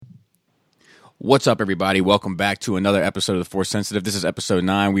What's up, everybody? Welcome back to another episode of The Force Sensitive. This is episode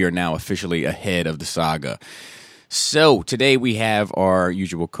 9. We are now officially ahead of the saga. So, today we have our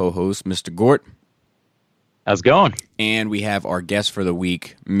usual co-host, Mr. Gort. How's it going? And we have our guest for the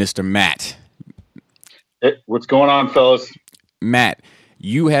week, Mr. Matt. Hey, what's going on, fellas? Matt,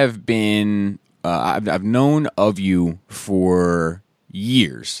 you have been... I've known of you for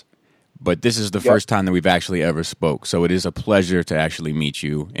years, but this is the first time that we've actually ever spoke. So it is a pleasure to actually meet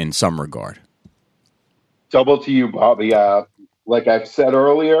you in some regard. Double to you, Bobby. Like I've said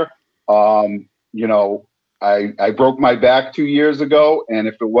earlier, I broke my back 2 years ago, and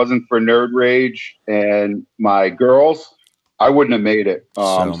if it wasn't for Nerd Rage and my girls, I wouldn't have made it.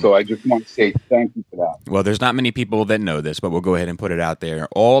 So I just want to say thank you for that. Well, there's not many people that know this, but we'll go ahead and put it out there.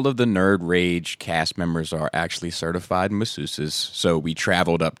 All of the Nerd Rage cast members are actually certified masseuses. So we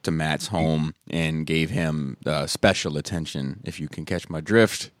traveled up to Matt's home and gave him special attention, if you can catch my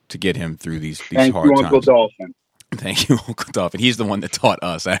drift, to get him through these hard times. Thank you, Uncle Dolphin. Thank you, Uncle Dolphin. He's the one that taught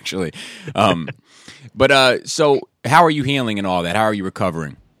us, actually. So how are you healing and all that? How are you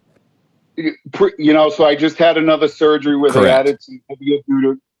recovering? So I just had another surgery where Correct. they added some heavier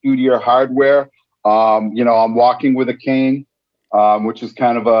duty hardware. I'm walking with a cane, which is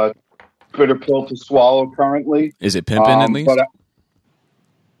kind of a bitter pill to swallow currently. Is it pimping at least? But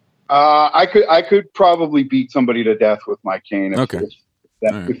I could probably beat somebody to death with my cane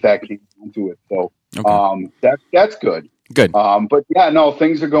if that came into it. So that's good. Good. But yeah, no,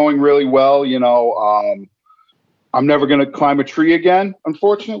 things are going really well. I'm never going to climb a tree again,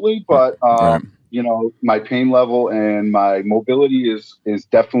 unfortunately, but my pain level and my mobility is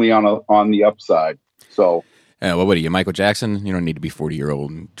definitely on the upside. So, well, what are you, Michael Jackson? You don't need to be 40-year-old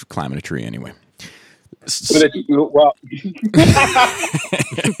and climbing a tree anyway. Well, it's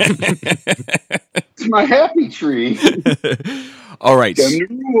my happy tree. All right. Damn the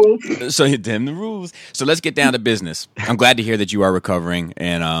rules. So damn the rules. So let's get down to business. I'm glad to hear that you are recovering,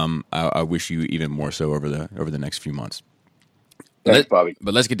 and I wish you even more so over the next few months. Thanks, Bobby.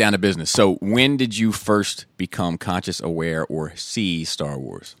 But let's get down to business. So when did you first become conscious, aware, or see Star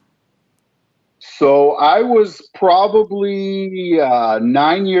Wars? So I was probably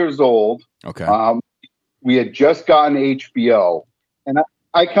 9 years old. Okay. We had just gotten HBO, and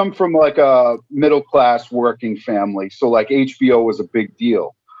I come from like a middle class working family, so like HBO was a big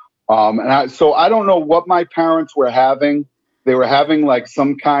deal. So I don't know what my parents were having. They were having like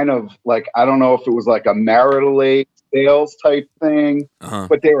some kind of like, I don't know if it was like a marital aid sales type thing,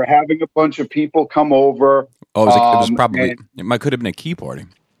 but they were having a bunch of people come over. Oh, it was probably it could have been a key party.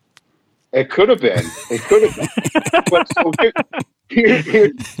 It could have been. But so here's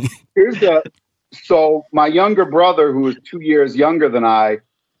the. So my younger brother, who was 2 years younger than I,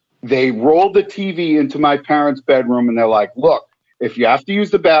 they rolled the TV into my parents' bedroom, and they're like, "Look, if you have to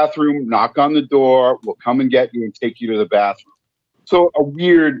use the bathroom, knock on the door. We'll come and get you and take you to the bathroom." So a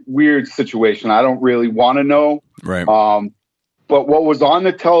weird situation. I don't really want to know. Right. But what was on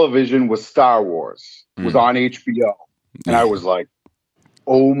the television was Star Wars. It was on HBO, and I was like,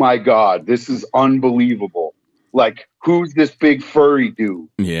 "Oh my God, this is unbelievable! Like, who's this big furry dude?"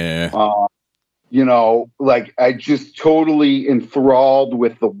 Yeah. Like I just totally enthralled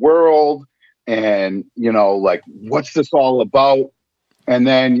with the world and, like, what's this all about? And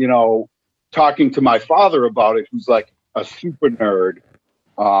then, talking to my father about it, who's like a super nerd,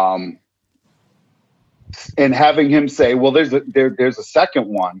 and having him say, well, there's a second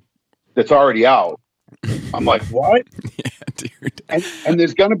one that's already out. I'm like, what? Yeah, dude. And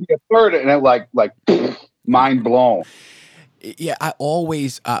there's going to be a third. And I'm like mind blown. Yeah, I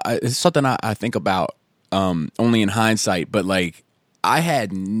always it's something I think about only in hindsight, but like I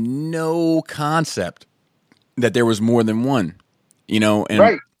had no concept that there was more than one, and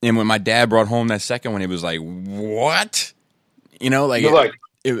right. And when my dad brought home that second one, it was like, what? Like, you're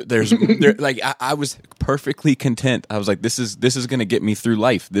like I was perfectly content. I was like, this is going to get me through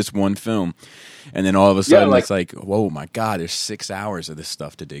life, this one film. And then all of a sudden it's like, whoa, my God, there's 6 hours of this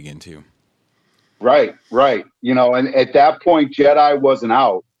stuff to dig into. Right. And at that point, Jedi wasn't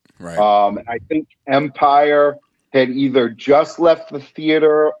out. Right. I think Empire had either just left the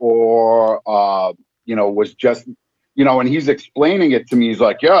theater or, was just, and he's explaining it to me. He's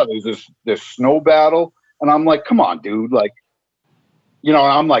like, yeah, there's this snow battle. And I'm like, come on, dude. Like, and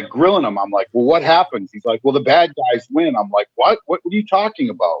I'm like grilling him. I'm like, well, what happens? He's like, well, the bad guys win. I'm like, what? What are you talking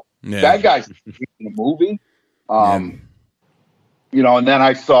about? Yeah. Bad guys in the movie. And then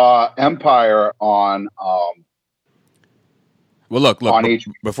I saw Empire on. Well, look. On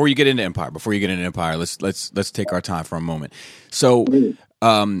HBO. Before you get into Empire, let's take our time for a moment. So,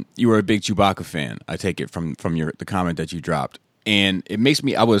 you were a big Chewbacca fan. I take it from the comment that you dropped. And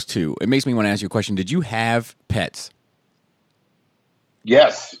I was too. It makes me want to ask you a question. Did you have pets?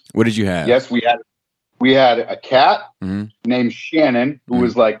 Yes. What did you have? Yes, we had a cat named Shannon, who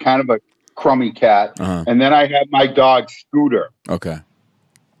was like kind of a crummy cat. And then I had my dog Scooter. Okay.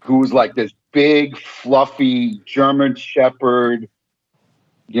 Who was like this big, fluffy German Shepherd.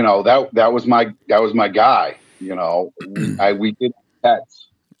 You know, that was my guy. You know, we did pets.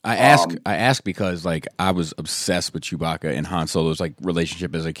 I ask because like I was obsessed with Chewbacca and Han Solo's like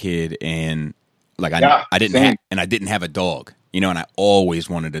relationship as a kid, and like I didn't have a dog, you know, and I always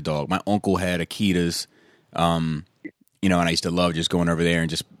wanted a dog. My uncle had Akitas, you know, and I used to love just going over there and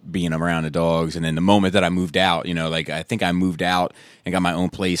just being around the dogs. And then the moment that I moved out, you know, like I think I moved out and got my own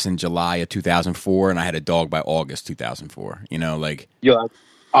place in July of 2004, and I had a dog by August 2004. You know, like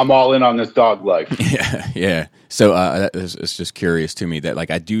I'm all in on this dog life. Yeah. So it's just curious to me that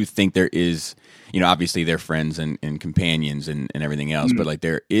like I do think there is, you know, obviously they're friends and companions and everything else, but like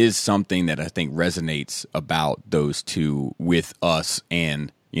there is something that I think resonates about those two with us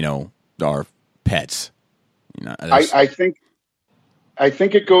and, you know, our pets. You know, I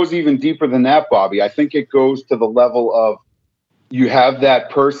think it goes even deeper than that, Bobby. I think it goes to the level of you have that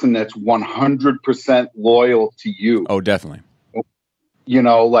person that's 100% loyal to you. Oh, definitely. You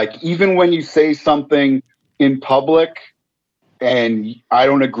know, like even when you say something in public and I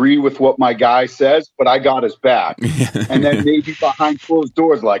don't agree with what my guy says, but I got his back. And then maybe behind closed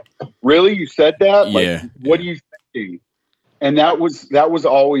doors, like, really? You said that? Yeah. Like, what are you thinking? And that was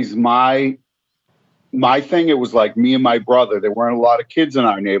always my thing. It was like me and my brother. There weren't a lot of kids in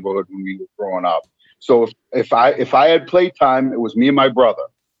our neighborhood when we were growing up. So if I had playtime, it was me and my brother,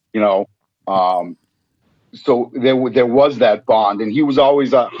 you know. So there was that bond, and he was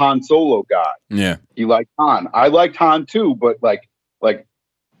always a Han Solo guy. Yeah, he liked Han. I liked Han too, but like,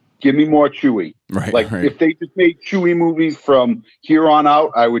 give me more Chewie. Right. Like right. if they just made Chewie movies from here on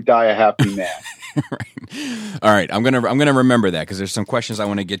out, I would die a happy man. Right. All right, I'm gonna remember that because there's some questions I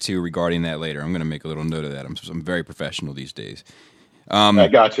want to get to regarding that later. I'm gonna make a little note of that. I'm very professional these days. I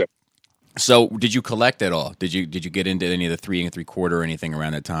gotcha. So, did you collect at all? Did you get into any of the 3 3/4 or anything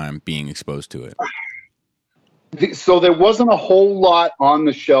around that time, being exposed to it? So there wasn't a whole lot on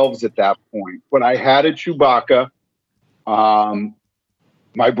the shelves at that point, but I had a Chewbacca.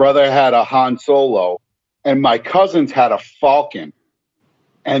 My brother had a Han Solo, and my cousins had a Falcon,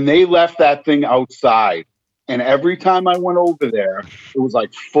 and they left that thing outside. And every time I went over there, it was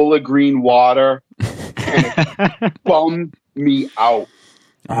like full of green water, and it bummed me out.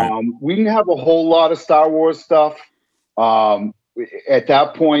 We didn't have a whole lot of Star Wars stuff. At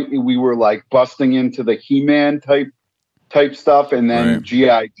that point, we were like busting into the He-Man type stuff, and then right.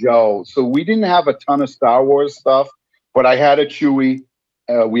 G.I. Joe. So we didn't have a ton of Star Wars stuff, but I had a Chewie.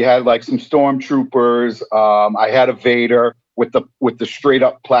 We had like some Stormtroopers. I had a Vader with the straight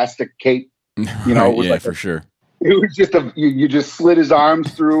up plastic cape. You know, it was for sure. It was just you just slid his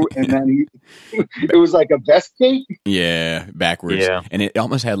arms through, and then it was like a vest cape. Yeah, backwards. Yeah. And it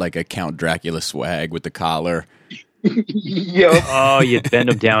almost had like a Count Dracula swag with the collar. Yep. Oh, you bend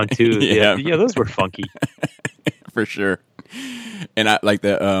them down too. Yeah. Yeah, those were funky. For sure. And I like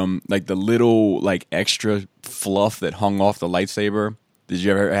the little like extra fluff that hung off the lightsaber. Did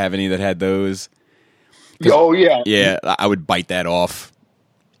you ever have any that had those? Oh yeah. Yeah, I would bite that off.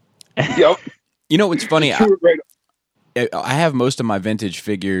 Yep. You know what's funny? I have most of my vintage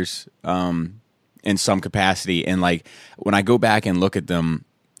figures in some capacity, and like when I go back and look at them,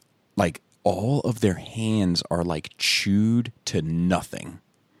 like all of their hands are like chewed to nothing.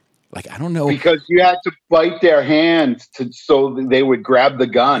 Like I don't know, because you had to bite their hands so they would grab the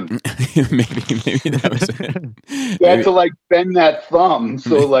gun. maybe that was it. You had to like bend that thumb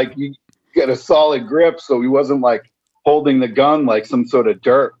so like you get a solid grip, so he wasn't like holding the gun like some sort of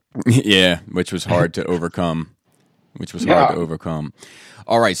dirt. Yeah, which was hard to overcome.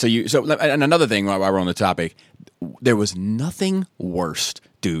 All right, so and another thing while we're on the topic, there was nothing worse,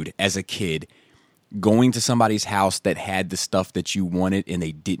 dude, as a kid, going to somebody's house that had the stuff that you wanted and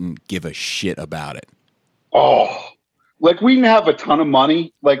they didn't give a shit about it. Oh, like we didn't have a ton of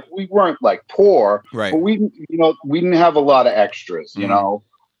money. Like we weren't like poor, right? But we didn't have a lot of extras, you know.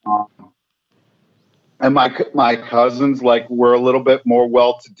 And my cousins like were a little bit more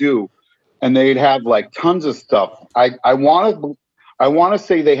well-to-do, and they'd have like tons of stuff. I want to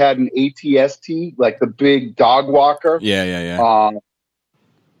say they had an ATST, like the big dog walker. Yeah.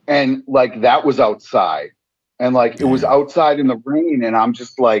 And like that was outside, and like it was outside in the rain, and I'm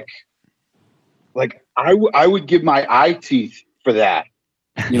just like I would give my eye teeth for that.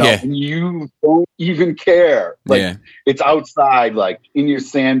 Yeah. and you don't even care. Like, Yeah. it's outside, like in your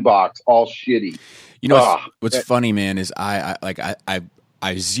sandbox, all shitty. You know Ah, what's funny, man, is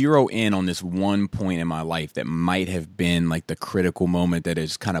I zero in on this one point in my life that might have been like the critical moment that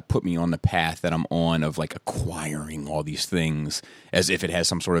has kind of put me on the path that I'm on of like acquiring all these things as if it has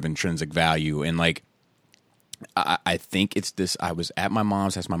some sort of intrinsic value. And like, I think it's this. I was at my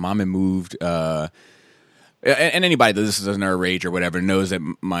mom's house. My mom had moved. And anybody that listens to Nerd Rage or whatever knows that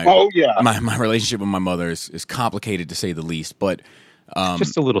my relationship with my mother is complicated to say the least. But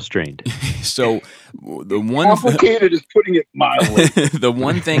just a little strained. So the one complicated is putting it mildly. the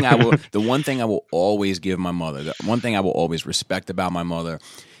one thing I will always give my mother, the one thing I will always respect about my mother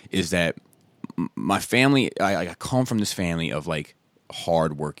is that my family, I come from this family of like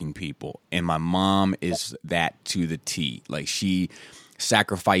hardworking people, and my mom is that to the T. Like, she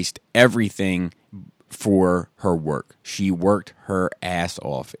sacrificed everything for her work. She worked her ass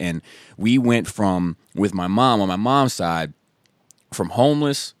off, and we went from, with my mom on my mom's side, from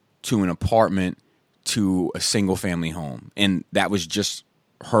homeless to an apartment to a single family home. And that was just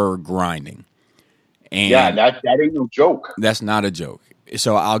her grinding. And yeah, that ain't no joke. That's not a joke.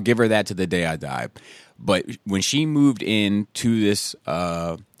 So I'll give her that to the day I die. But when she moved into this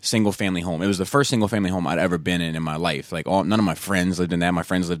single family home, it was the first single family home I'd ever been in my life. Like, none of my friends lived in that. My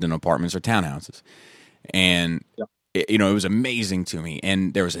friends lived in apartments or townhouses. And it was amazing to me.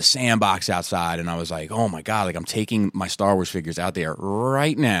 And there was a sandbox outside, and I was like, oh my God, like, I'm taking my Star Wars figures out there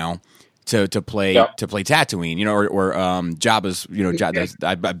right now to play Tatooine, or Jabba's,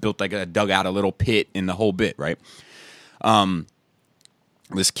 I built like dug out a little pit in the whole bit, right?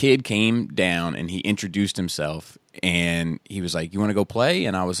 This kid came down and he introduced himself, and he was like, you want to go play?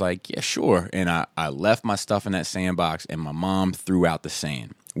 And I was like, yeah, sure. And I left my stuff in that sandbox, and my mom threw out the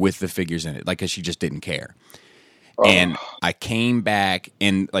sand with the figures in it, like, 'cause she just didn't care. And I came back,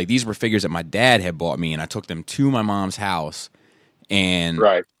 and like, these were figures that my dad had bought me, and I took them to my mom's house, and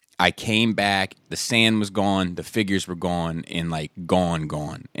I came back, the sand was gone, the figures were gone, and like gone.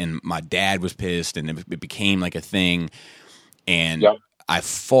 And my dad was pissed, and it became like a thing. And I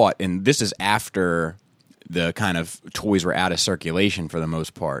fought, and this is after the kind of toys were out of circulation for the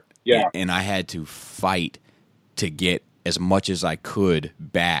most part. Yeah. And I had to fight to get as much as I could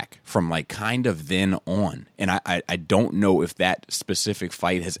back from like kind of then on. And I don't know if that specific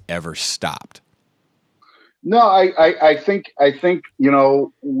fight has ever stopped. No, I think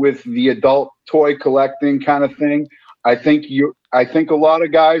with the adult toy collecting kind of thing, I think a lot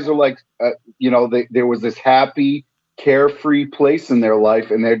of guys are like, there was this happy, carefree place in their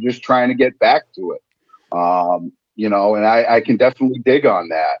life, and they're just trying to get back to it. And I can definitely dig on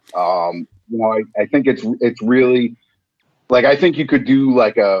that. I think it's really, like, I think you could do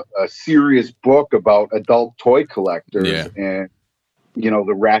like a serious book about adult toy collectors and,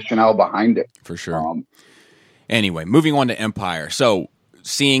 the rationale behind it. For sure. Anyway, moving on to Empire. So,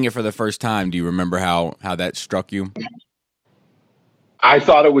 seeing it for the first time, do you remember how that struck you? I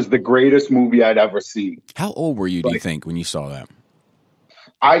thought it was the greatest movie I'd ever seen. How old were you, do you think, when you saw that?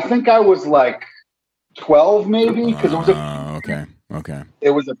 I think I was like 12, maybe, because it was okay.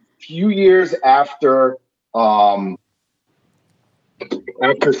 It was a few years after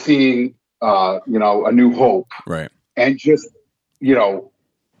seeing A New Hope, right? And just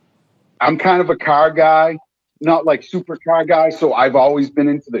I'm kind of a car guy, not like super car guy, so I've always been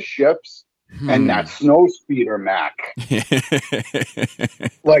into the ships. And that Snowspeeder Mac,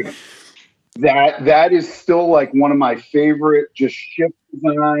 like that is still like one of my favorite just ship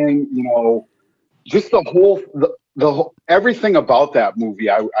design, just the whole everything about that movie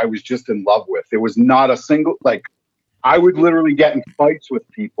I was just in love with. It was not a single, like, I would literally get in fights with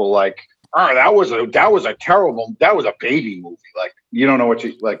people like, that was a baby movie. Like, you don't know what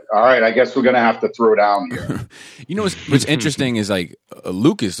you like. All right, I guess we're gonna have to throw down here. What's interesting is like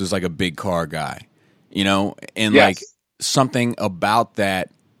Lucas was like a big car guy, and like something about that,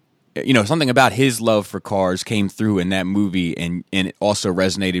 something about his love for cars came through in that movie, and it also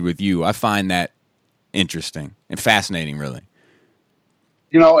resonated with you. I find that interesting and fascinating, really.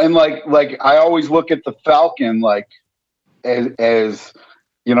 And like I always look at the Falcon like as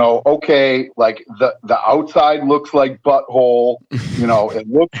okay, like the outside looks like butthole, it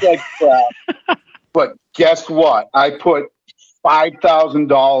looks like crap, but guess what? I put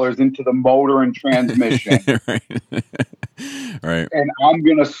 $5,000 into the motor and transmission, right? And I'm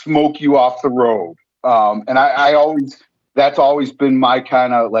gonna smoke you off the road. And I always, that's always been my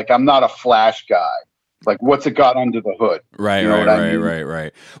kind of, like, I'm not a flash guy. Like, what's it got under the hood? Right.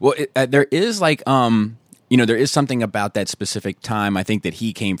 Well, there is like there is something about that specific time, I think, that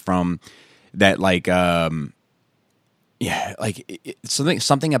he came from that, like, Yeah, like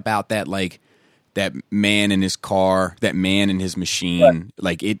something about that, like that man in his car, that man in his machine, Right.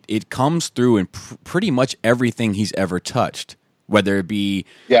 like it comes through in pretty much everything he's ever touched, whether it be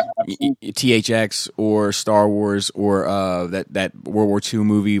Yeah, absolutely. THX or Star Wars or that World War II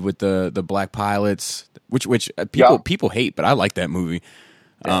movie with the black pilots, which people hate, but I like that movie.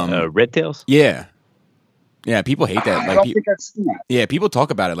 Red Tails? Yeah. Yeah, people hate that. I Like, don't think I've seen that. yeah, people talk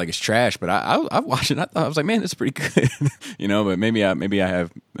about it like it's trash, but I watched it. I was like, man, it's pretty good, But maybe I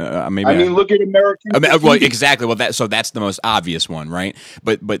have. Maybe I mean, look at American. well, Graffiti. exactly. Well, that's the most obvious one, right?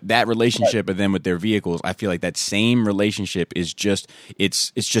 But that relationship, and then with their vehicles, I feel like that same relationship is just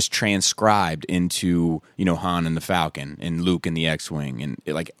it's just transcribed into Han and the Falcon and Luke and the X-wing, and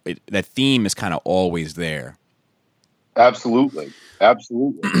that theme is kind of always there. Absolutely.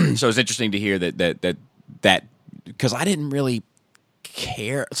 So it's interesting to hear that because I didn't really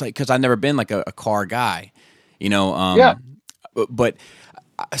care. It's like because I've never been like a car guy, Yeah. But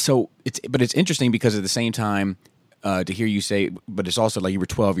it's interesting because at the same time to hear you say, but it's also like you were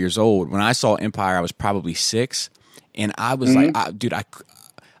 12 years old when I saw Empire. I was probably 6, and I was like, dude, I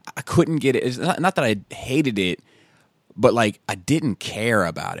couldn't get it. It's not that I hated it, but like I didn't care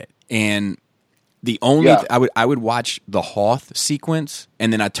about it, and the only I would watch the Hoth sequence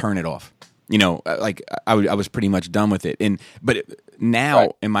and then I'd turn it off. Like I was pretty much done with it. But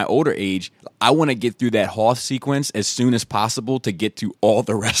now in my older age, I want to get through that Hoth sequence as soon as possible to get to all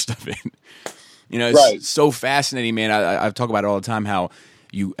the rest of it. It's so fascinating, man. I talk about it all the time. How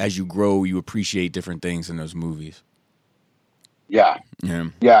as you grow, you appreciate different things in those movies. Yeah. Yeah.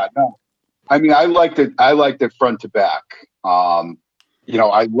 Yeah. No, I mean, I liked it front to back. I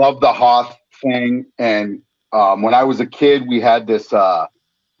love the Hoth thing. And when I was a kid, we had this.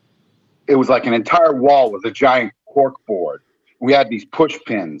 It was like an entire wall with a giant cork board. We had these push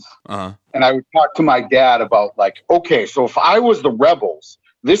pins. Uh-huh. And I would talk to my dad about like, okay, so if I was the rebels,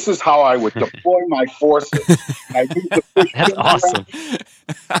 this is how I would deploy my forces. And I use the push That's pins awesome.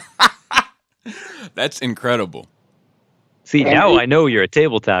 That's incredible. See, now I know you're a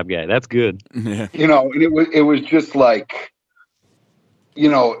tabletop guy. That's good. Yeah. And it was just like,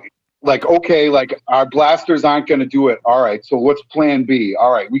 like, okay, like our blasters aren't going to do it. All right. So what's plan B?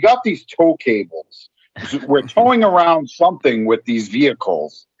 All right. We got these tow cables. We're towing around something with these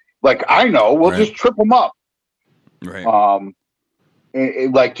vehicles. Like, I know, we'll just trip them up. Right.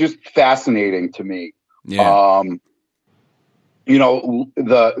 Like just fascinating to me. Yeah.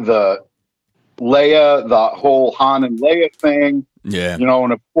 The Leia, the whole Han and Leia thing. Yeah.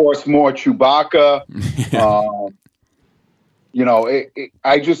 And of course more Chewbacca.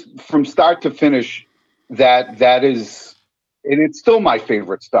 I just from start to finish that is, and it's still my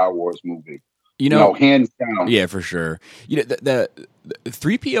favorite Star Wars movie. Hands down. Yeah, for sure. The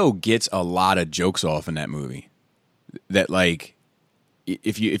 3PO gets a lot of jokes off in that movie. That like,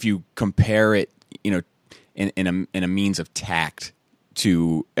 if you compare it, in a means of tact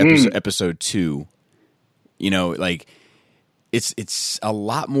to episode 2, like it's a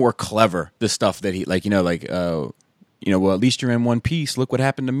lot more clever. The stuff that he well, at least you're in one piece. Look what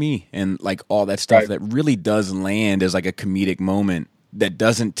happened to me, and like all that stuff that really does land as like a comedic moment that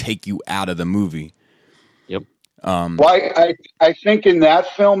doesn't take you out of the movie. Yep. Well, I think in that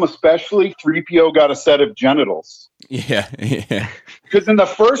film especially, 3PO got a set of genitals. Yeah. Because in the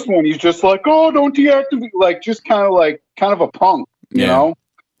first one, he's just like, oh, don't deactivate, like just kind of a punk, you know.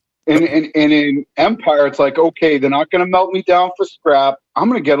 And in Empire, it's like, okay, they're not going to melt me down for scrap. I'm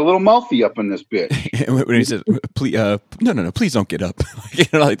going to get a little mouthy up in this bitch. When he says, "Please, no, please don't get up."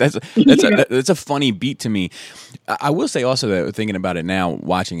 That's a funny beat to me. I will say also that thinking about it now,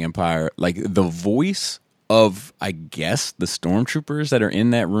 watching Empire, like the voice of, I guess, the stormtroopers that are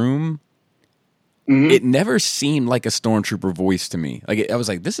in that room, it never seemed like a stormtrooper voice to me. Like I was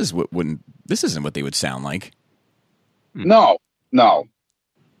like, this isn't what they would sound like. No.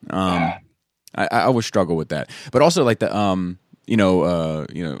 I always struggle with that, but also like the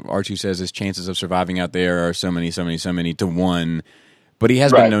R2 says his chances of surviving out there are so many to 1, but he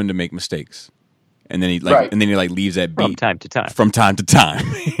has been known to make mistakes, and then he leaves that beat from time to time.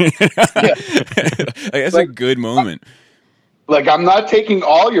 That's a good moment. Like, I'm not taking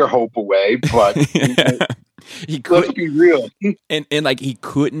all your hope away, but let's be real. And like he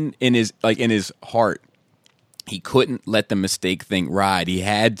couldn't in his heart. He couldn't let the mistake thing ride. He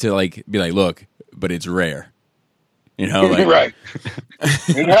had to like be like, look, but it's rare, like, right.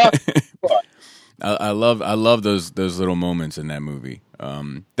 I love those little moments in that movie.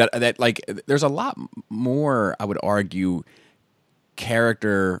 That like there's a lot more, I would argue,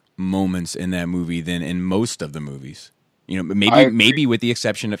 character moments in that movie than in most of the movies. Maybe with the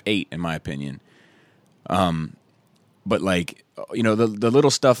exception of 8, in my opinion. but like, the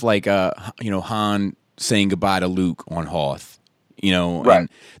little stuff like Han saying goodbye to Luke on Hoth, Right. and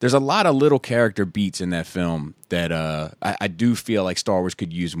there's a lot of little character beats in that film that I do feel like Star Wars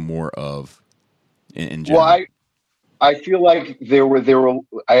could use more of in general. Well, I feel like there were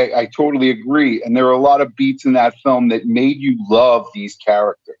I totally agree, and there were a lot of beats in that film that made you love these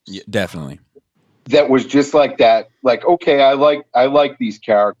characters. Yeah, definitely. That was just like that. Like, okay, I like these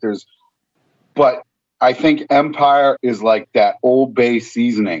characters, but I think Empire is like that Old Bay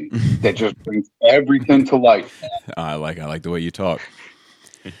seasoning that just brings everything to life. I like the way you talk.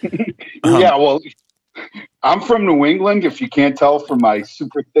 Yeah, well, I'm from New England. If you can't tell from my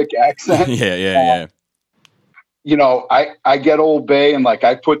super thick accent, Yeah. I get Old Bay, and like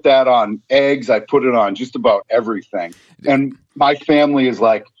I put that on eggs. I put it on just about everything. And my family is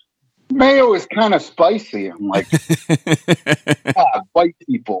like, mayo is kind of spicy. I'm like, white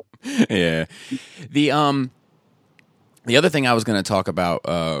people. Yeah. The other thing I was going to talk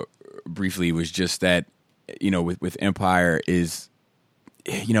about briefly was just that, with Empire is,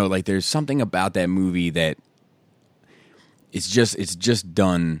 like there's something about that movie that it's just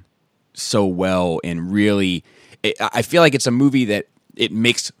done so well, and really, I feel like it's a movie that it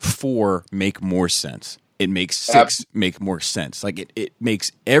makes 4 make more sense. It makes 6 make more sense. Like it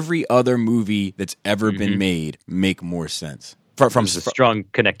makes every other movie that's ever been made make more sense. From a strong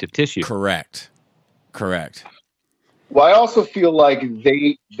connective tissue. Correct. Well, I also feel like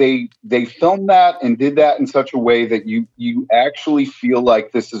they filmed that and did that in such a way that you actually feel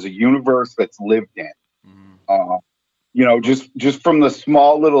like this is a universe that's lived in. Just from the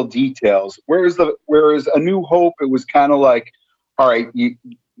small little details. Whereas A New Hope, it was kind of like, all right,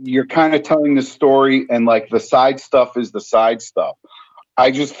 you're kind of telling the story, and like the side stuff is the side stuff.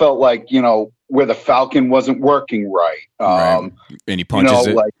 I just felt like, where the Falcon wasn't working right. Right. And he punches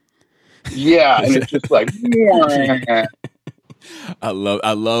it. Like, yeah, and it's just like, I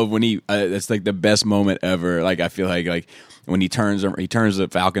love when he. That's like the best moment ever. Like I feel like when he turns the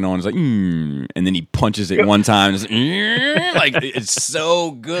Falcon on, it's like, and then he punches it one time. It's like it's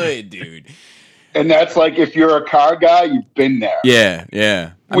so good, dude. And that's like, if you're a car guy, you've been there.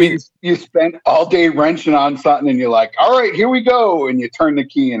 Yeah. I mean, you spent all day wrenching on something, and you're like, all right, here we go, and you turn the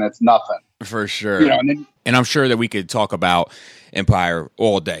key, and it's nothing. For sure. And I'm sure that we could talk about Empire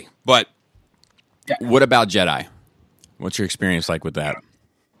all day. But what about Jedi? What's your experience like with that?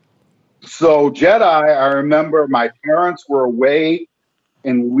 So Jedi, I remember my parents were away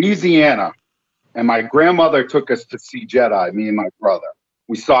in Louisiana, and my grandmother took us to see Jedi, me and my brother.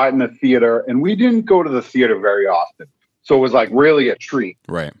 We saw it in the theater, and we didn't go to the theater very often. So it was like really a treat.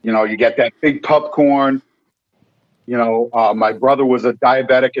 Right. You get that big popcorn. My brother was a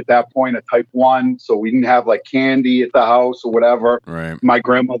diabetic at that point, a type 1. So we didn't have like candy at the house or whatever. Right. My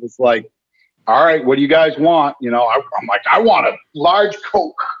grandmother's like, all right, what do you guys want? I'm like, I want a large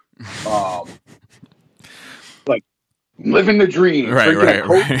Coke. Like living the dream.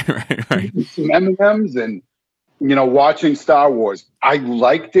 Right. Some M&Ms and, watching Star Wars. I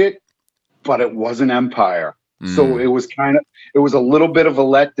liked it, but it wasn't Empire. So it was a little bit of a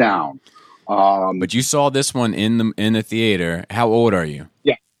letdown. But you saw this one in the theater. How old are you?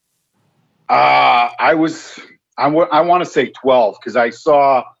 Yeah. I want to say 12, because I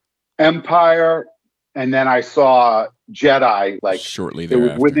saw Empire and then I saw Jedi like shortly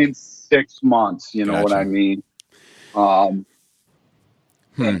thereafter. It was within 6 months, Gotcha. what I mean? And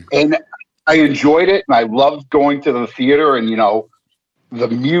I enjoyed it, and I loved going to the theater, and the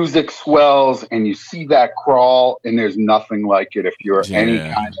music swells and you see that crawl, and there's nothing like it if you're any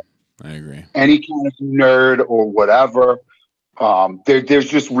kind of nerd or whatever. There's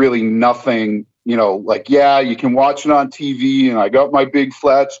just really nothing, like, you can watch it on TV, and I got my big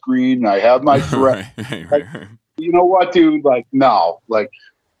flat screen, and I have my threat. Like, you know what, dude? Like, no, like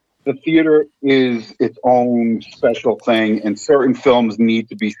the theater is its own special thing, and certain films need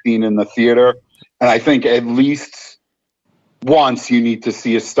to be seen in the theater. And I think at least once you need to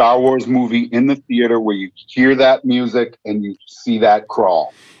see a Star Wars movie in the theater where you hear that music and you see that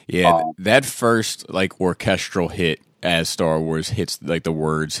crawl. Yeah, that first like orchestral hit as Star Wars hits, like the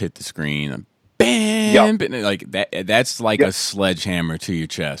words hit the screen, bam, like that's like a sledgehammer to your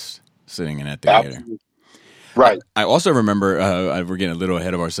chest sitting in that theater. Absolutely. Right. I also remember, we're getting a little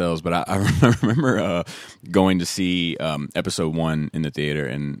ahead of ourselves, but I remember going to see Episode 1 in the theater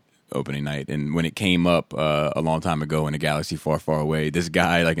and opening night, and when it came up a long time ago in a galaxy far, far away, this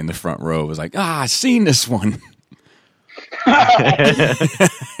guy like in the front row was like, I've seen this one. That's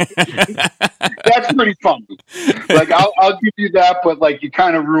pretty funny. Like I'll give you that, but like you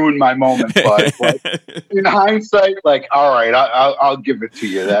kind of ruined my moment. But like, in hindsight, like all right, I'll give it to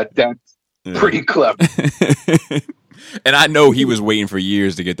you. That's pretty clever. And I know he was waiting for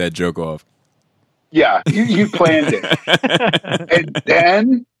years to get that joke off. Yeah, you planned it. And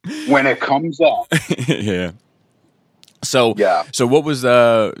then when it comes up. Yeah. So what was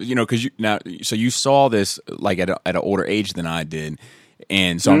because you saw this like at an older age than I did,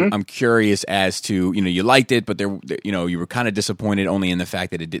 and so I'm curious as to you liked it, but there you were kind of disappointed only in the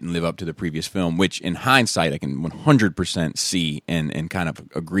fact that it didn't live up to the previous film, which in hindsight I can 100% see and kind of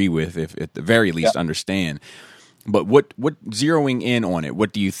agree with, if at the very least understand. But what zeroing in on it,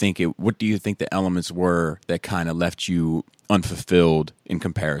 what do you think the elements were that kind of left you unfulfilled in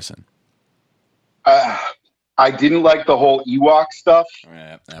comparison? I didn't like the whole Ewok stuff.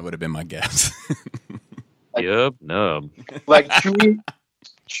 Yeah, that would have been my guess. Yep, no. Like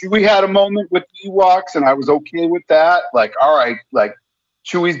Chewie had a moment with Ewoks, and I was okay with that. Like, all right, like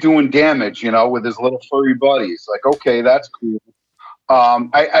Chewie's doing damage, with his little furry buddies. Like, okay, that's cool.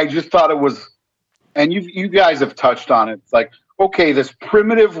 I just thought it was, and you guys have touched on it. It's like, okay, this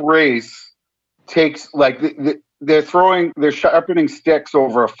primitive race takes they're sharpening sticks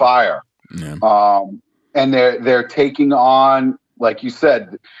over a fire. Yeah. And they're taking on, like you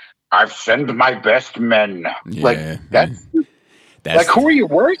said, I've sent my best men. Yeah, like that's like, who are you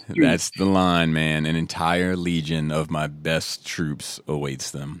worst to? That's the line, man. An entire legion of my best troops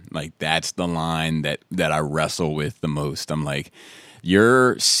awaits them. Like, that's the line that I wrestle with the most. I'm like,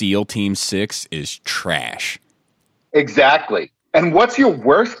 your SEAL Team 6 is trash. Exactly. And what's your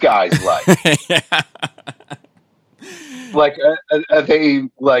worst guys like? Like, are they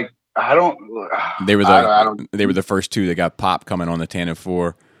like? I don't. They were they were the first two that got popped coming on the Tantive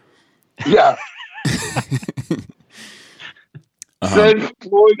 4. Yeah. Send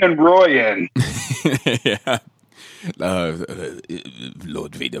Floyd and Roy in. Yeah.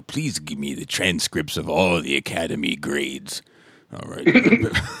 Lord Vader, please give me the transcripts of all the Academy grades. All right.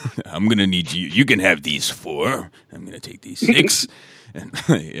 I'm going to need you. You can have these 4. I'm going to take these 6. And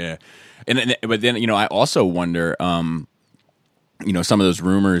yeah. But then, I also wonder, some of those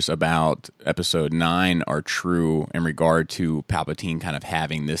rumors about Episode 9 are true in regard to Palpatine kind of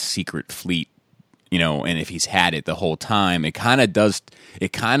having this secret fleet, and if he's had it the whole time, it kind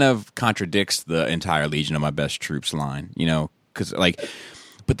of contradicts the entire Legion of My Best Troops line, because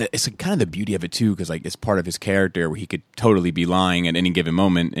it's kind of the beauty of it too, because it's part of his character where he could totally be lying at any given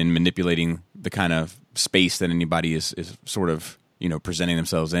moment and manipulating the kind of space that anybody is sort of presenting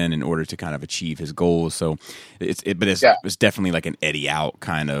themselves in order to kind of achieve his goals. So it's definitely like an Eddie out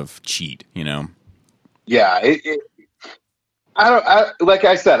kind of cheat, Yeah. Like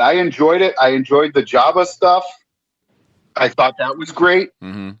I said, I enjoyed it. I enjoyed the Jabba stuff. I thought that was great.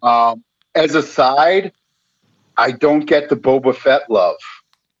 Mm-hmm. As a side, I don't get the Boba Fett love.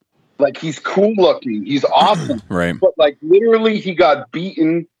 Like, he's cool looking. He's awesome. Right. But literally he got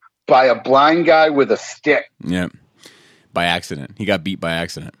beaten by a blind guy with a stick. Yeah. By accident. He got beat by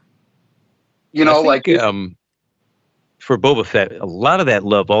accident. For Boba Fett, a lot of that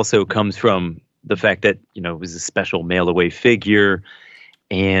love also comes from the fact that, it was a special mail-away figure.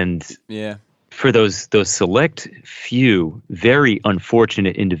 And for those select few very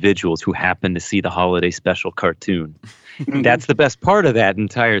unfortunate individuals who happen to see the holiday special cartoon, that's the best part of that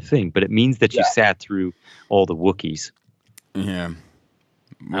entire thing. But it means that you sat through all the Wookiees. Yeah.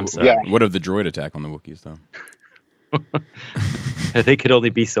 I'm sorry. Yeah. What of the droid attack on the Wookiees, though? They could only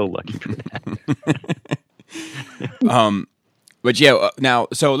be so lucky for that. But yeah, now,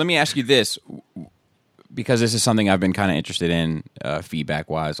 so let me ask you this, because this is something I've been kind of interested in,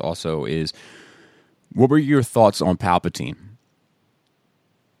 feedback-wise also, is what were your thoughts on Palpatine?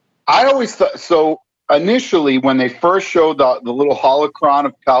 I always thought, so initially when they first showed the little holocron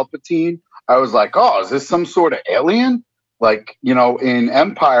of Palpatine, I was like, oh, is this some sort of alien? Like, in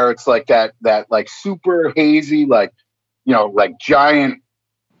Empire, it's like that like super hazy, like giant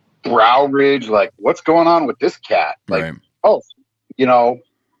brow ridge. Like, what's going on with this cat? Like, right. Oh,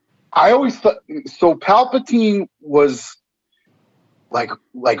 I always thought, so Palpatine was like,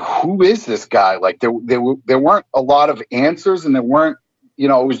 who is this guy? Like, there weren't a lot of answers, and there weren't, it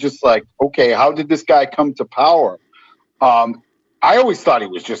was just like, okay, how did this guy come to power? I always thought he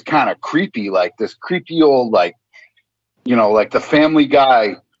was just kind of creepy, like this creepy old, like the Family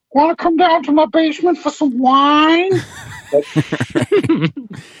Guy. Want to come down to my basement for some wine?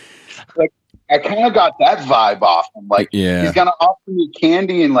 Like, I kind of got that vibe off him. Like, he's gonna offer me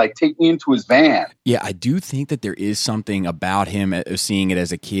candy and take me into his van. Yeah, I do think that there is something about him, seeing it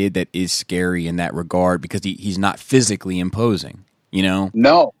as a kid, that is scary in that regard, because he's not physically imposing.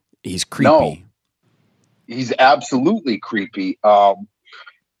 No, he's creepy. No. He's absolutely creepy. And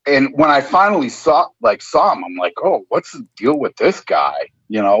when I finally saw him, I'm like, oh, what's the deal with this guy?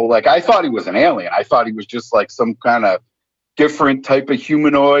 You know, like I thought he was an alien. I thought he was just like some kind of different type of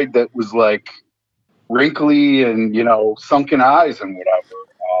humanoid that was like wrinkly and, you know, sunken eyes and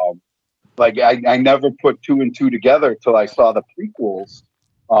whatever. Like I never put two and two together till I saw the prequels,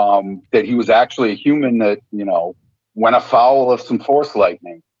 that he was actually a human that, you know, went afoul of some force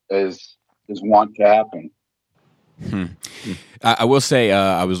lightning, as is wont to happen. I will say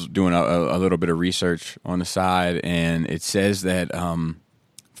I was doing a little bit of research on the side, and it says that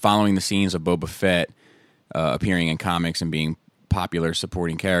following the scenes of Boba Fett appearing in comics and being popular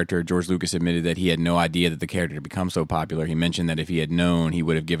supporting character, George Lucas admitted that he had no idea that the character had become so popular. He mentioned that if he had known, he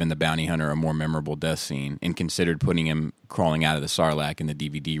would have given the bounty hunter a more memorable death scene and considered putting him crawling out of the Sarlacc in the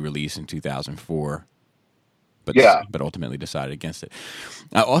DVD release in 2004. But ultimately decided against it.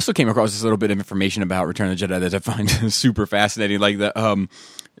 I also came across this little bit of information about Return of the Jedi that I find super fascinating. Like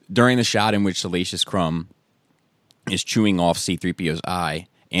during the shot in which Salacious Crumb is chewing off C-3PO's eye,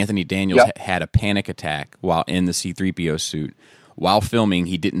 Anthony Daniels had a panic attack while in the C-3PO suit. While filming,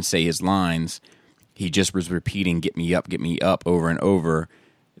 he didn't say his lines. He just was repeating, get me up, over and over.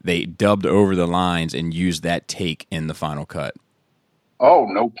 They dubbed over the lines and used that take in the final cut. Oh,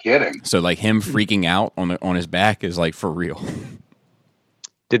 no kidding. So like him freaking out on his back is like for real.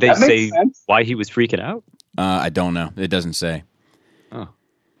 Did they say why he was freaking out? I don't know. It doesn't say. Oh.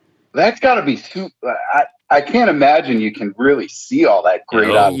 That's got to be super. I can't imagine you can really see all that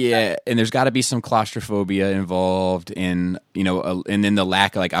great out. Yeah, and there's got to be some claustrophobia involved in, you know, and then the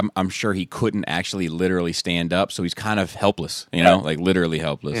lack of, like, I'm sure he couldn't actually literally stand up, so he's kind of helpless, you know, like literally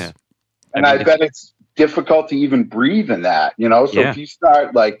helpless. Yeah. And I bet it's difficult to even breathe in that, you know? So if you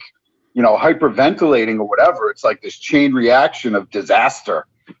start, like, you know, hyperventilating or whatever, it's like this chain reaction of disaster.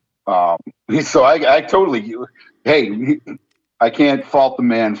 So I totally, hey, I can't fault the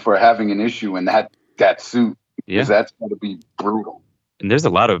man for having an issue in that suit, because that's going to be brutal. And there's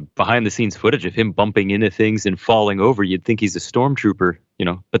a lot of behind-the-scenes footage of him bumping into things and falling over. You'd think he's a stormtrooper, you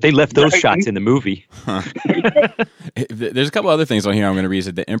know, but they left those shots in the movie. There's a couple other things on here I'm going to read.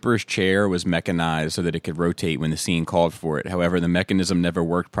 That the Emperor's chair was mechanized so that it could rotate when the scene called for it. However, the mechanism never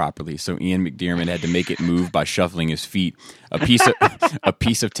worked properly, so Ian McDiarmid had to make it move by shuffling his feet. A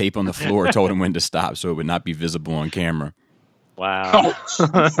piece of tape on the floor told him when to stop, so it would not be visible on camera. Wow.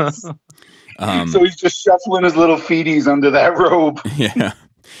 So he's just shuffling his little feeties under that robe. Yeah.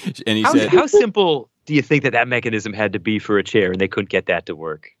 And he said, how simple do you think that mechanism had to be for a chair, and they couldn't get that to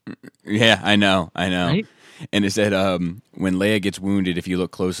work? Yeah, I know. Right? And it said, when Leia gets wounded, if you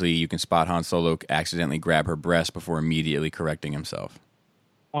look closely, you can spot Han Solo accidentally grab her breast before immediately correcting himself.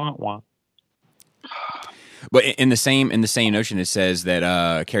 Wah, wah. But in the same notion, it says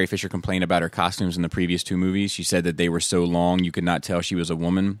that Carrie Fisher complained about her costumes in the previous two movies. She said that they were so long you could not tell she was a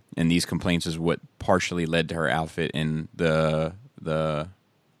woman, and these complaints is what partially led to her outfit in the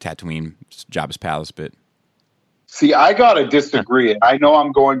Tatooine Jabba's palace bit. See, I gotta disagree. I know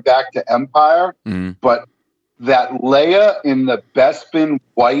I'm going back to Empire, but that Leia in the Bespin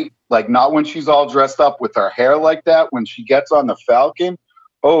white, like not when she's all dressed up with her hair like that, when she gets on the Falcon.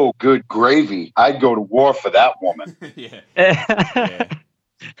 Oh, good gravy. I'd go to war for that woman. Yeah.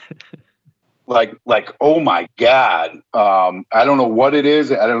 Like, oh my God. I don't know what it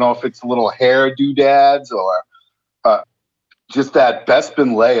is. I don't know if it's little hair doodads or just that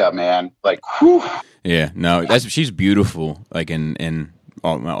Bespin Leia, man. Like, whew. Yeah, no, she's beautiful, like in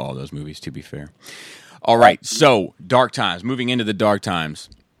all those movies, to be fair. All right, so Dark Times. Moving into the Dark Times.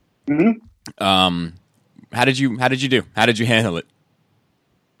 Mm-hmm. How did you do? How did you handle it?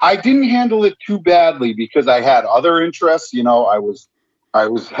 I didn't handle it too badly because I had other interests. You know, I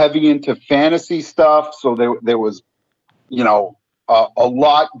was heavy into fantasy stuff, so there was, you know, a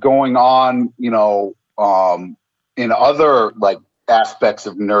lot going on, you know, in other like aspects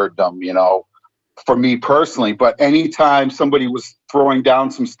of nerddom, you know, for me personally. But anytime somebody was throwing down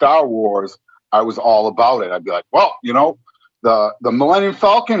some Star Wars, I was all about it. I'd be like, well, you know, the Millennium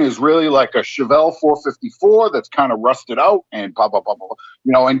Falcon is really like a Chevelle 454 that's kind of rusted out and blah, blah, blah, blah,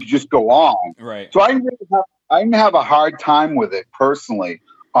 you know, and you just go on. Right. So I didn't have a hard time with it personally.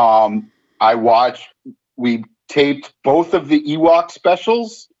 We taped both of the Ewok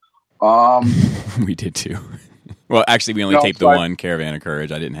specials. We did too. Well, actually, we only taped the one, Caravan of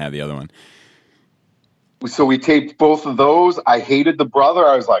Courage. I didn't have the other one. So we taped both of those. I hated the brother.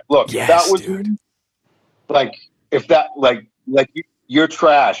 I was like, look, yes, if that was me, like, if that, like you're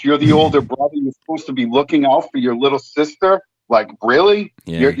trash. You're the older brother. You're supposed to be looking out for your little sister. Like, really?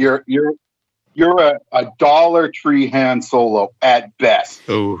 Yeah. You're a Dollar Tree Han Solo at best.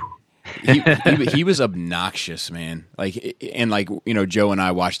 Oh. he was obnoxious, man. Like, and like, you know, Joe and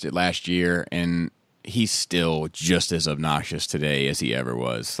I watched it last year, and he's still just as obnoxious today as he ever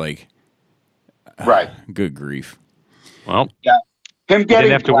was. Like, right. Good grief. Well, yeah. Him getting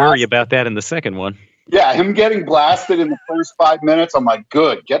didn't have to worry about that in the second one. Yeah, him getting blasted in the first 5 minutes. I'm like,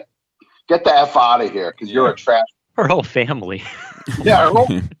 good, get the F out of here because you're a trash. Her whole family. Yeah.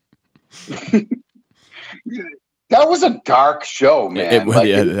 That was a dark show, man.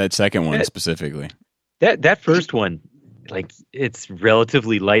 That second one specifically. That first one, like, it's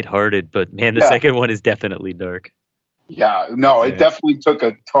relatively lighthearted, but man, the second one is definitely dark. Yeah, no, it definitely took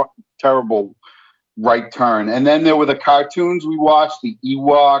a terrible right turn. And then there were the cartoons we watched, the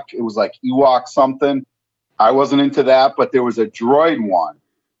Ewok. It was like Ewok something. I wasn't into that, but there was a droid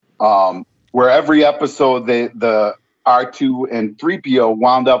one where every episode the R2 and 3PO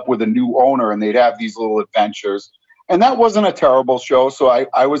wound up with a new owner, and they'd have these little adventures. And that wasn't a terrible show, so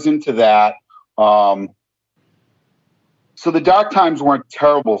I was into that. So the dark times weren't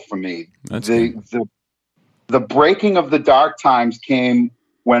terrible for me. The breaking of the dark times came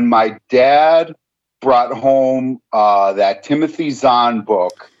when my dad brought home that Timothy Zahn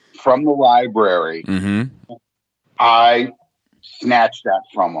book from the library. Mm-hmm. I snatched that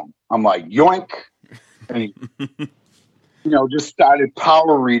from him. I'm like, yoink. And he, just started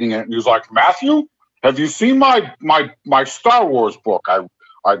power reading it. And he was like, Matthew, have you seen my Star Wars book?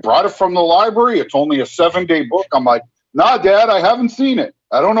 I brought it from the library. It's only a 7-day book. I'm like, nah, Dad, I haven't seen it.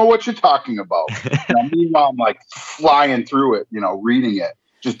 I don't know what you're talking about. Meanwhile, I'm like flying through it, reading it,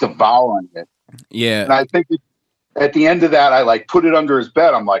 just devouring it. Yeah. And I think at the end of that, I like put it under his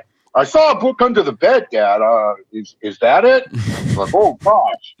bed. I'm like, I saw a book under the bed, Dad. Is that it? He's like, oh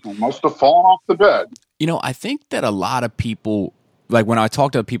gosh, it must have fallen off the bed. I think that a lot of people, like when I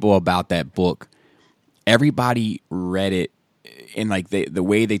talk to people about that book, everybody read it, and like the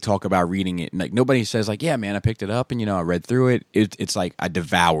way they talk about reading it, like nobody says like, yeah, man, I picked it up and I read through it. It's like I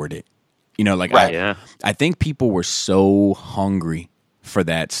devoured it. Right, I think people were so hungry for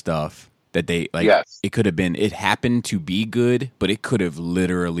that stuff that they like. Yes. It could have been. It happened to be good, but it could have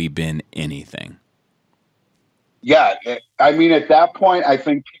literally been anything. Yeah, I mean, at that point, I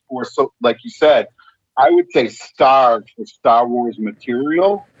think people were so, like you said, I would say starved for Star Wars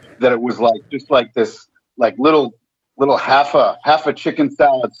material, that it was like just like this, like little half a chicken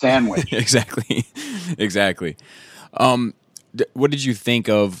salad sandwich. Exactly. What did you think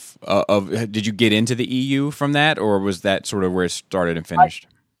of? Did you get into the EU from that, or was that sort of where it started and finished?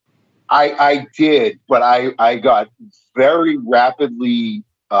 I did, but I got very rapidly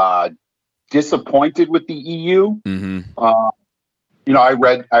disappointed with the EU. Mm-hmm. I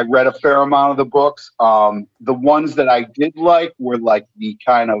read a fair amount of the books. The ones that I did like were like the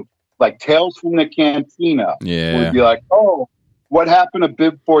kind of like Tales from the Cantina. Yeah, it would be like, oh, what happened to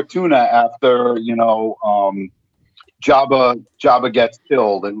Bib Fortuna after Jabba gets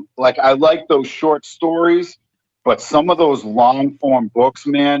killed, and like I like those short stories, but some of those long form books,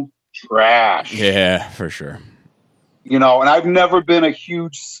 man, trash. Yeah, for sure. And I've never been a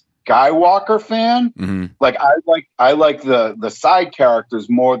huge Skywalker fan. Mm-hmm. Like I like the side characters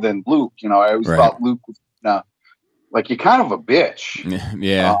more than Luke. I always thought Luke was like you're kind of a bitch.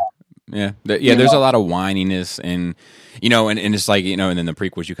 Yeah. There's a lot of whininess and and it's like and then the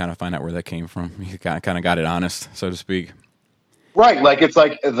prequels you kind of find out where that came from. You kind of got it honest, so to speak. Right, like it's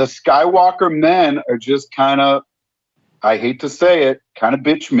like the Skywalker men are just kind of, I hate to say it, kind of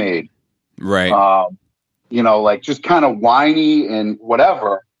bitch made. Right. Like just kind of whiny and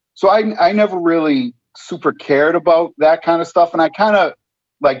whatever. So I never really super cared about that kind of stuff, and I kind of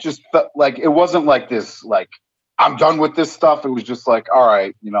like just felt like it wasn't like this like I'm done with this stuff. It was just like, all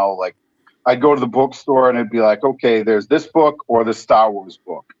right, like I'd go to the bookstore and it'd be like, okay, there's this book or the Star Wars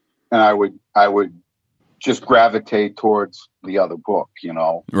book. And I would just gravitate towards the other book,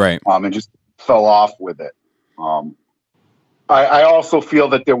 Right. And just fell off with it. I also feel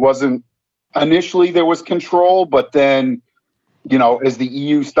that there was control, but then, as the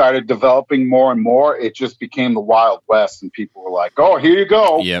EU started developing more and more, it just became the Wild West and people were like, oh, here you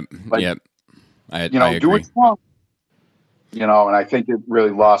go. Yep. Like, yep. I do agree. what you want. And I think it really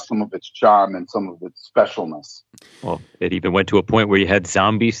lost some of its charm and some of its specialness. Well, it even went to a point where you had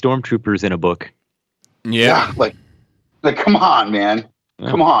zombie stormtroopers in a book. Yeah. Like come on, man. Yeah.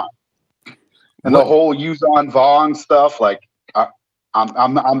 Come on. And the whole Yuuzhan Vong stuff, like,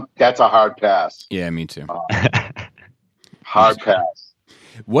 I'm that's a hard pass. Yeah, me too. Hard pass.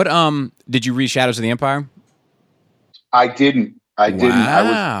 What, did you read Shadows of the Empire? I didn't.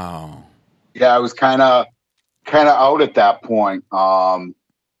 Wow. I was kind of out at that point.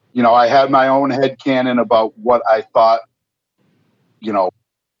 I had my own headcanon about what I thought,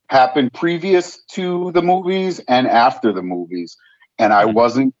 happened previous to the movies and after the movies. and I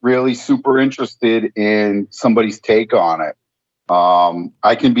wasn't really super interested in somebody's take on it.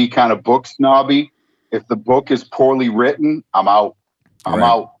 I can be kind of book snobby. If the book is poorly written, I'm out. I'm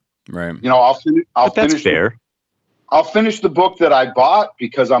out. Right. You know, I'll finish. That's fair. I'll finish the book that I bought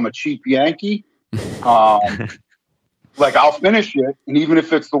because I'm a cheap Yankee. Like, I'll finish it, and even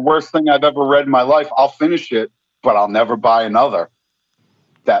if it's the worst thing I've ever read in my life, I'll finish it, but I'll never buy another.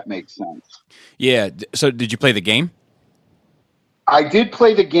 That makes sense. Yeah. So did you play the game? I did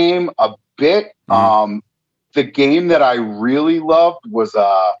play the game a bit. The game that I really loved was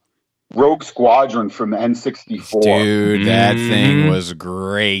Rogue Squadron from N64. Dude, that thing was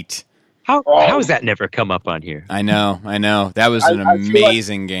great. How has that never come up on here? I know. That was an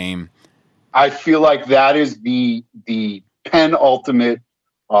amazing game. I feel like that is the penultimate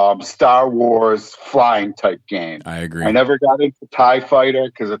Star Wars flying type game. I agree. I never got into TIE Fighter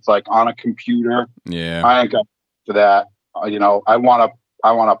because it's like on a computer. Yeah, I ain't got to that. You know, I want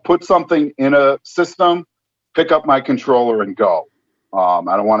to put something in a system, pick up my controller, and go. I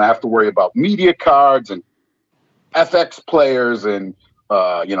don't want to have to worry about media cards and FX players and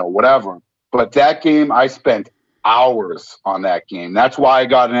whatever. But that game, I spent hours on that game. That's why I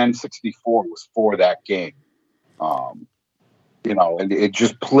got an N64, was for that game. And it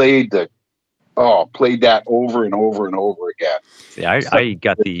just played that over and over and over again. Yeah, I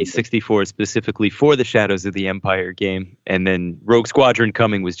got the 64 specifically for the Shadows of the Empire game, and then Rogue Squadron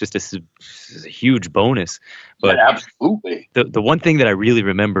coming was just a huge bonus. But yeah, absolutely. The one thing that I really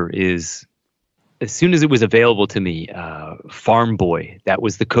remember is, as soon as it was available to me, Farm Boy, that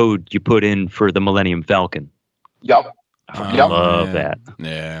was the code you put in for the Millennium Falcon. Yep. I love that.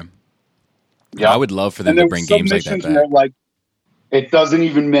 Yeah. Yep. I would love for them to bring games like that back. Like, it doesn't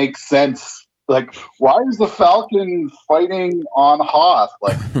even make sense. Like, why is the Falcon fighting on Hoth?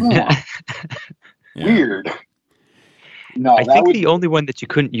 Like, weird. No, I think the only one that you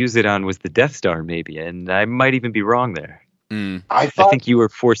couldn't use it on was the Death Star, maybe, and I might even be wrong there. I think you were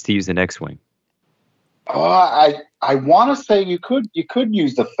forced to use an X-wing. I want to say you could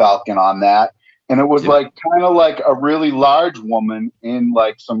use the Falcon on that, and it was like kind of like a really large woman in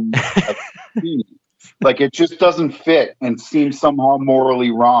like some like it just doesn't fit and seems somehow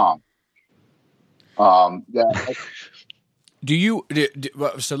morally wrong. Do you?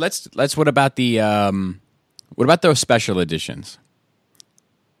 So let's. What about the? What about those special editions?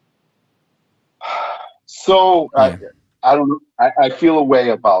 So I don't know. I feel a way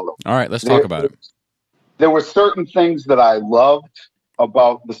about them. All right, let's talk about it. There were certain things that I loved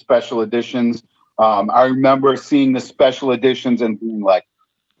about the special editions. I remember seeing the special editions and being like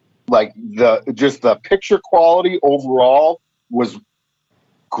the picture quality overall was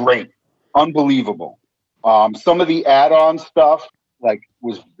great, unbelievable. Some of the add-on stuff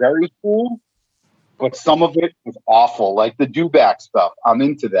was very cool, but some of it was awful. Like the Dewback stuff, I'm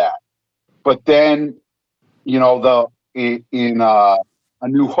into that. But then, in A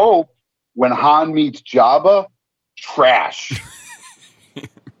New Hope, when Han meets Jabba, trash.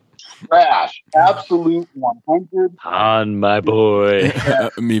 Trash. Absolute 100. Han, my boy.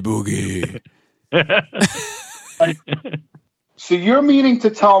 Me boogie. So you're meaning to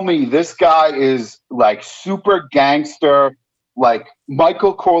tell me this guy is like super gangster, like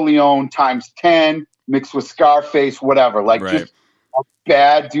Michael Corleone times 10 mixed with Scarface, whatever, like just a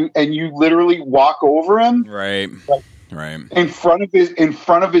bad dude, and you literally walk over him, right? Right. In front of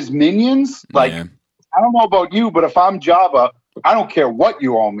his minions. Like, I don't know about you, but if I'm Jabba, I don't care what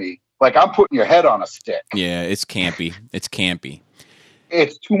you owe me. Like, I'm putting your head on a stick. Yeah, it's campy. It's campy.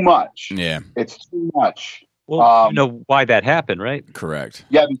 It's too much. Yeah. It's too much. Well, you know why that happened, right? Correct.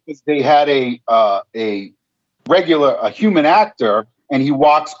 Yeah, because they had a human actor, and he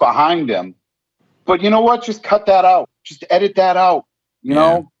walks behind him. But you know what? Just cut that out. Just edit that out. You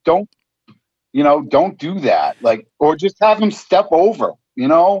know, don't do that. Like, or just have him step over.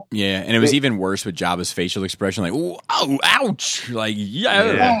 Yeah, and it was even worse with Jabba's facial expression, like "ooh, oh, ouch!" Like,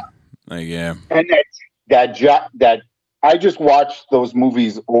 yeah. And that I just watched those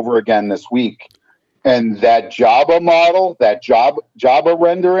movies over again this week, and that Jabba model, that Jabba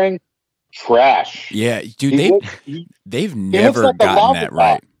rendering, trash. Yeah, dude, they've never gotten that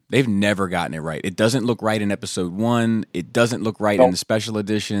right. They've never gotten it right. It doesn't look right in Episode 1. It doesn't look right in the special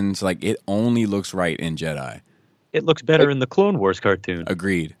editions. Like, it only looks right in Jedi. It looks better in the Clone Wars cartoon.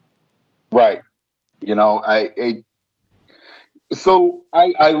 Agreed. Right. I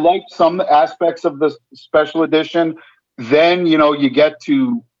liked some aspects of the special edition. Then, you get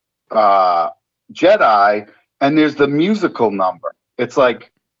to Jedi, and there's the musical number. It's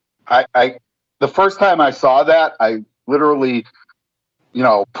like, the first time I saw that, I literally,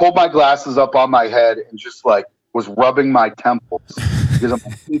 pulled my glasses up on my head and just was rubbing my temples. Because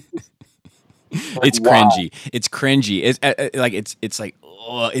it's cringy. It's cringy.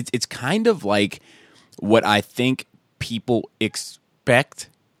 It's kind of like what I think people expect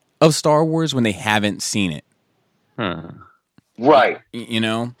of Star Wars when they haven't seen it. Right. You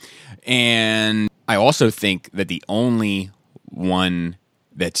know? And I also think that the only one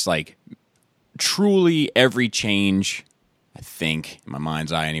that's like truly every change, I think, in my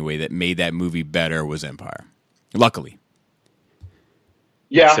mind's eye anyway, that made that movie better was Empire. Luckily.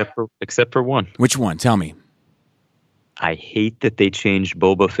 Yeah. Except for one. Which one? Tell me. I hate that they changed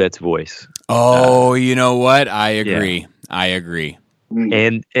Boba Fett's voice. Oh, you know what? I agree. Yeah. I agree.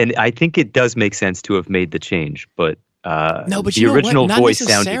 And I think it does make sense to have made the change, but no, but the original voice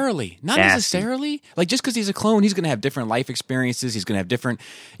sounded not necessarily. Like just because he's a clone, he's going to have different life experiences. He's going to have different,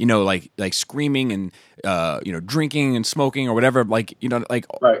 like screaming and drinking and smoking or whatever. Like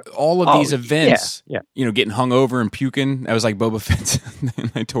right. All of these events. Yeah. Getting hung over and puking. That was like Boba Fett.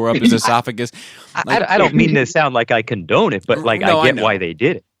 I tore up his esophagus. I don't mean to sound like I condone it, but I get why they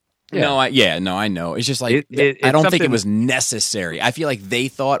did it. Yeah. No, I know. It's just like I don't think it was necessary. I feel like they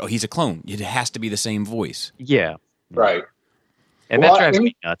thought, he's a clone. It has to be the same voice. Yeah. Right. And that drives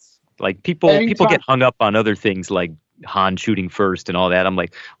me nuts. Like people get hung up on other things like Han shooting first and all that. I'm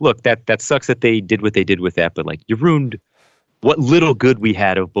like, look, that sucks that they did what they did with that, but like you ruined what little good we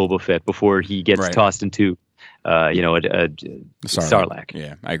had of Boba Fett before he gets tossed into a Sarlacc.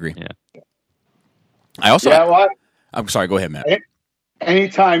 Yeah, I agree. Yeah. I also I'm sorry, go ahead, Matt.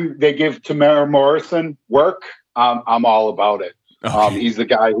 Anytime they give Tamara Morrison work, I'm all about it. Okay. He's the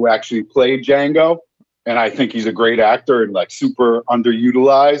guy who actually played Jango. And I think he's a great actor and like super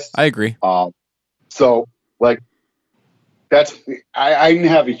underutilized. I agree. So like I didn't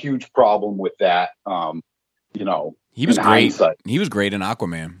have a huge problem with that. He was great. Hindsight. He was great in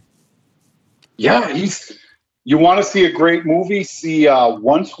Aquaman. Yeah, you want to see a great movie? See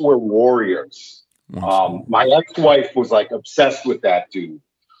Once We're Warriors. My ex-wife was like obsessed with that dude.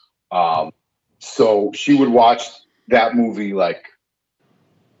 So she would watch that movie like.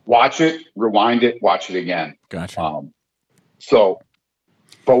 Watch it, rewind it, watch it again. Gotcha.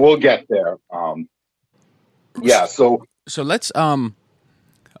 But we'll get there. So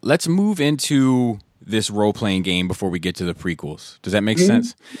let's move into this role playing game before we get to the prequels. Does that make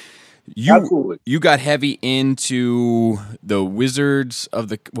sense? Absolutely. You got heavy into the Wizards of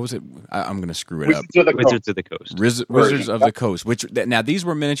the what was it? I'm going to screw it up. Wizards of the Coast. Wizards of the Coast. Which now these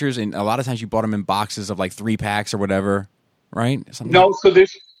were miniatures, and a lot of times you bought them in boxes of like 3 packs or whatever, right? No, so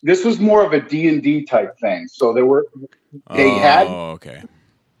this was more of a D&D type thing. So okay.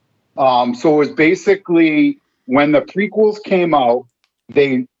 So it was basically when the prequels came out,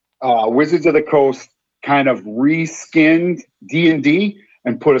 they Wizards of the Coast kind of reskinned D&D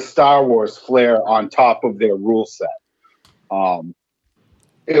and put a Star Wars flair on top of their rule set.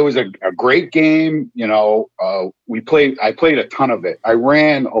 It was a great game. I played a ton of it. I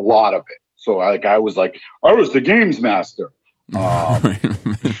ran a lot of it. So I was the games master.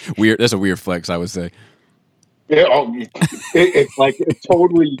 Weird. That's a weird flex, I would say. It's like a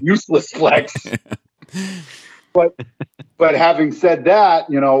totally useless flex. But having said that,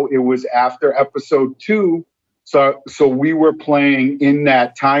 it was after episode 2, so we were playing in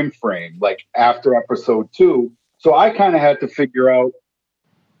that time frame, like after episode 2. So I kind of had to figure out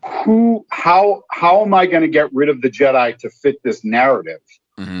how am I going to get rid of the Jedi to fit this narrative.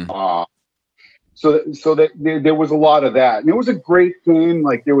 Mm-hmm. So that there was a lot of that, and it was a great game.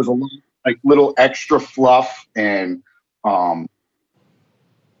 Like there was a lot, like little extra fluff, and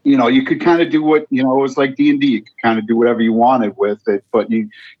you could kind of do what it was like D&D. You could kind of do whatever you wanted with it, but you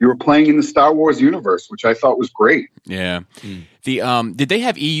were playing in the Star Wars universe, which I thought was great. Yeah. Did they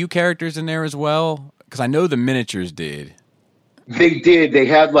have EU characters in there as well? Because I know the miniatures did. They did. They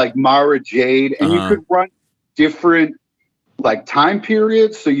had like Mara Jade, and you could run different like time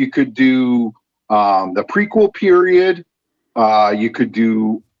periods. So you could do. The prequel period, you could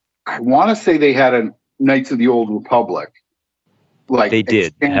do. I want to say they had a Knights of the Old Republic. Like they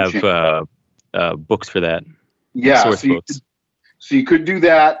did have books for that. Yeah, source books. So you could do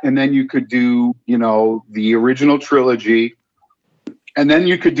that, and then you could do the original trilogy, and then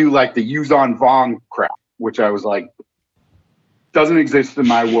you could do like the Yuuzhan Vong crap, which I was like, doesn't exist in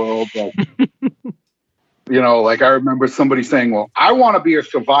my world. But, like I remember somebody saying, well, I want to be a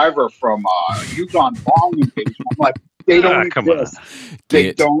survivor from Yuuzhan Vong invasion. I'm like, they don't exist.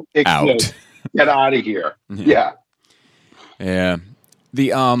 They don't exist. Get out of here. Yeah. Get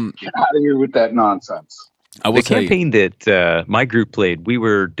out of here with that nonsense. The campaign that my group played, we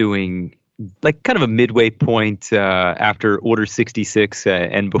were doing like kind of a midway point after Order 66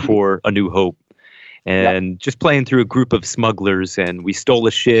 and before A New Hope. and just playing through a group of smugglers, and we stole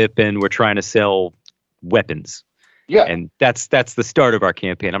a ship, and we're trying to sell weapons. Yeah, and that's the start of our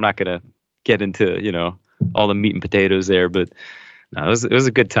campaign. I'm not going to get into all the meat and potatoes there, but no, it was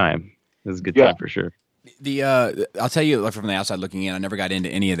a good time. It was a good time for sure. I'll tell you, like, from the outside looking in, I never got into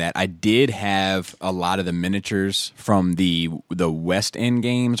any of that. I did have a lot of the miniatures from the West End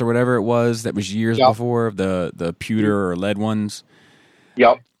games or whatever it was that was years before, the pewter or lead ones.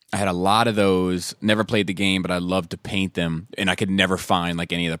 Yep. I had a lot of those. Never played the game, but I loved to paint them, and I could never find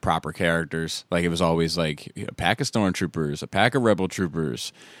like any of the proper characters. Like, it was always like a pack of stormtroopers, a pack of rebel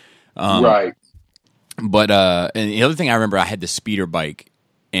troopers. Right. But and the other thing I remember, I had the speeder bike.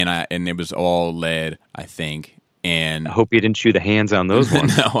 And it was all lead, I think. And I hope you didn't chew the hands on those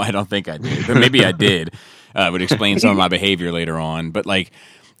ones. No, I don't think I did. But maybe I did. It would explain some of my behavior later on. But like,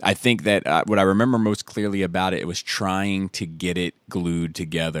 I think that what I remember most clearly about it was trying to get it glued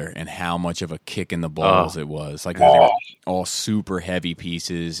together and how much of a kick in the balls it was. Like, they were all super heavy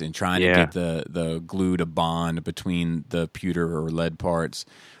pieces, and trying to get the glue to bond between the pewter or lead parts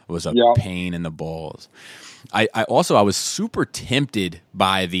was a pain in the balls. I was super tempted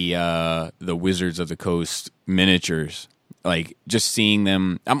by the Wizards of the Coast miniatures. Like, just seeing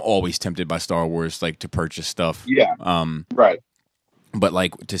them, I'm always tempted by Star Wars, like, to purchase stuff. Yeah. Right. But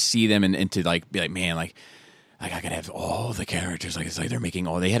like, to see them and to like be like, man, like I could have all the characters. Like, it's like they're making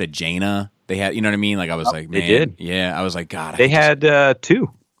all. They had a Jaina. They had, you know what I mean? Like, I was like, man, they did. Yeah. I was like, God. They had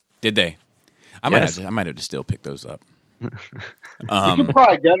 2. Did they? I might have to still pick those up. You can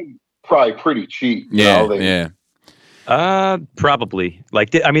probably get them pretty cheap. Yeah. Probably.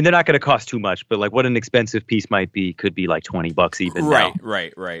 Like, I mean, they're not going to cost too much, but like, what an expensive piece might be could be like $20 even. Right. Now.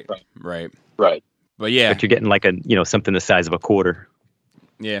 Right. But yeah, but you're getting like something the size of a quarter.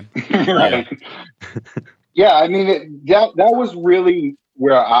 Yeah. Right. Yeah. I mean, that was really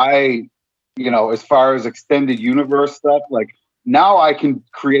where I, as far as extended universe stuff, like, now I can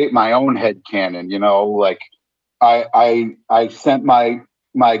create my own headcanon. Like, I sent my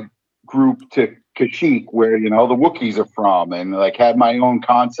group to Kashyyyk, where the Wookiees are from, and like had my own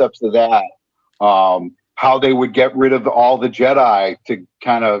concepts of that. How they would get rid of all the Jedi to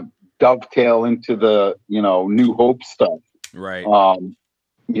kind of dovetail into the New Hope stuff, right? And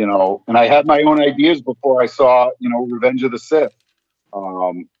I had my own ideas before I saw Revenge of the Sith,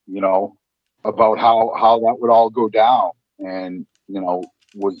 about how that would all go down, and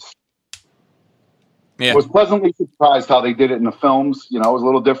was pleasantly surprised how they did it in the films. It was a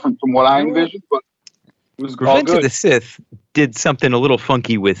little different from what I envisioned, but it was Revenge all good. of the Sith did something a little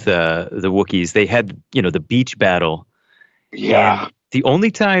funky with the Wookiees. They had, the beach battle. Yeah. And the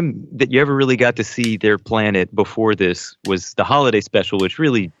only time that you ever really got to see their planet before this was the holiday special, which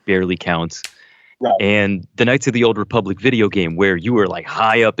really barely counts. Right. And the Knights of the Old Republic video game, where you were like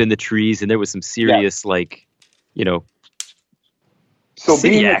high up in the trees, and there was some serious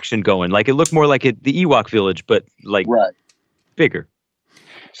city action going. Like, it looked more like the Ewok village, but like bigger.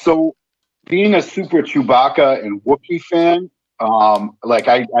 So, being a super Chewbacca and Wookiee fan, like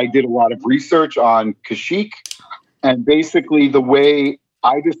I did a lot of research on Kashyyyk, and basically the way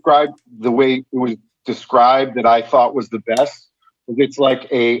it was described that I thought was the best, was it's like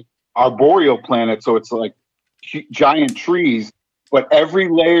a arboreal planet, so it's like giant trees, but every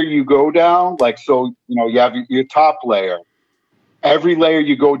layer you go down, like, so you have your top layer. Every layer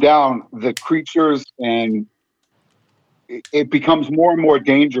you go down, the creatures, and it becomes more and more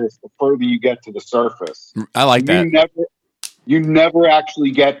dangerous the further you get to the surface. I like that. You never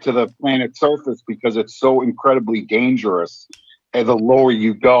actually get to the planet's surface because it's so incredibly dangerous. And the lower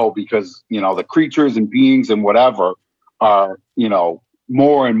you go, because the creatures and beings and whatever are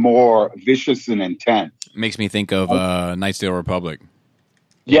more and more vicious and intense. Makes me think of Knights of the Old Republic.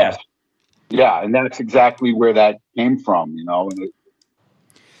 Yes. Yeah, and that's exactly where that came from, And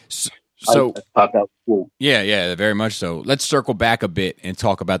so I thought that was cool. Yeah, very much so. Let's circle back a bit and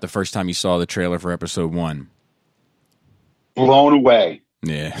talk about the first time you saw the trailer for Episode 1. Blown away.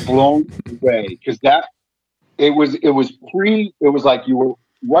 Yeah. Blown away. Because it was like you were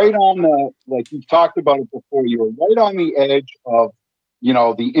right on like you've talked about it before, you were right on the edge of,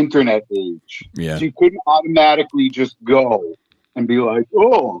 the internet age. Yeah. So you couldn't automatically just go and be like,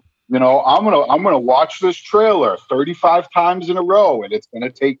 oh, I'm gonna watch this trailer 35 times in a row, and it's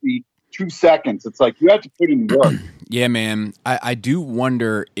gonna take me 2 seconds. It's like you have to put in work. Yeah, man. I do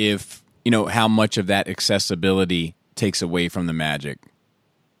wonder if how much of that accessibility takes away from the magic.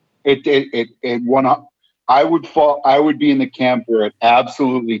 I would be in the camp where it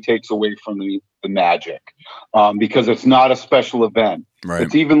absolutely takes away from the magic, because it's not a special event. Right.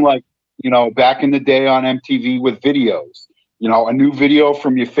 It's even like back in the day on MTV with videos. A new video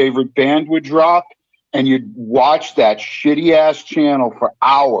from your favorite band would drop, and you'd watch that shitty ass channel for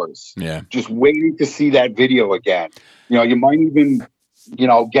hours, just waiting to see that video again. You know, you might even, you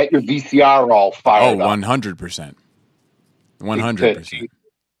know, get your VCR all fired up. 100%. 100%.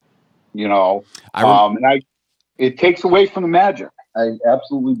 You know, it takes away from the magic. I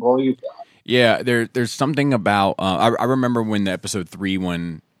absolutely believe that. Yeah, there's something about I remember when the episode 3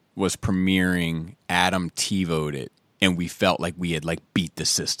 one was premiering, Adam TiVo'd it, and we felt like we had like beat the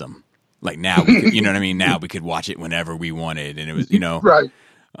system. Like now, we could, you know what I mean? Now we could watch it whenever we wanted, and it was, you know, right.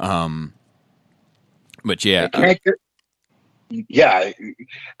 But yeah,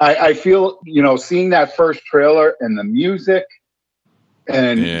 I feel, you know, seeing that first trailer and the music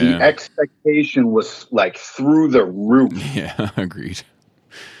and the expectation was like through the roof. Yeah, agreed.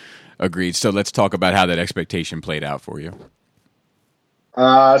 So let's talk about how that expectation played out for you.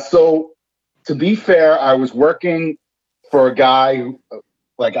 So to be fair, I was working for a guy who,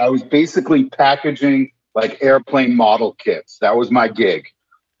 like, I was basically packaging like airplane model kits. That was my gig.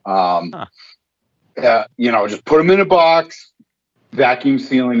 You know, just put them in a box, vacuum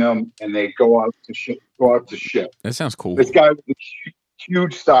sealing them, and they go out to ship. That sounds cool. This guy was a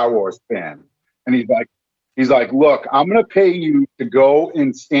huge Star Wars fan, and he's like, look, I'm going to pay you to go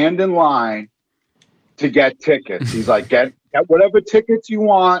and stand in line to get tickets. He's like, get whatever tickets you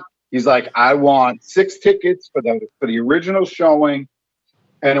want. He's like, I want 6 tickets for the original showing.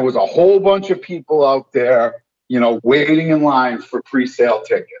 And it was a whole bunch of people out there, you know, waiting in line for pre-sale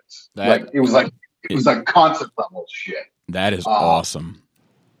tickets. It was like concert level shit. That is awesome.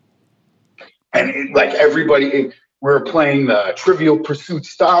 And everybody, we were playing the Trivial Pursuit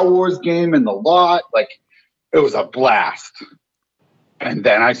Star Wars game in the lot. Like, it was a blast. And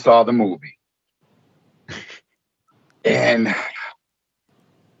then I saw the movie. And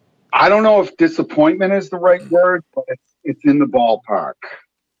I don't know if disappointment is the right word, but it's in the ballpark.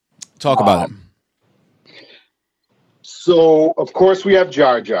 Talk about it. So, of course, we have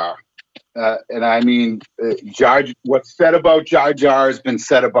Jar Jar. And I mean, what's said about Jar Jar has been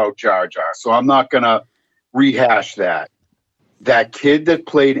said about Jar Jar. So I'm not going to rehash that. That kid that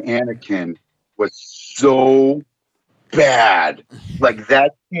played Anakin was so bad. Like,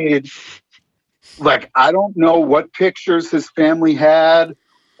 that kid, like, I don't know what pictures his family had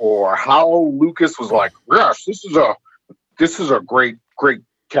or how Lucas was like, yes, this is a great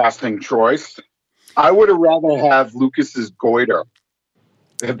casting choice. I would have rather have Lucas's goiter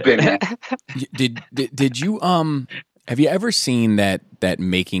have been. Did you have you ever seen that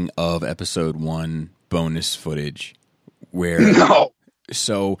making of episode 1 bonus footage where no?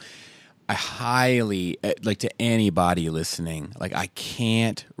 So I highly, like, to anybody listening, like, I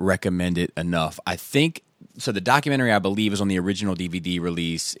can't recommend it enough. I think so. The documentary, I believe, is on the original DVD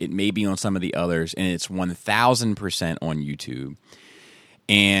release. It may be on some of the others, and it's 1,000% on YouTube.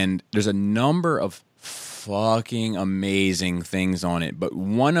 And there's a number of fucking amazing things on it, but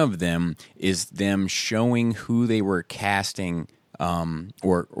one of them is them showing who they were casting,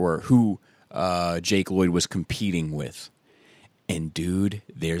 or who Jake Lloyd was competing with. And dude,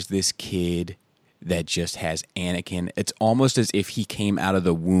 there's this kid that just has Anakin. It's almost as if he came out of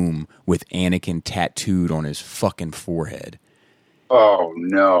the womb with Anakin tattooed on his fucking forehead. Oh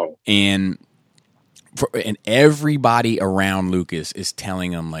no! And everybody around Lucas is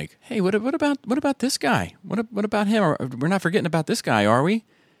telling him, like, "Hey, what about this guy? What about him? We're not forgetting about this guy, are we?"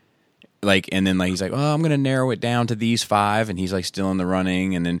 Like, and then, like, he's like, "Oh, I'm gonna narrow it down to these 5," and he's like still in the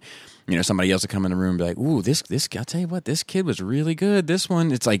running, and then, you know, somebody else will come in the room and be like, "Ooh, this I'll tell you what, this kid was really good. This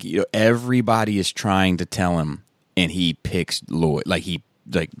one," it's like, you know, everybody is trying to tell him, and he picks Lloyd,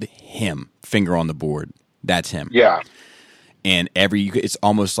 him, finger on the board. That's him. Yeah. And it's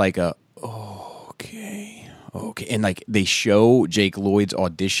almost like a, okay, and like they show Jake Lloyd's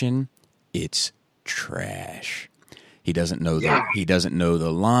audition, it's trash. He doesn't know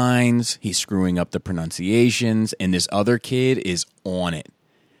the lines. He's screwing up the pronunciations, and this other kid is on it.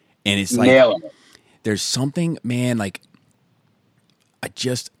 And it's like, there's something, man, like,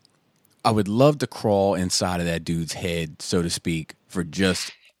 I would love to crawl inside of that dude's head, so to speak, for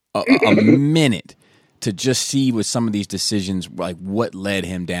just a minute to just see with some of these decisions, like, what led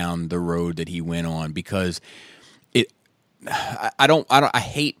him down the road that he went on, because I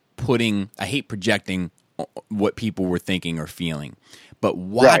hate projecting what people were thinking or feeling, but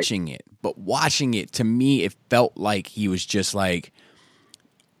watching it, to me, it felt like he was just like,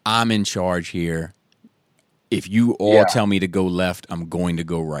 I'm in charge here. If you all tell me to go left, I'm going to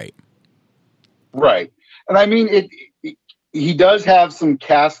go right. Right. And I mean, he does have some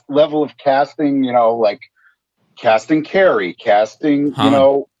level of casting, you know, like casting Carrie, casting,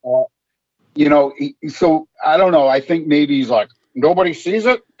 so I don't know. I think maybe he's like, nobody sees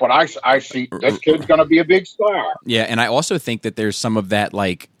it. but I see this kid's going to be a big star. Yeah, and I also think that there's some of that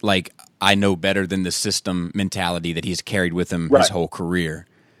like I know better than the system mentality that he's carried with him his whole career.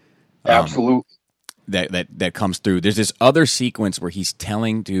 Absolutely. That comes through. There's this other sequence where he's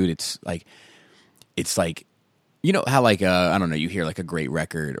telling, dude, it's like, you know how like I don't know, you hear like a great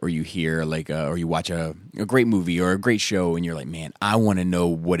record, or you hear like or you watch a great movie or a great show, and you're like, man, I want to know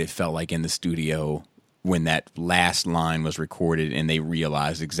what it felt like in the studio when that last line was recorded and they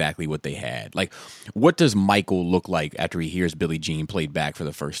realized exactly what they had. Like, what does Michael look like after he hears Billie Jean played back for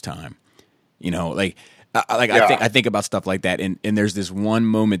the first time? You know, I think about stuff like that, and there's this one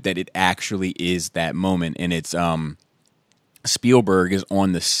moment that it actually is that moment, and it's Spielberg is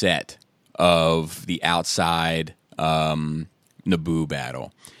on the set of the Outside Naboo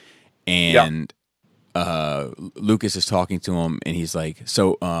battle, and Lucas is talking to him, and he's like,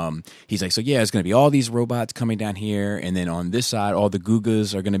 so yeah, it's going to be all these robots coming down here, and then on this side, all the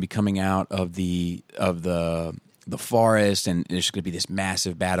Googas are going to be coming out of the forest, and there's going to be this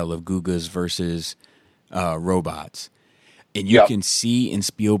massive battle of Googas versus robots, and you can see in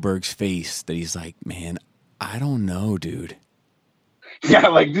Spielberg's face that he's like, man, I don't know, dude. Yeah,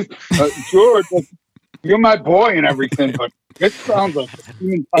 like George, you're my boy and everything, but it sounds like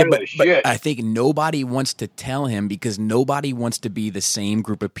shit. But I think nobody wants to tell him, because nobody wants to be the same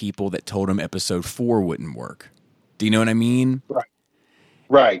group of people that told him episode 4 wouldn't work. Do you know what I mean?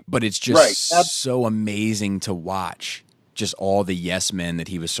 Right. But it's just so amazing to watch just all the yes men that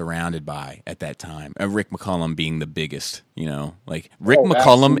he was surrounded by at that time. Rick McCullum being the biggest, you know, like Rick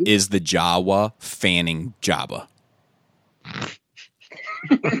McCullum is the Jawa fanning Jabba.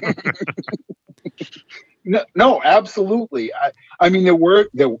 No, absolutely. I mean,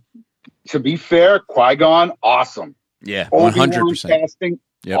 to be fair, Qui-Gon, awesome. Yeah, 100%. Casting,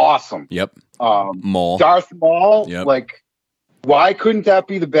 awesome. Yep. Maul. Darth Maul, like, why couldn't that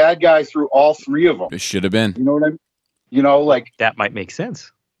be the bad guy through all 3 of them? It should have been. You know what I mean? You know, like, that might make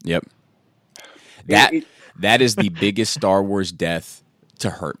sense. Yep. That is the biggest Star Wars death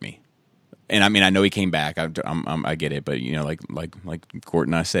to hurt me. And I mean, I know he came back. I get it, but you know, like Court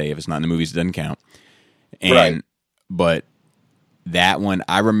and I say, if it's not in the movies, it doesn't count. And but that one,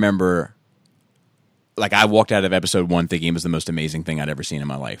 I remember, like, I walked out of episode 1 thinking it was the most amazing thing I'd ever seen in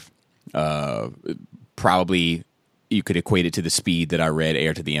my life. Probably you could equate it to the speed that I read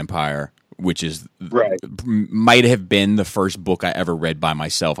Heir to the Empire, which is might have been the first book I ever read by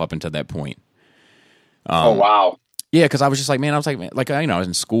myself up until that point. Oh wow. Yeah, because I was just like, man, I was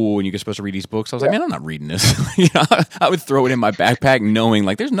in school and you're supposed to read these books. I was like, man, I'm not reading this. You know, I would throw it in my backpack knowing,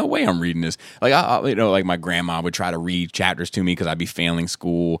 like, there's no way I'm reading this. Like, like my grandma would try to read chapters to me because I'd be failing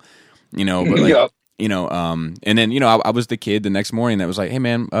school, you know. But like, you know, and then, you know, I was the kid the next morning that was like, hey,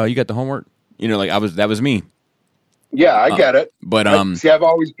 man, you got the homework? You know, like that was me. Yeah, I get it. But see, I've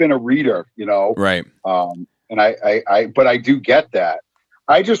always been a reader, you know. Right. And but I do get that.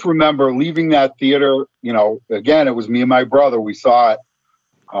 I just remember leaving that theater, you know, again, it was me and my brother. We saw it.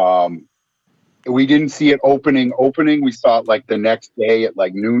 We didn't see it opening. We saw it like the next day at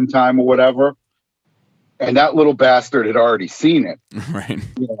like noontime or whatever. And that little bastard had already seen it. Right.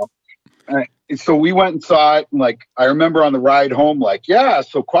 You know? And so we went and saw it. And like, I remember on the ride home, like, yeah,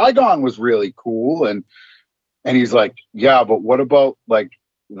 so Qui-Gon was really cool. And he's like, yeah, but what about like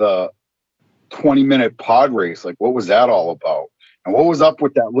the 20-minute pod race? Like, what was that all about? And what was up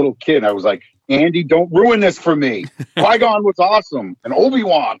with that little kid? I was like, Andy, don't ruin this for me. Qui-Gon was awesome, and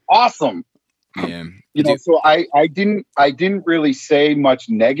Obi-Wan, awesome. Yeah. You know, so I didn't really say much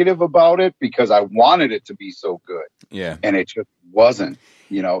negative about it because I wanted it to be so good. Yeah. And it just wasn't.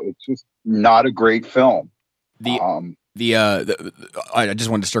 You know, it's just not a great film. I just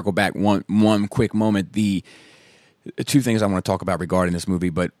wanted to circle back one quick moment. The 2 things I want to talk about regarding this movie,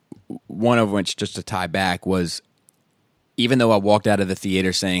 but one of which, just to tie back, was, even though I walked out of the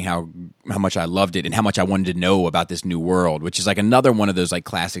theater saying how much I loved it and how much I wanted to know about this new world, which is like another one of those like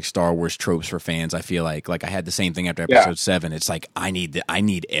classic Star Wars tropes for fans. I feel like I had the same thing after episode 7. It's like I need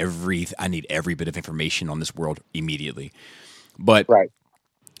every bit of information on this world immediately. But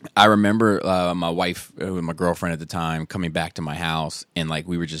I remember my wife, my girlfriend at the time, coming back to my house, and like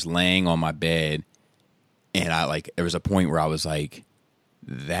we were just laying on my bed, and there was a point where I was like,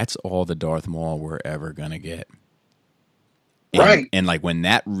 that's all the Darth Maul we're ever gonna get. And like when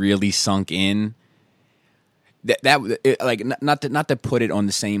that really sunk in, not to put it on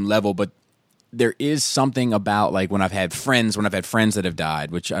the same level, but there is something about like when I've had friends that have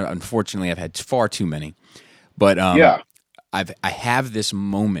died, which unfortunately I've had far too many. But I have this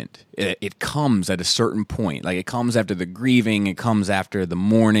moment. It comes at a certain point. Like it comes after the grieving, it comes after the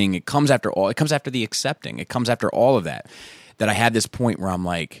mourning, it comes after the accepting, it comes after all of that that I had this point where I'm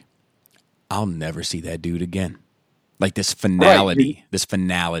like, I'll never see that dude again. Like this finality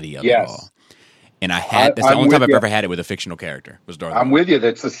of it all. And that's the only time I've ever had it with a fictional character was Darth Maul. I'm with you.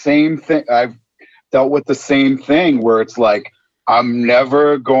 That's the same thing. I've dealt with the same thing where it's like, I'm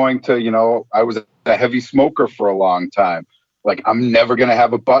never going to, I was a heavy smoker for a long time. Like, I'm never going to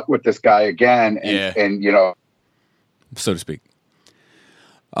have a butt with this guy again. And so to speak.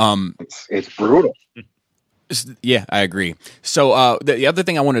 It's brutal. Yeah, I agree. So the other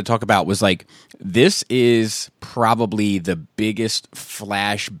thing I wanted to talk about was like, this is probably the biggest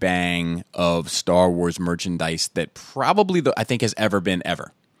flashbang of Star Wars merchandise that probably I think has ever been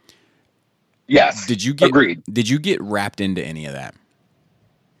ever. Yes. Agreed. Did you get wrapped into any of that?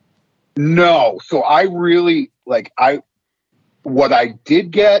 No. So I really what I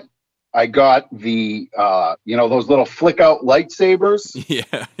did get, I got the, those little flick out lightsabers.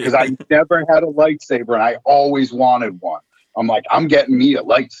 Yeah. Because I never had a lightsaber and I always wanted one. I'm like, I'm getting me a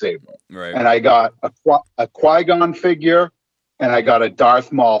lightsaber. Right. And I got a Qui-Gon figure and I got a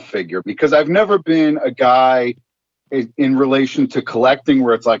Darth Maul figure because I've never been a guy in relation to collecting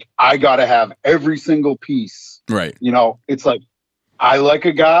where it's like, I got to have every single piece. Right. It's like, I like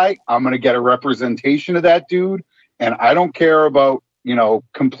a guy, I'm going to get a representation of that dude. And I don't care about,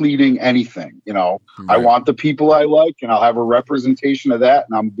 completing anything, Right. I want the people I like and I'll have a representation of that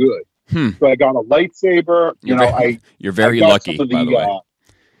and I'm good. So I got a lightsaber, you're very lucky, by the way.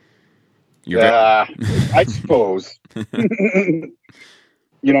 I suppose, I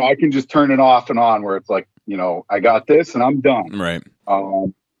can just turn it off and on where it's like, I got this and I'm done. Right.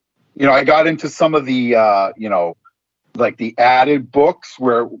 I got into some of the, like the added books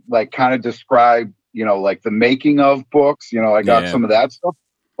where like kind of describe, like the making of books, I got some of that stuff,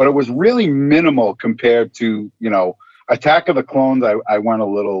 but it was really minimal compared to, Attack of the Clones. I went a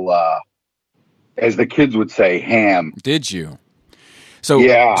little, as the kids would say, ham. Did you? So,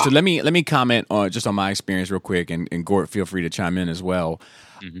 So let me comment on my experience real quick, and Gort, feel free to chime in as well.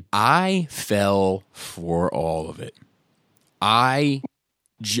 Mm-hmm. I fell for all of it. I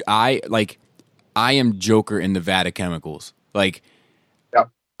am Joker in the vat of chemicals. Like,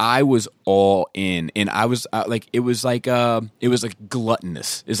 I was all in, and I was it was like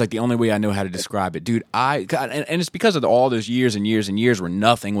gluttonous. It's like the only way I know how to describe it, dude. And it's because of all those years and years and years where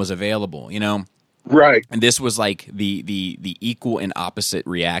nothing was available, Right. And this was like the equal and opposite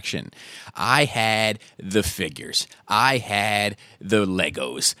reaction. I had the figures. I had the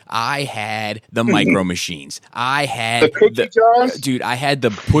Legos. I had the micro machines. I had the cookie jars. Dude, I had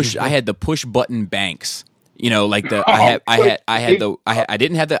the push button banks. I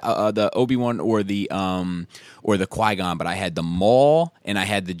didn't have the Obi-Wan or the Qui-Gon, but I had the Maul and I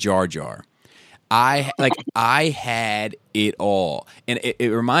had the Jar Jar. I had it all, and it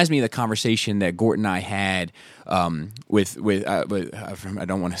reminds me of the conversation that Gort and I had with I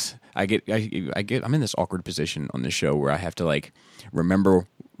don't want to. I'm in this awkward position on this show where I have to like remember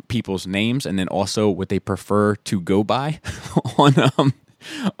people's names and then also what they prefer to go by on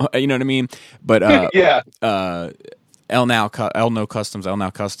you know what I mean? But El Now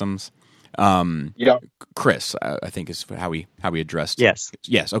Customs. Chris, I think is how we addressed. Yes.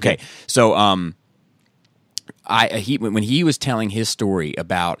 Okay. So, when he was telling his story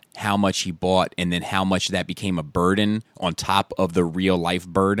about how much he bought and then how much that became a burden on top of the real life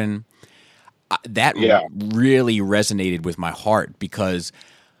burden, that really resonated with my heart because,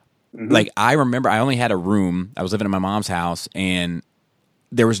 like, I remember I only had a room. I was living in my mom's house and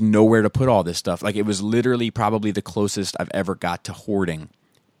there was nowhere to put all this stuff. Like, it was literally probably the closest I've ever got to hoarding.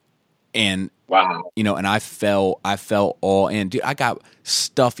 And wow, and I fell all in. Dude, I got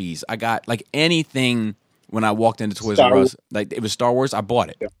stuffies. I got like anything when I walked into Toys R Us. Like, it was Star Wars, I bought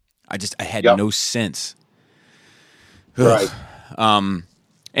it. Yeah. I had no sense. Right.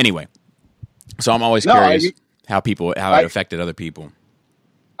 Anyway, so I'm always curious how it affected other people.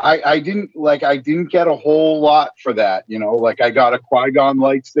 I didn't get a whole lot for that, like I got a Qui-Gon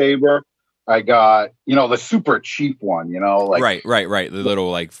lightsaber. I got, the super cheap one, like right. The little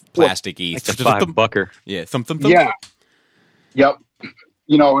like plasticky, like the $5. Yeah, something. Yeah. Yep.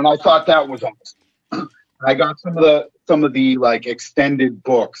 And I thought that was awesome. I got some of the like extended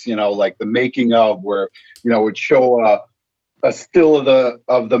books, like the making of where, would show a still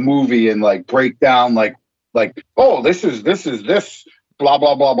of the movie and like break down like, oh, this is this. Blah,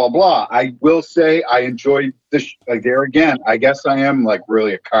 blah, blah, blah, blah. I will say I enjoyed this. Like, there again, I guess I am like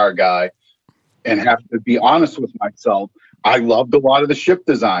really a car guy and have to be honest with myself. I loved a lot of the ship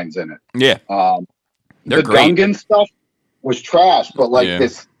designs in it. Yeah. The great. Gungan stuff was trash, but like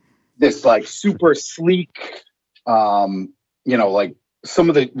this like super sleek, like some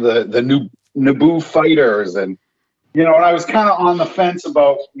of the new Naboo fighters and And I was kind of on the fence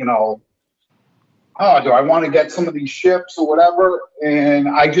about, oh, do I want to get some of these ships or whatever? And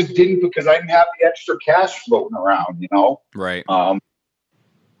I just didn't, because I didn't have the extra cash floating around, Right.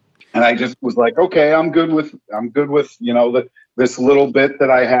 And I just was like, okay, I'm good with this little bit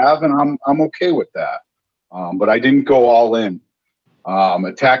that I have, and I'm okay with that. But I didn't go all in.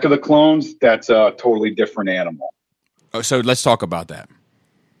 Attack of the Clones, that's a totally different animal. Oh, so let's talk about that.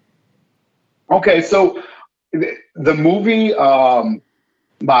 Okay, so the movie,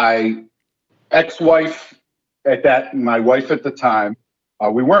 my ex-wife my wife at the time,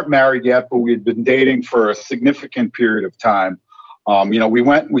 we weren't married yet, but we had been dating for a significant period of time.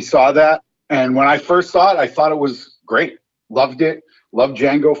 We saw that, and when I first saw it, I thought it was great. Loved it. Loved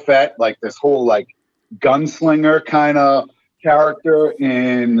Jango Fett, like this whole like gunslinger kind of character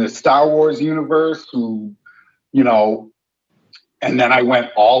in the Star Wars universe who, and then I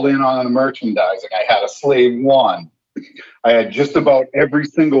went all in on the merchandising. I had a Slave One. I had just about every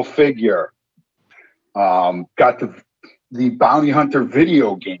single figure. Got the Bounty Hunter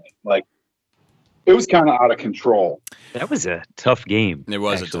video game. Like, it was kind of out of control. That was a tough game. It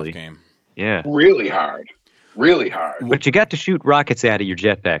was actually a tough game. Yeah. Really hard. Really hard. But you got to shoot rockets out of your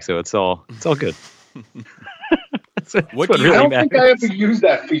jetpack, so it's all good. I don't think I ever used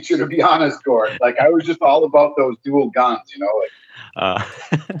that feature, to be honest, Gord. Like, I was just all about those dual guns, I'm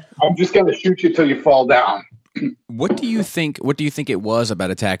just going to shoot you till you fall down. What do you think it was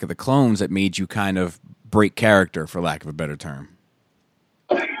about Attack of the Clones that made you kind of break character, for lack of a better term?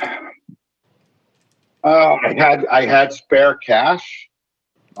 I had spare cash.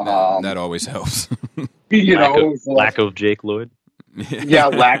 That always helps. Lack of Jake Lloyd. Yeah,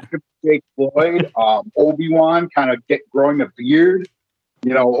 lack of Jake Lloyd. Obi-Wan kind of growing a beard.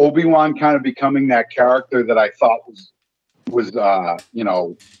 Obi-Wan kind of becoming that character that I thought was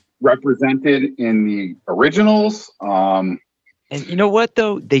represented in the originals. And you know what,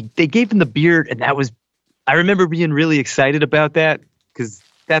 though? They gave him the beard, and I remember being really excited about that, because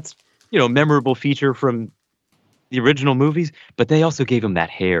that's, a memorable feature from the original movies, but they also gave him that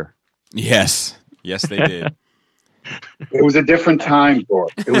hair. Yes, they did. It was a different time,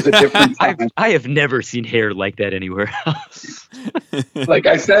 Gord. It was a different time. I have never seen hair like that anywhere else. Like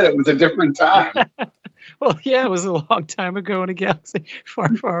I said, it was a different time. Well, yeah, it was a long time ago in a galaxy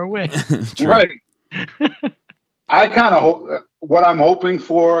far, far away. Right. I kind of hope, what I'm hoping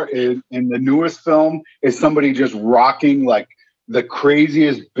for is in the newest film is somebody just rocking like the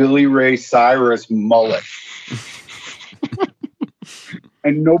craziest Billy Ray Cyrus mullet.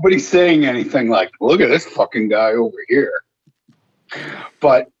 And nobody's saying anything like, look at this fucking guy over here.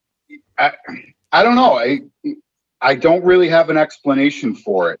 But I don't know. I don't really have an explanation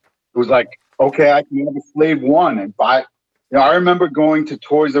for it. It was like, okay, I can have a Slave One and buy. I remember going to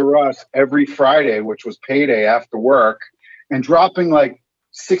Toys R Us every Friday, which was payday after work, and dropping like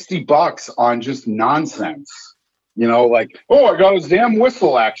 $60 on just nonsense. Like, oh, I got a Zam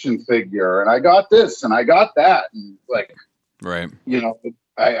Whistle action figure, and I got this, and I got that, and like, right.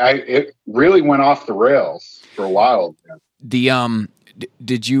 It really went off the rails for a while.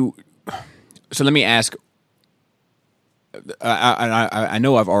 Did you? So let me ask. I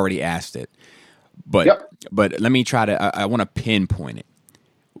know I've already asked it, but yep. But let me try to. I want to pinpoint it.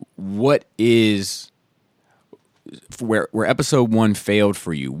 What is where episode 1 failed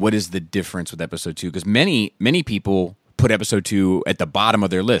for you? What is the difference with episode 2? Because many people put episode 2 at the bottom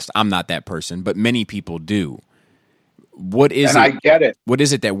of their list. I'm not that person, but many people do. What is and it? I get it. What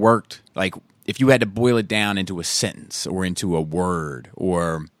is it that worked? Like, if you had to boil it down into a sentence or into a word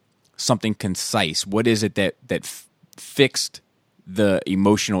or something concise, what is it that fixed the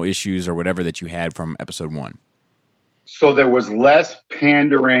emotional issues or whatever that you had from episode 1? So there was less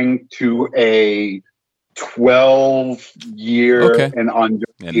pandering to a 12-year and under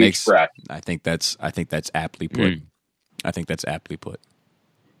age bracket. I think that's aptly put. I think that's aptly put.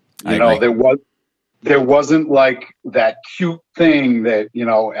 There wasn't like that cute thing that,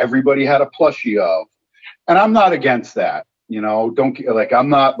 everybody had a plushie of. And I'm not against that. I'm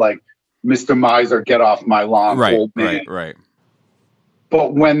not like Mr. Miser, get off my lawn, old man. Right.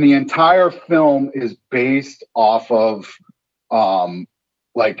 But when the entire film is based off of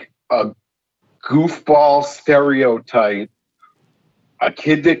like a goofball stereotype, a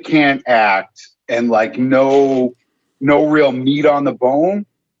kid that can't act, and like no real meat on the bone,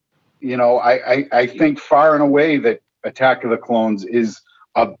 I think far and away that Attack of the Clones is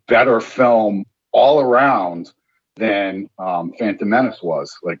a better film all around than Phantom Menace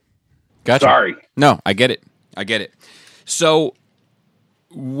was. Like, gotcha. Sorry. No, I get it. So,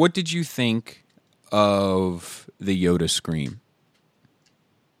 what did you think of the Yoda scream?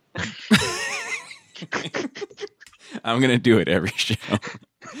 I'm gonna do it every show.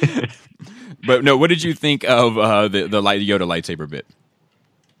 But no, what did you think of the Yoda lightsaber bit?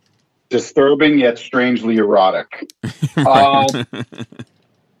 Disturbing yet strangely erotic.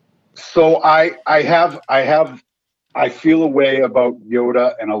 So I feel a way about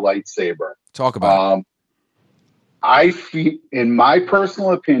Yoda and a lightsaber. Talk about it. I feel, in my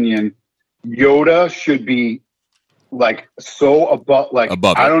personal opinion, Yoda should be like so above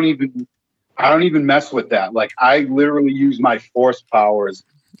above I don't even mess with that. Like I literally use my force powers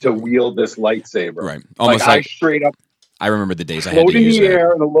to wield this lightsaber. Right. Almost I straight up I remember the days I had to float use in the that.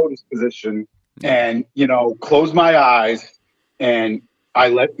 air in a lotus position and, close my eyes and I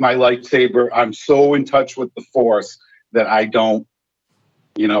let my lightsaber, I'm so in touch with the force that I don't,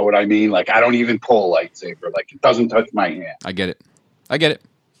 you know what I mean? Like I don't even pull a lightsaber. Like it doesn't touch my hand. I get it. I get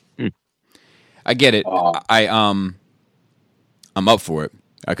it. I'm up for it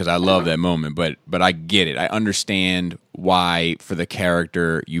because I love that moment, but I get it. I understand why for the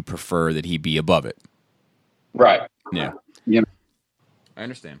character you prefer that he be above it. Right. Yeah. I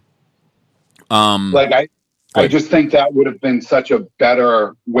understand. I just think that would have been such a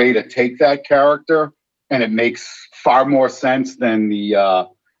better way to take that character, and it makes far more sense than the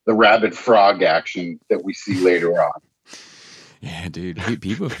rabid frog action that we see later on. Yeah, dude.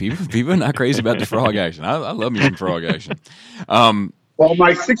 People are not crazy about the frog action. I love me some frog action. Well,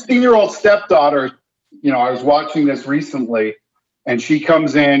 my 16-year-old stepdaughter, I was watching this recently, and she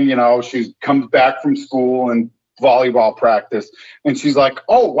comes in, she comes back from school and volleyball practice, and she's like,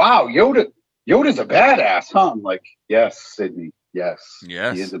 "Oh wow, Yoda's a badass, huh?" I'm like, "Yes, Sydney, yes, he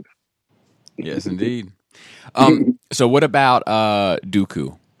is yes, indeed." So, what about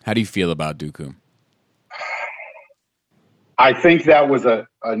Dooku? How do you feel about Dooku? I think that was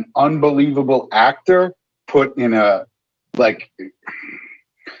an unbelievable actor put in a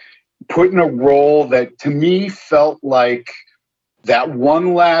role that to me felt like that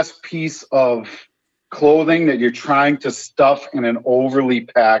one last piece of clothing that you're trying to stuff in an overly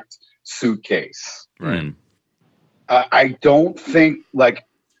packed suitcase. Right. I don't think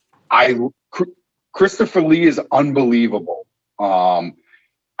Christopher Lee is unbelievable.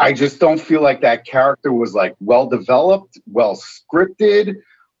 I just don't feel like that character was well developed, well scripted.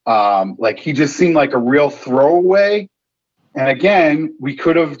 He just seemed like a real throwaway. And again, we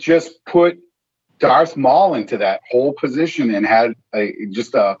could have just put Darth Maul into that whole position and had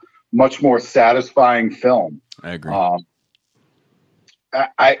just a much more satisfying film. I agree.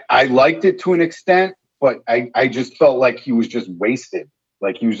 I liked it to an extent, but I just felt like he was just wasted.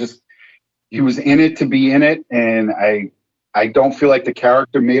 Like he was in it to be in it. And I don't feel like the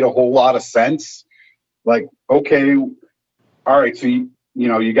character made a whole lot of sense. Like, okay, all right. So,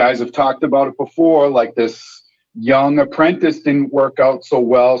 you guys have talked about it before, like this young apprentice didn't work out so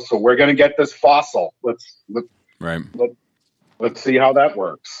well. So we're going to get this fossil. Let's see how that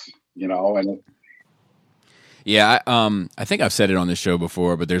works, and yeah, I think I've said it on this show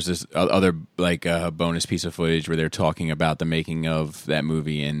before, but there's this other bonus piece of footage where they're talking about the making of that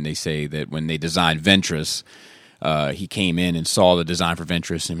movie, and they say that when they designed Ventress, he came in and saw the design for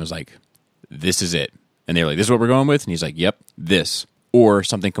Ventress and was like, "This is it," and they're like, "This is what we're going with," and he's like, "Yep, this or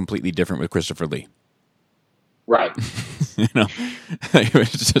something completely different with Christopher Lee." Right.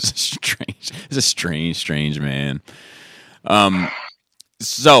 It's just strange. It's a strange man.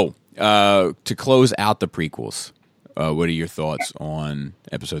 So. To close out the prequels, what are your thoughts on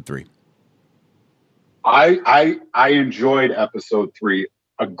Episode 3? I enjoyed Episode 3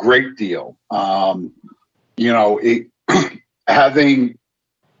 a great deal. Having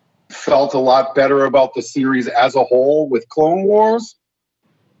felt a lot better about the series as a whole with Clone Wars,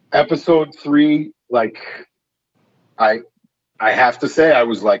 Episode 3, I have to say I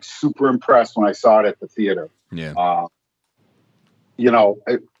was super impressed when I saw it at the theater. Yeah.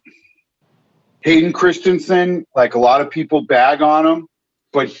 Hayden Christensen, a lot of people bag on him,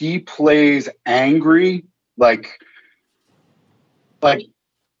 but he plays angry.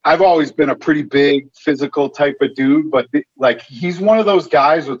 I've always been a pretty big physical type of dude, but he's one of those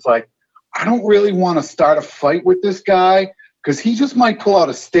guys that's I don't really want to start a fight with this guy because he just might pull out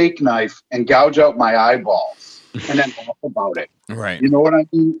a steak knife and gouge out my eyeballs and then laugh about it. Right. You know what I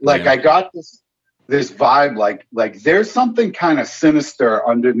mean? Yeah. I got this vibe, there's something kind of sinister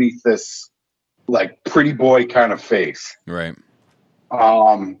underneath this pretty boy kind of face. Right.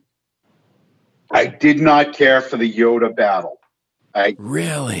 I did not care for the Yoda battle.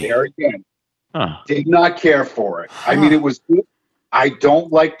 Really? There again. Did not care for it. I mean, it was good. I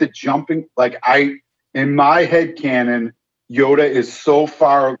don't like the jumping. In my head canon, Yoda is so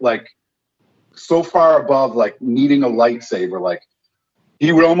far above needing a lightsaber.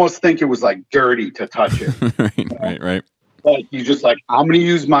 he would almost think it was like dirty to touch it. Right. But he's just like, I'm going to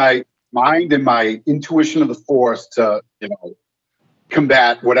use my mind and my intuition of the Force to,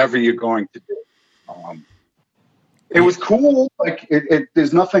 combat whatever you're going to do. It was cool. Like,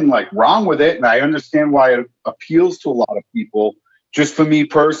 there's nothing like wrong with it, and I understand why it appeals to a lot of people. Just for me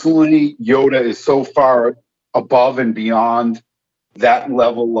personally, Yoda is so far above and beyond that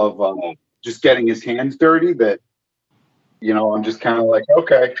level of just getting his hands dirty that, I'm just kind of like,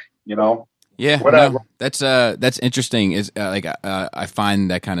 okay, yeah, whatever. No, that's interesting. Is I find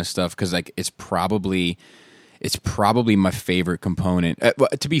that kind of stuff because like it's probably my favorite component.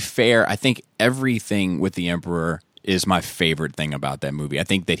 To be fair, I think everything with the Emperor is my favorite thing about that movie. I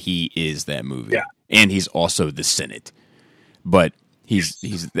think that he is that movie, and he's also the Senate, but he's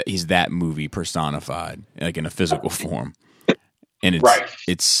that movie personified, like in a physical form, and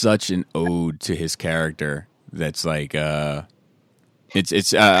it's such an ode to his character. That's like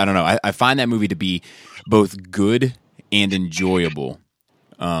it's I don't know. I find that movie to be both good and enjoyable.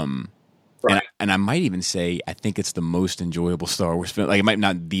 Right. And I might even say I think it's the most enjoyable Star Wars film. Like it might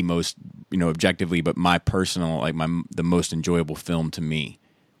not the most, objectively, but my personal, the most enjoyable film to me.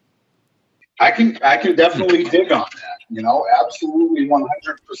 I can definitely dig on that. Absolutely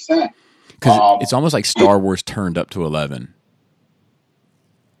 100%. Because it's almost like Star Wars turned up to 11.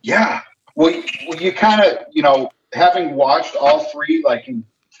 Yeah. Well, you kind of, having watched all three like in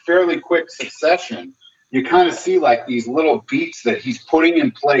fairly quick succession, you kind of see like these little beats that he's putting in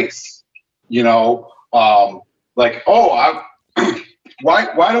place. Like, why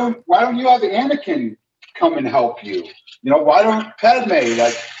don't you have Anakin come and help you? Why don't Padme?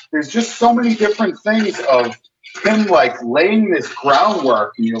 Like, there's just so many different things of him like laying this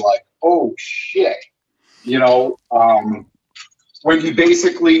groundwork, and you're like, oh shit, when he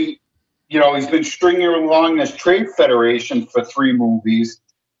basically, he's been stringing along this trade federation for 3 movies,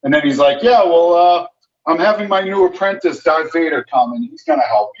 and then he's like, yeah, well, I'm having my new apprentice Darth Vader come, and he's gonna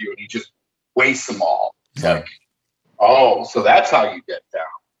help you, and he just waste them all. It's like, oh, so that's how you get down.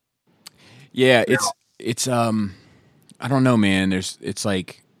 Yeah, it's I don't know, man. There's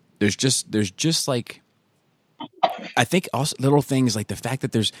just like I think also little things like the fact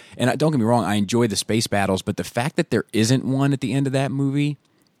that there's, and don't get me wrong, I enjoy the space battles, but the fact that there isn't one at the end of that movie,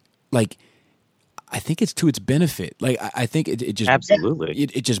 like I think it's to its benefit. Like I think it just absolutely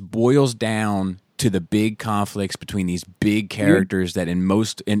it just boils down to the big conflicts between these big characters that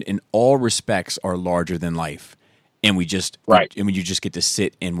in all respects are larger than life, and you just get to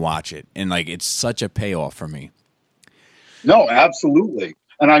sit and watch it, and like it's such a payoff for me. No, absolutely.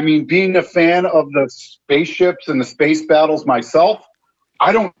 And I mean, being a fan of the spaceships and the space battles myself,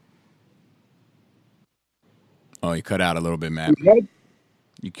 I don't. Oh, you cut out a little bit, Matt.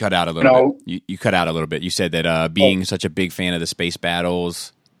 You cut out a little bit. You cut out a little bit. You said that being such a big fan of the space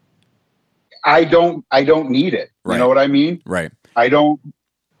battles. I don't need it. Right. You know what I mean? Right. I don't.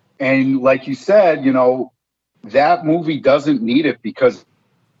 And like you said, that movie doesn't need it because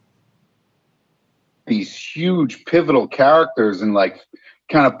these huge pivotal characters and like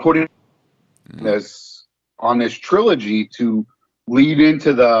kind of putting this on this trilogy to lead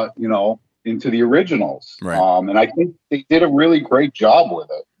into the, into the originals. Right. And I think they did a really great job with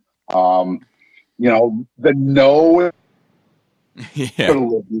it. The no.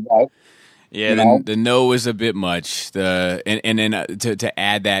 Yeah. Yeah, the no is a bit much. And then to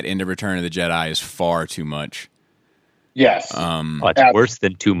add that into Return of the Jedi is far too much. Yes. It's worse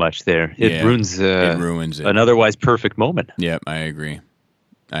than too much there. It ruins it. An otherwise perfect moment. Yep, I agree.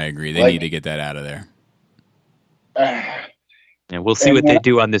 They need to get that out of there. And we'll see what they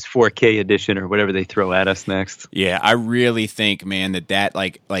do on this 4K edition or whatever they throw at us next. Yeah, I really think, man, that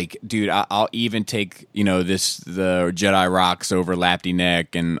like, dude, I'll even take the Jedi rocks over Lapti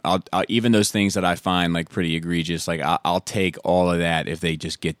Nek, and I'll even those things that I find like pretty egregious. Like I'll take all of that if they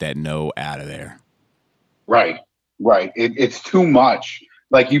just get that no out of there. Right. It's too much.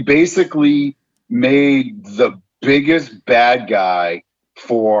 Like you basically made the biggest bad guy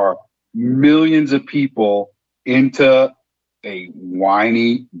for millions of people into a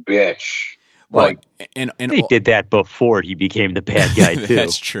whiny bitch. Like, and he did that before he became the bad guy too.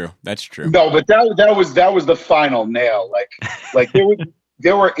 That's true. No, but that was the final nail. Like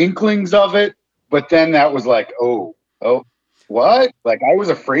there were inklings of it, but then that was like, oh, what? Like I was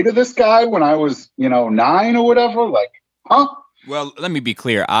afraid of this guy when I was 9 or whatever. Like, huh? Well, let me be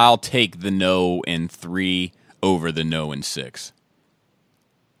clear. I'll take the no in 3 over the no in 6.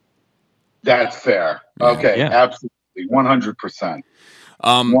 That's fair. Yeah. Okay, Yeah. Absolutely. 100%.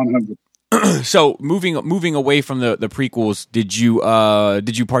 100%. So moving away from the prequels, did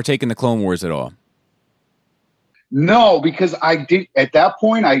you partake in the Clone Wars at all? No, because I did at that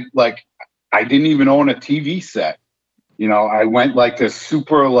point. I didn't even own a TV set. You know, I went like this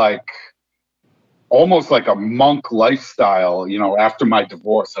super like almost like a monk lifestyle. You know, after my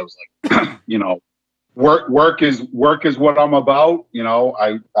divorce, I was like, you know, work is what I'm about. You know,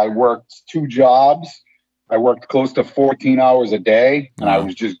 I worked 2 jobs. I worked close to 14 hours a day, and I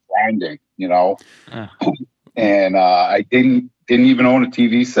was just grinding. You know, and I didn't even own a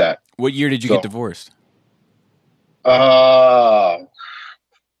TV set. What year did you get divorced? 2000.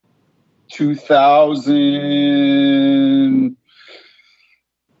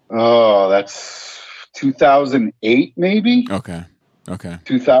 Oh, that's 2008, maybe. Okay.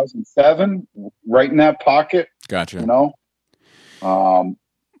 2007, right in that pocket. Gotcha. You know,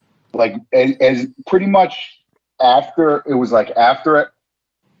 like as pretty much after it was like after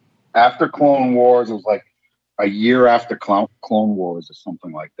Clone Wars, it was like a year after Clone Wars or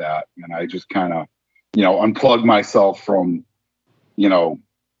something like that, and I just kind of, you know, unplug myself from, you know,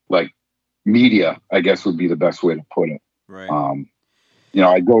 like media, I guess would be the best way to put it. Right. You know,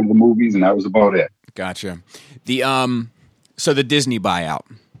 I go to the movies and that was about it. Gotcha. So the Disney buyout,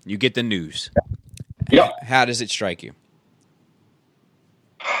 you get the news. Yep. How does it strike you?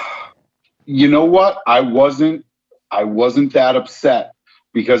 You know what? I wasn't that upset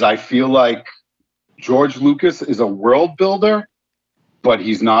because I feel like George Lucas is a world builder, but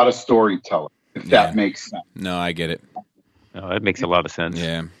he's not a storyteller. If that makes sense. No, I get it. Oh, that makes a lot of sense.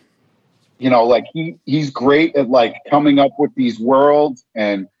 Yeah. You know, like he's great at like coming up with these worlds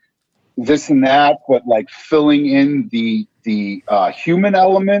and this and that, but like filling in the human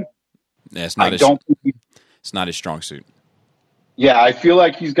element. Yeah, it's not his strong suit. Yeah, I feel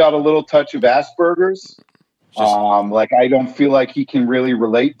like he's got a little touch of Asperger's. Like I don't feel like he can really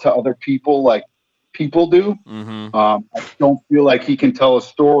relate to other people like people do. Mm-hmm. I don't feel like he can tell a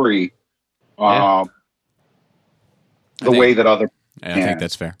story the way that other people can. I think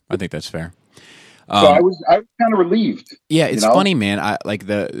that's fair. So I was kind of relieved. Yeah, it's funny, man.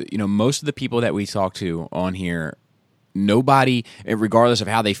 Most of the people that we talk to on here, nobody, regardless of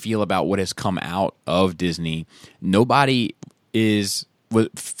how they feel about what has come out of Disney, nobody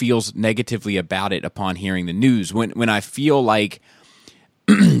feels negatively about it upon hearing the news. When I feel like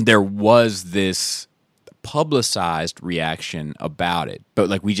there was this publicized reaction about it, but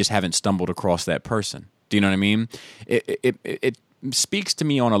like we just haven't stumbled across that person. Do you know what I mean? It speaks to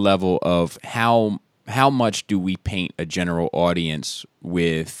me on a level of how much do we paint a general audience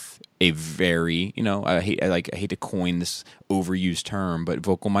with a very, you know, I hate to coin this overused term, but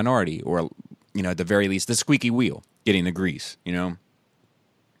vocal minority, or, you know, at the very least the squeaky wheel getting the grease, you know.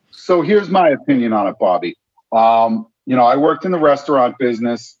 So here's my opinion on it, Bobby. You know, I worked in the restaurant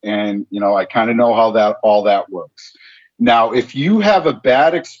business, and you know, I kind of know how all that works. Now, if you have a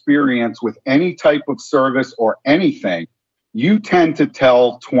bad experience with any type of service or anything, you tend to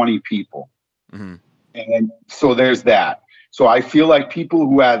tell 20 people. Mm-hmm. And so there's that. So I feel like people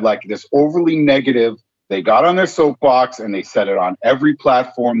who had like this overly negative, they got on their soapbox and they said it on every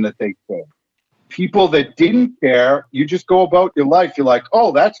platform that they could. People that didn't care, you just go about your life. You're like,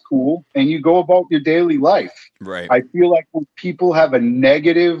 oh, that's cool. And you go about your daily life. Right. I feel like when people have a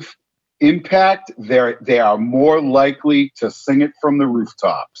negative impact, they are more likely to sing it from the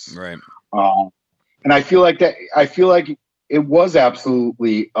rooftops. Right. And I feel like it was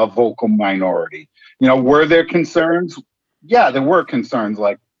absolutely a vocal minority. You know, were there concerns? Yeah, there were concerns.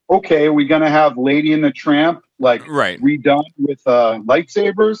 Like, okay, are we going to have Lady and the Tramp like redone with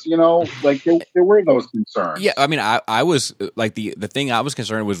lightsabers? You know, like there were those concerns. Yeah, I mean, I was like the thing I was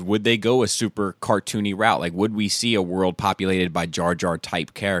concerned was, would they go a super cartoony route? Like, would we see a world populated by Jar Jar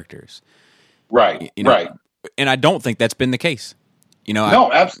type characters? Right, you know, right. And I don't think that's been the case. You know,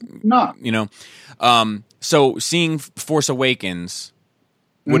 no, absolutely not. You know, so seeing Force Awakens,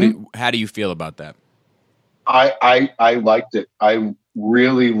 how do you feel about that? I liked it. I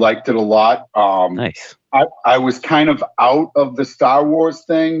really liked it a lot. Nice. I was kind of out of the Star Wars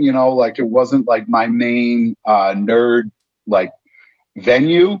thing, you know, like it wasn't like my main nerd like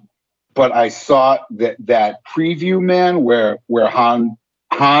venue, but I saw that preview, man, where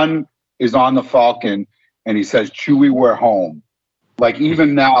Han is on the Falcon and he says, "Chewie, we're home." Like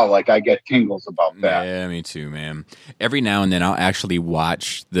even now, like I get tingles about that. Yeah, me too, man. Every now and then I'll actually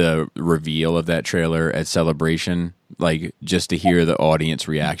watch the reveal of that trailer at Celebration, like just to hear the audience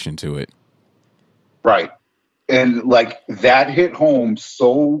reaction to it. Right. And like that hit home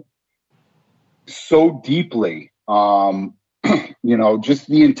so deeply. You know, just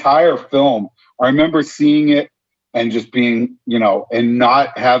the entire film. I remember seeing it and just being, you know, and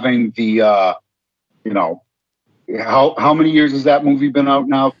not having the you know, how many years has that movie been out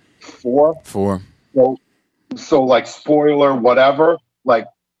now? 4? 4. So So like spoiler, whatever, like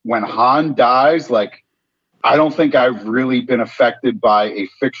when Han dies, like I don't think I've really been affected by a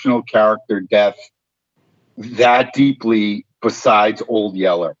fictional character death that deeply besides Old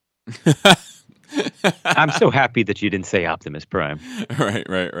Yeller. I'm so happy that you didn't say Optimus Prime. Right.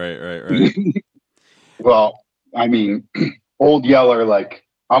 Well, I mean, Old Yeller, like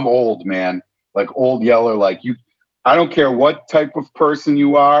I'm old, man. Like Old Yeller, like I don't care what type of person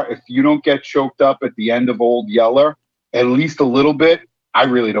you are. If you don't get choked up at the end of Old Yeller, at least a little bit, I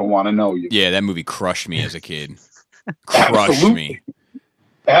really don't want to know you. Yeah, that movie crushed me as a kid. Crushed me.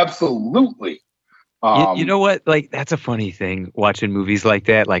 Absolutely. You know what? Like, that's a funny thing, watching movies like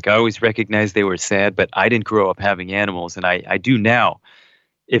that. Like, I always recognized they were sad, but I didn't grow up having animals, and I do now.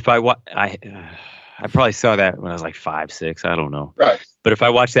 If I probably saw that when I was like 5, 6. I don't know. Right. But if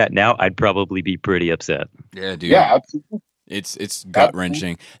I watch that now, I'd probably be pretty upset. Yeah, dude. Yeah, absolutely. It's gut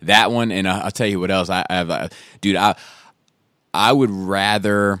wrenching. That one, and I'll tell you what else I have. Dude, I would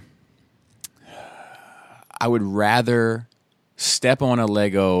rather step on a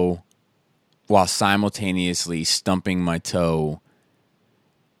Lego while simultaneously stumping my toe,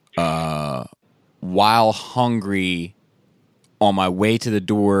 while hungry, on my way to the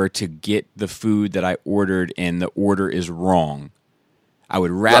door to get the food that I ordered and the order is wrong. I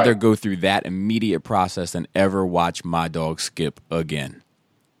would rather go through that immediate process than ever watch my dog Skip again.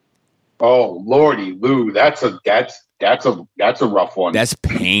 Oh, Lordy Lou, that's a rough one. That's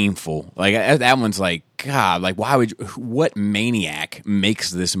painful. Like that one's like, God, like what maniac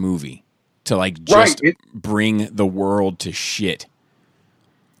makes this movie to like just bring the world to shit?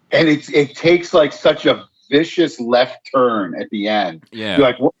 And it takes like such a vicious left turn at the end. Yeah. You're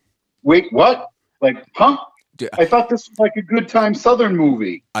like, wait, what? Like, huh? I thought this was like a good time Southern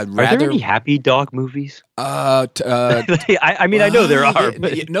movie. Are there any happy dog movies? I mean, I know there are.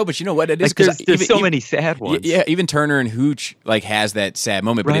 But but you know what? It is because there's so many sad ones. Yeah, even Turner and Hooch like has that sad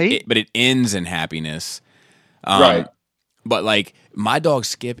moment, but it ends in happiness. Right. But like my dog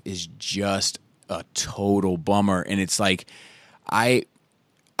Skip is just a total bummer, and it's like I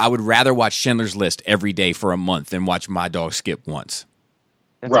would rather watch Schindler's List every day for a month than watch my dog Skip once.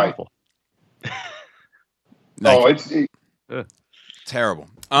 That's awful. Like, it's terrible.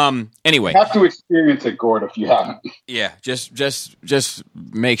 Anyway, you have to experience it, Gord, if you haven't. Yeah, just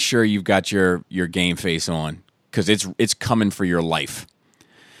make sure you've got your game face on because it's coming for your life.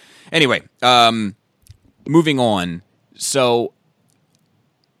 Anyway, moving on. So,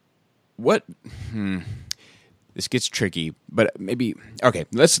 what? This gets tricky, but maybe okay.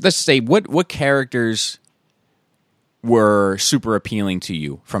 Let's say what characters were super appealing to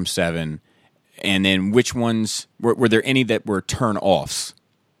you from 7. And then which ones, were there any that were turn-offs?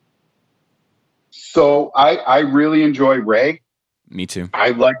 So I really enjoy Rey. Me too. I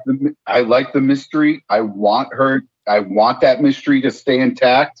like the mystery. I want that mystery to stay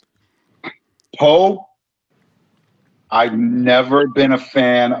intact. Poe, I've never been a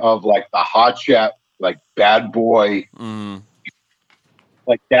fan of like the hotshot, like bad boy.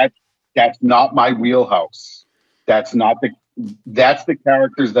 Like that's not my wheelhouse. That's the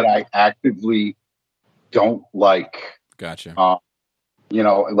characters that I actively don't like. Gotcha.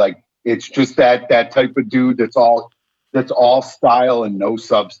 Like it's just that type of dude that's all style and no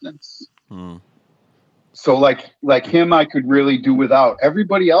substance. So like him, I could really do without.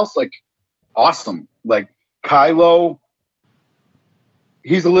 Everybody else, like awesome. Like Kylo,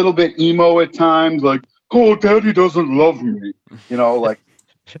 he's a little bit emo at times. Like, oh, Daddy doesn't love me. Like.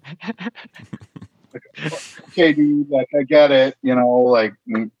 Okay, dude, like I get it, like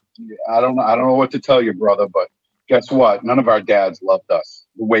I don't know what to tell you, brother, but guess what? None of our dads loved us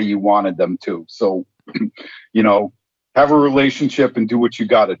the way you wanted them to. So, have a relationship and do what you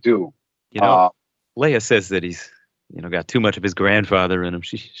got to do. Leia says that he's, got too much of his grandfather in him.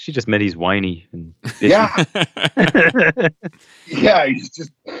 She just meant he's whiny and yeah,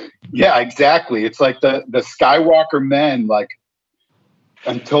 yeah, exactly. It's like the Skywalker men, like.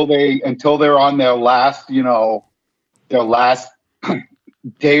 Until they're on their last, their last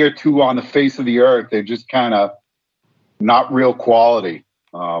day or two on the face of the earth, they're just kind of not real quality,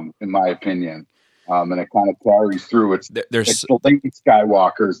 in my opinion. And it kind of carries through. It's the late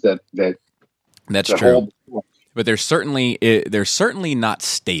Skywalkers that's true. But they're certainly not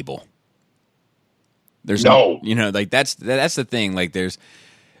stable. There's like that's the thing. Like there's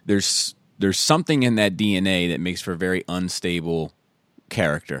something in that DNA that makes for very unstable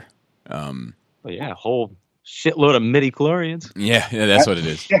character. A whole shitload of midi-chlorians. Yeah, that's what it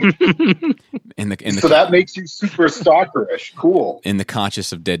is. So that makes you super stalkerish. Cool. In the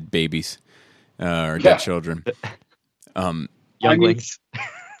conscious of dead babies or dead children. Younglings.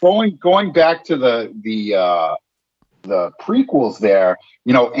 going back to the prequels there,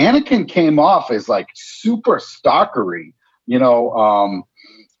 Anakin came off as like super stalkery,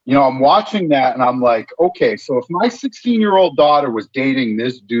 I'm watching that and I'm like, okay, so if my 16-year-old daughter was dating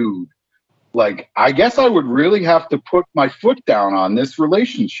this dude, like, I guess I would really have to put my foot down on this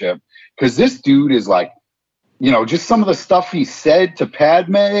relationship, because this dude is like, just some of the stuff he said to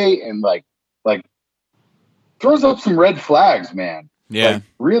Padme and like throws up some red flags, man. Yeah. Like,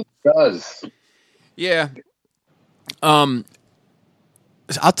 really does. Yeah. I'll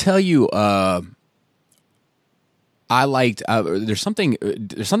tell you, I liked. There's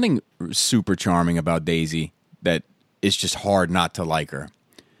something super charming about Daisy that it's just hard not to like her.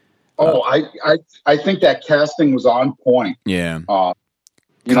 Oh, I think that casting was on point. Yeah.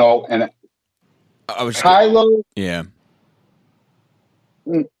 And I was Kylo. Yeah.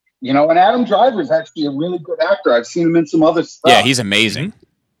 And Adam Driver is actually a really good actor. I've seen him in some other stuff. Yeah, he's amazing.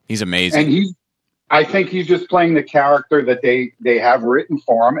 He's amazing. And I think he's just playing the character that they have written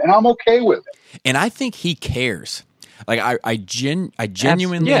for him, and I'm okay with it. And I think he cares. Like I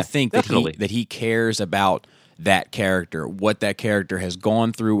genuinely think that he cares about that character, what that character has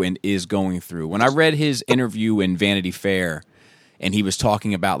gone through and is going through. When I read his interview in Vanity Fair, and he was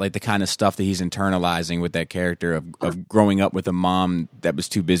talking about like the kind of stuff that he's internalizing with that character of growing up with a mom that was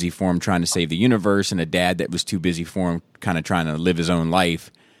too busy for him trying to save the universe, and a dad that was too busy for him kind of trying to live his own life,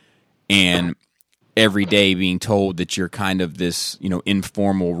 and every day being told that you're kind of this,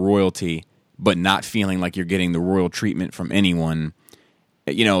 informal royalty, but not feeling like you're getting the royal treatment from anyone.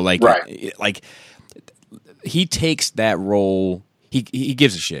 Right. Like he takes that role. He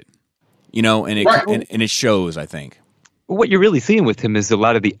gives a shit, and it shows, I think. What you're really seeing with him is a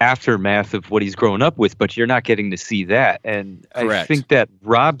lot of the aftermath of what he's grown up with, but you're not getting to see that. And Correct. I think that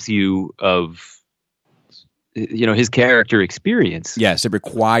robs you of, his character experience. Yes, it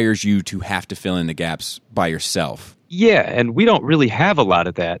requires you to have to fill in the gaps by yourself. Yeah, and we don't really have a lot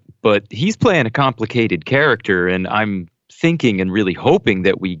of that, but he's playing a complicated character, and I'm thinking and really hoping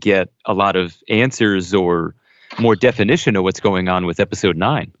that we get a lot of answers or more definition of what's going on with episode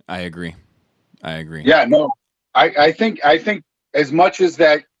 9. I agree. Yeah, no. I think as much as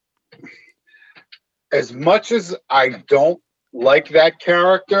I don't like that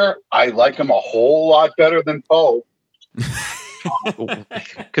character, I like him a whole lot better than Poe.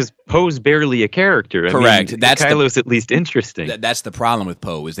 Because Poe's barely a character. Correct. Kylo's at least interesting. That's the problem with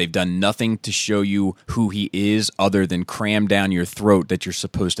Poe, is they've done nothing to show you who he is other than cram down your throat that you're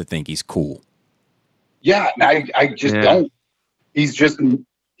supposed to think he's cool. Yeah, I just don't. He's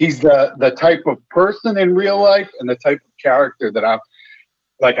the type of person in real life and the type of character that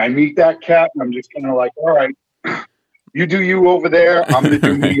I meet that cat and I'm just kind of like, all right, you do you over there, I'm going to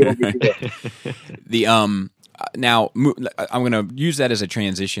do me over here. Now, I'm going to use that as a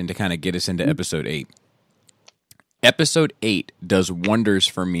transition to kind of get us into Episode 8. Episode 8 does wonders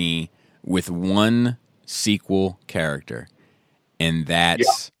for me with one sequel character, and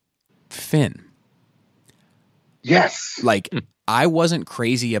that's Finn. Yes. I wasn't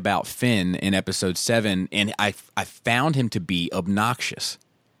crazy about Finn in Episode 7, and I found him to be obnoxious.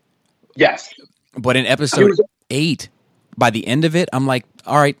 Yes. But in Episode 8, by the end of it, I'm like,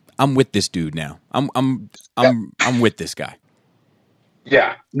 all right, I'm with this dude now. I'm with this guy.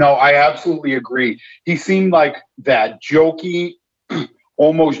 Yeah. No, I absolutely agree. He seemed like that jokey,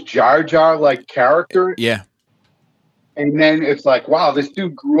 almost Jar Jar like character. Yeah. And then it's like, wow, this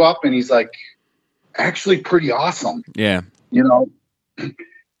dude grew up and he's like actually pretty awesome. Yeah.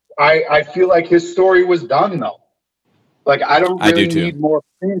 I feel like his story was done though. Like I don't really need more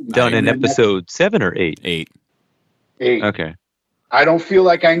Finn. Done in Episode 7 or 8? 8. Okay. I don't feel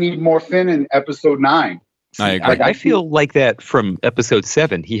like I need more Finn in Episode 9. I agree. I feel like that from Episode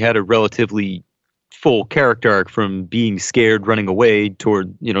 7. He had a relatively full character arc from being scared, running away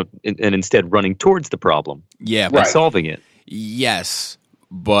toward, and instead running towards the problem. Yeah. By solving it. Yes,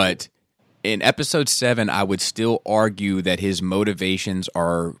 but in Episode 7, I would still argue that his motivations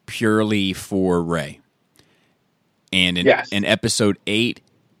are purely for Rey. And in Episode 8,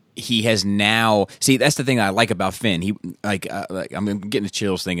 he has now. See, that's the thing I like about Finn. He I'm getting the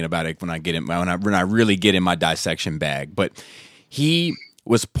chills thinking about it when I really get in my dissection bag. But he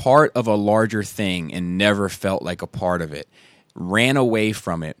was part of a larger thing and never felt like a part of it. Ran away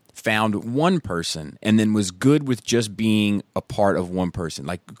from it, found one person, and then was good with just being a part of one person.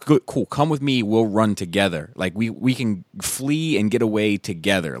 Like, good, cool, come with me, we'll run together. Like, we can flee and get away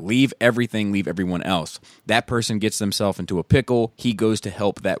together. Leave everything, leave everyone else. That person gets themselves into a pickle, he goes to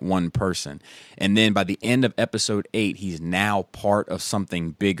help that one person. And then by the end of Episode 8, he's now part of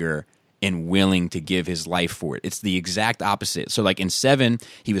something bigger, and willing to give his life for it. It's the exact opposite. So like in 7,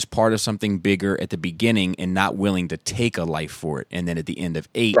 he was part of something bigger at the beginning and not willing to take a life for it. And then at the end of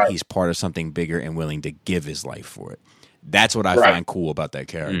 8, he's part of something bigger and willing to give his life for it. That's what I find cool about that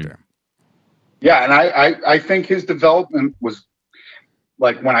character. Yeah, and I think his development was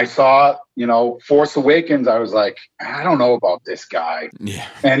like when I saw, Force Awakens, I was like, I don't know about this guy. Yeah.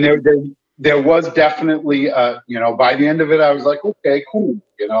 And there was definitely, by the end of it, I was like, okay, cool.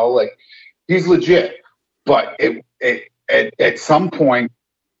 Like he's legit. But at some point,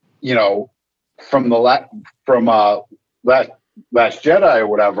 from Last Jedi or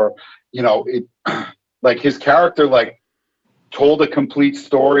whatever, it like his character like told a complete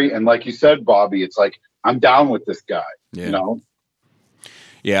story, and like you said, Bobby, it's like I'm down with this guy.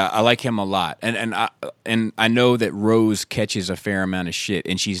 Yeah, I like him a lot, and I know that Rose catches a fair amount of shit,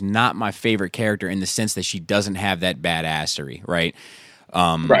 and she's not my favorite character in the sense that she doesn't have that badassery, right?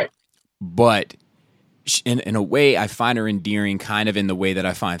 But in a way, I find her endearing, kind of in the way that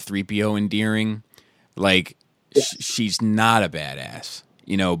I find 3PO endearing. Like she's not a badass,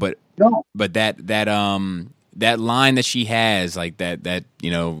 but that line that she has, like that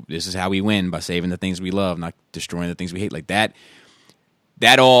this is how we win, by saving the things we love, not destroying the things we hate, like that.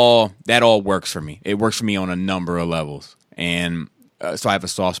 That all works for me. It works for me on a number of levels, and so I have a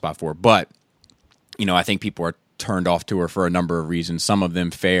soft spot for her. But I think people are turned off to her for a number of reasons. Some of them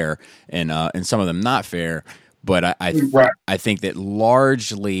fair, and some of them not fair. But I think that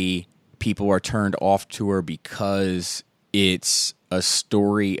largely people are turned off to her because it's a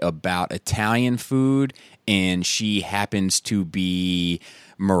story about Italian food, and she happens to be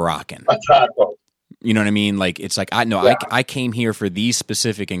Moroccan. You know what I mean? Like, it's like, I came here for these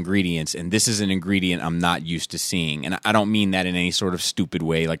specific ingredients, and this is an ingredient I'm not used to seeing. And I don't mean that in any sort of stupid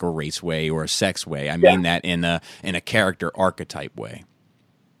way, like a race way or a sex way. I mean that in a character archetype way.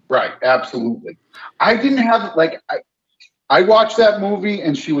 Right. Absolutely. I didn't have, like, I watched that movie,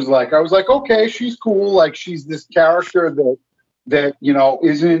 and I was like, okay, she's cool. Like, she's this character that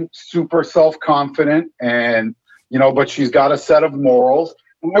isn't super self-confident, and, but she's got a set of morals.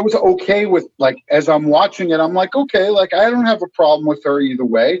 And I was okay with, like, as I'm watching it, I'm like, okay, like, I don't have a problem with her either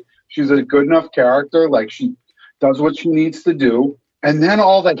way. She's a good enough character. Like, she does what she needs to do. And then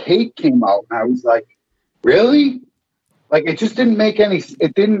all that hate came out, and I was like, really? Like, it just didn't make any,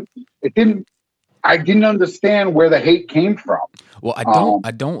 I didn't understand where the hate came from. Well,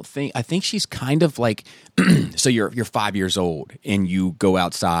 I think she's kind of like, so you're 5 years old and you go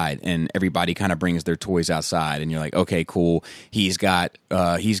outside and everybody kind of brings their toys outside and you're like, okay, cool. He's got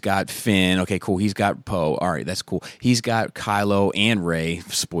Finn. Okay, cool. He's got Poe. All right, that's cool. He's got Kylo and Rey,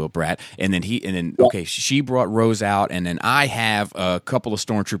 spoiled brat. And then okay, she brought Rose out, and then I have a couple of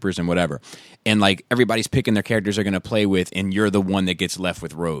stormtroopers and whatever. And like everybody's picking their characters they're going to play with, and you're the one that gets left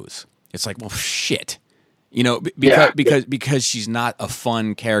with Rose. It's like, well, shit. Because she's not a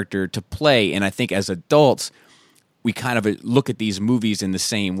fun character to play. And I think as adults, we kind of look at these movies in the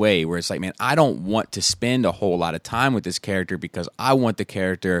same way, where it's like, man, I don't want to spend a whole lot of time with this character because I want the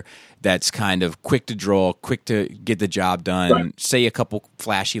character that's kind of quick to draw, quick to get the job done, say a couple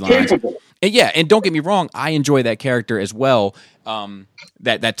flashy lines. And don't get me wrong, I enjoy that character as well,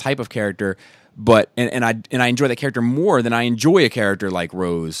 that type of character. But and I enjoy that character more than I enjoy a character like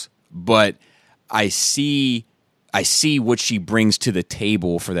Rose. But I see what she brings to the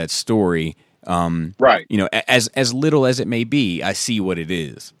table for that story. Right. As little as it may be, I see what it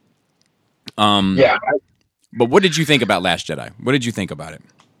is. But what did you think about Last Jedi? What did you think about it?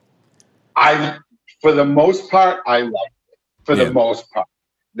 For the most part, I liked it. For the most part.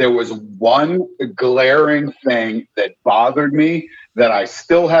 There was one glaring thing that bothered me that I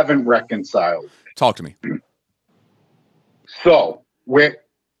still haven't reconciled. Talk to me. So,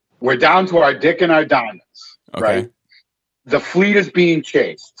 we're down to our Dick and our Diamonds, right? The fleet is being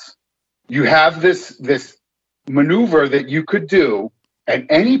chased. You have this maneuver that you could do at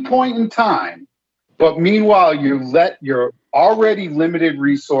any point in time, but meanwhile, you let your already limited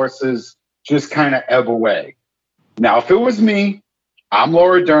resources just kind of ebb away. Now, if it was me, I'm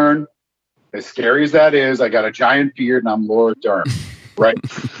Laura Dern. As scary as that is, I got a giant beard and I'm Laura Dern, right?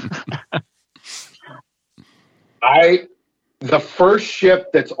 The first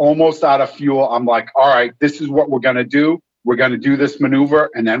ship that's almost out of fuel, I'm like, all right, this is what we're going to do. We're going to do this maneuver,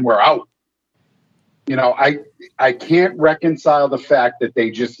 and then we're out. I can't reconcile the fact that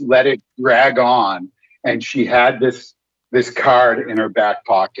they just let it drag on, and she had this card in her back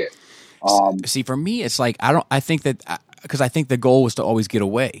pocket. See, for me, it's like, I think the goal was to always get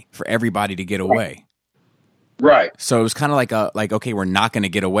away, for everybody to get away. Right. So it was kind of like, okay, we're not going to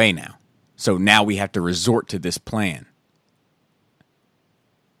get away now. So now we have to resort to this plan.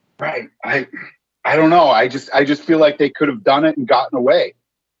 Right. I don't know. I just feel like they could have done it and gotten away.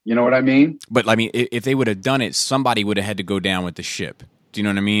 You know what I mean? But I mean, if they would have done it, somebody would have had to go down with the ship. Do you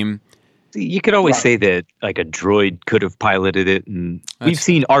know what I mean? You could always say that like a droid could have piloted it, and we've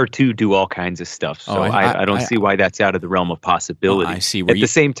seen R2 do all kinds of stuff. So I don't see why that's out of the realm of possibility. I see. At the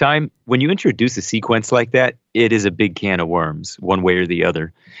same time, when you introduce a sequence like that, it is a big can of worms, one way or the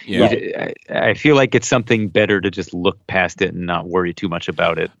other. Yeah. I feel like it's something better to just look past it and not worry too much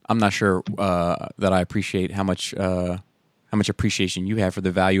about it. I'm not sure that I appreciate how much appreciation you have for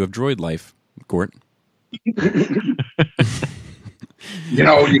the value of droid life, Gort. You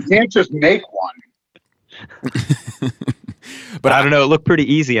know, you can't just make one. But I don't know. It looked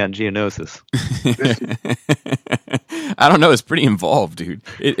pretty easy on Geonosis. I don't know. It's pretty involved, dude.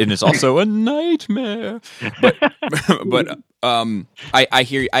 And it's also a nightmare. But I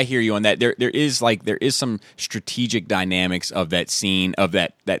hear you on that. There is some strategic dynamics of that scene, of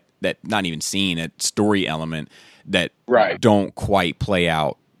that not even scene, a story element that don't quite play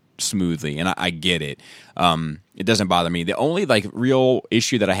out smoothly, and I get it. It doesn't bother me. The only like real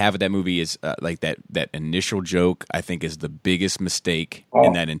issue that I have with that movie is like that initial joke. I think is the biggest mistake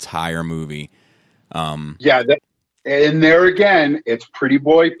in that entire movie. And there again, it's Pretty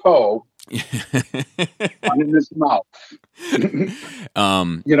Boy Poe in his mouth. You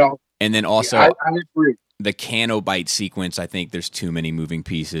know, and then also I agree. The Canobite sequence. I think there's too many moving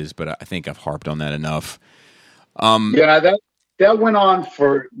pieces, but I think I've harped on that enough. That went on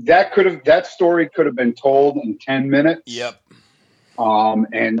for that story could have been told in 10 minutes. Yep.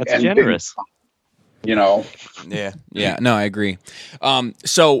 And that's generous. You know. Yeah. No, I agree.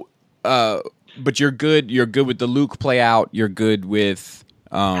 But you're good. You're good with the Luke play out. You're good with.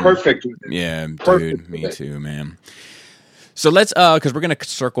 Perfect. With it. Yeah, Perfect dude. Me too, man. So let's because we're gonna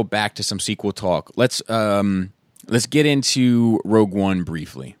circle back to some sequel talk. Let's get into Rogue One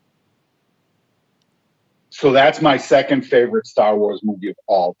briefly. So that's my second favorite Star Wars movie of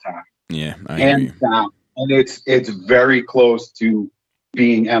all time. Yeah, hands down, and it's very close to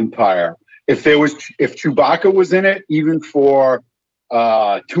being Empire. If Chewbacca was in it, even for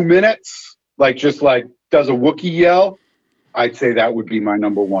 2 minutes, does a Wookiee yell, I'd say that would be my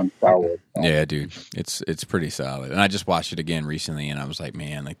number one Star Wars film. Yeah, dude, it's pretty solid. And I just watched it again recently, and I was like,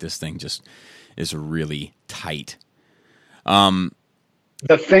 man, like this thing just is really tight.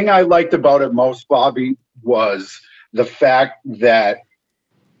 The thing I liked about it most, Bobby, was the fact that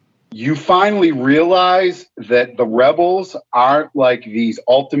you finally realize that the rebels aren't like these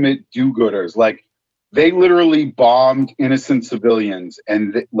ultimate do-gooders. Like, they literally bombed innocent civilians,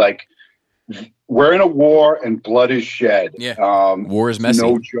 and we're in a war and blood is shed. Yeah, war is messy.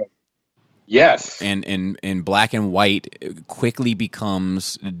 No joke. Yes, and black and white quickly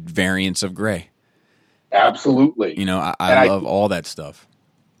becomes variants of gray. Absolutely. You know, I love all that stuff.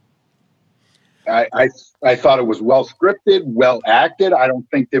 I thought it was well scripted, well acted. I don't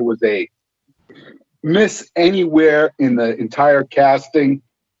think there was a miss anywhere in the entire casting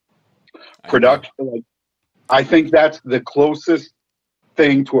production. I think that's the closest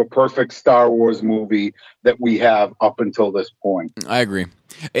thing to a perfect Star Wars movie that we have up until this point. I agree.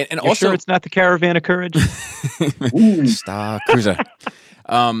 And You're also, sure it's not the Caravan of Courage? Star Cruiser.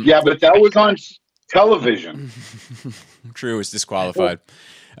 Yeah, but that was on television. True, it's disqualified.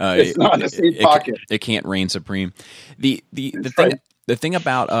 It's not in the same pocket. It can't reign supreme. The thing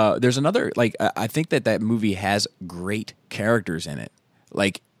about there's another, like, I think that movie has great characters in it,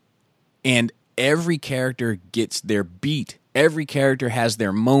 like, and every character gets their beat. Every character has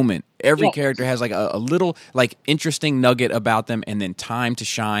their moment. Every character has like a little like interesting nugget about them, and then time to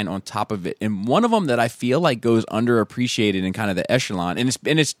shine on top of it. And one of them that I feel like goes underappreciated in kind of the echelon, and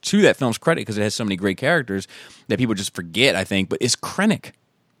it's to that film's credit because it has so many great characters that people just forget, I think. But it's Krennic.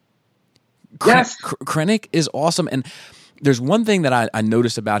 Yes, Krennic is awesome, and there's one thing that I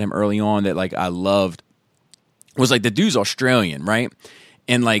noticed about him early on that like I loved was like the dude's Australian, right?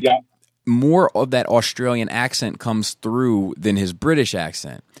 And like. Yeah. More of that Australian accent comes through than his British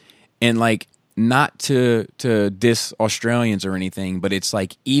accent. And like, not to diss Australians or anything, but it's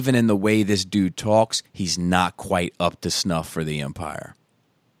like, even in the way this dude talks, he's not quite up to snuff for the Empire.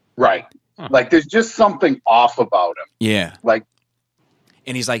 Right. Like, there's just something off about him. Yeah. Like,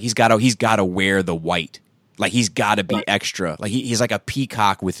 and he's like, he's got to wear the white. Like, he's got to be extra. Like, he's like a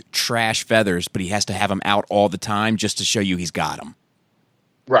peacock with trash feathers, but he has to have them out all the time just to show you he's got them.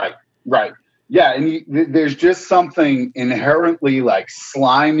 Right. Right. Yeah. And there's just something inherently like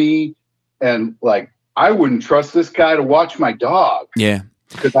slimy, and like, I wouldn't trust this guy to watch my dog. Yeah.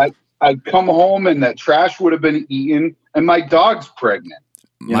 Because I'd come home and that trash would have been eaten and my dog's pregnant.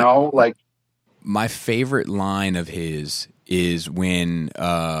 You know, like. My favorite line of his is when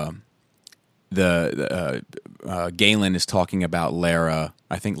Galen is talking about Lyra,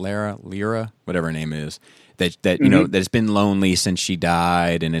 whatever her name is, that you know, that's been lonely since she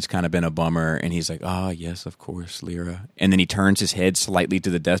died, and it's kind of been a bummer. And he's like, "Oh yes, of course, Lyra." And then he turns his head slightly to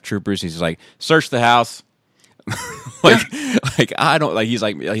the Death Troopers. He's like, "Search the house." like I don't like. He's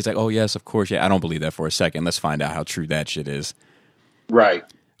like, "Oh yes, of course." Yeah, I don't believe that for a second. Let's find out how true that shit is. Right.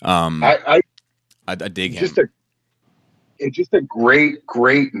 I dig him. It's just a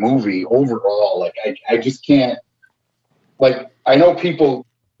great movie overall. Like I just can't. Like I know people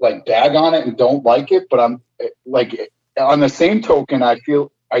like bag on it and don't like it, but I'm like, on the same token, I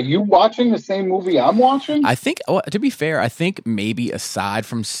feel. Are you watching the same movie I'm watching? I think. Well, to be fair, I think maybe aside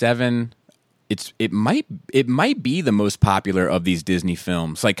from Seven, it might be the most popular of these Disney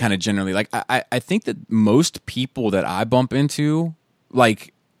films. Like, kind of generally, like I think that most people that I bump into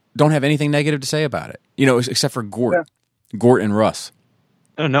like don't have anything negative to say about it. You know, except for Gort. Yeah. Gort and Russ.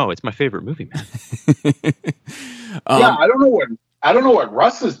 Oh no, it's my favorite movie, man. Yeah, I don't know what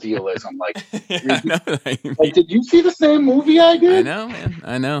Russ's deal is. I'm like, like, did you see the same movie I did? I know, man.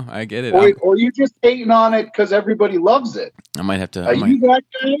 I know. I get it. Or you just hating on it because everybody loves it. I might have to. Are you that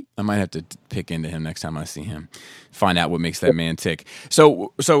guy? I might have to pick into him next time I see him. Find out what makes that man tick.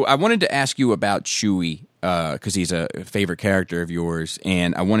 So I wanted to ask you about Chewie. Because he's a favorite character of yours,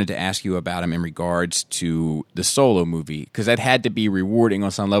 and I wanted to ask you about him in regards to the Solo movie, because that had to be rewarding on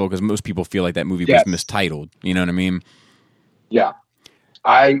some level, because most people feel like that movie was mistitled. You know what I mean? Yeah.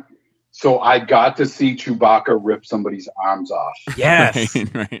 I got to see Chewbacca rip somebody's arms off. Yes.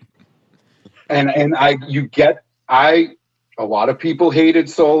 Right. And a lot of people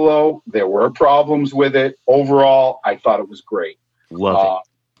hated Solo. There were problems with it. Overall, I thought it was great. Love it.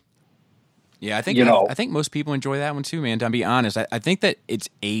 Yeah, I think most people enjoy that one too, man. To be honest, I think that it's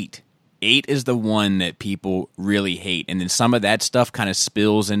 8. 8 is the one that people really hate, and then some of that stuff kind of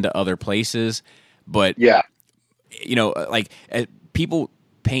spills into other places. But yeah, you know, like people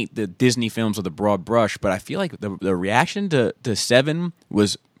paint the Disney films with a broad brush, but I feel like the reaction to 7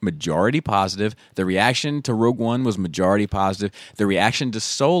 was majority positive. The reaction to Rogue One was majority positive. The reaction to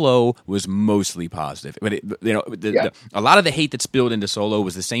Solo was mostly positive. But a lot of the hate that spilled into Solo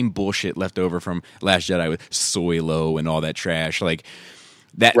was the same bullshit left over from Last Jedi with Soilo and all that trash. Like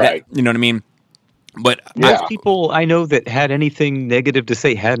that, right. You know what I mean? But most people I know that had anything negative to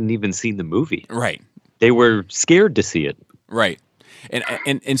say hadn't even seen the movie. Right. They were scared to see it. Right.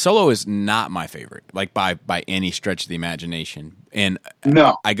 And Solo is not my favorite, like by any stretch of the imagination. And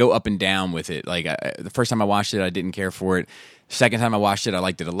no. I go up and down with it. Like the first time I watched it, I didn't care for it. Second time I watched it, I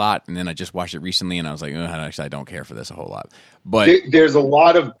liked it a lot. And then I just watched it recently, and I was like, actually, I don't care for this a whole lot. But there's a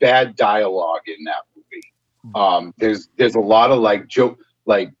lot of bad dialogue in that movie. There's a lot of like joke,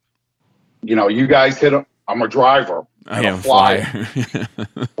 like, you know, you guys hit. I'm a driver. I am a flyer.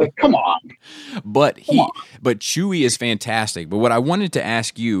 Like, come on. But Chewie is fantastic. But what I wanted to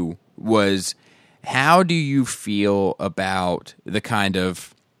ask you was, how do you feel about the kind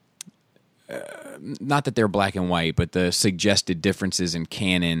of not that they're black and white, but the suggested differences in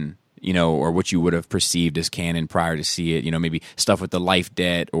canon, you know, or what you would have perceived as canon prior to see it, you know, maybe stuff with the life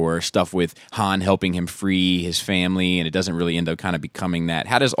debt or stuff with Han helping him free his family, and it doesn't really end up kind of becoming that.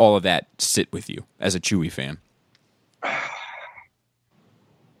 How does all of that sit with you as a Chewie fan?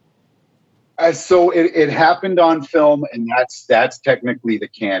 So it happened on film, and that's technically the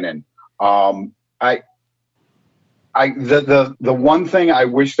canon. The one thing I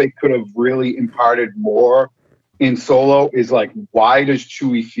wish they could have really imparted more in Solo is like, why does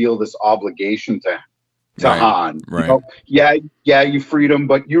Chewie feel this obligation to Han? Right. You know, yeah, you freed him,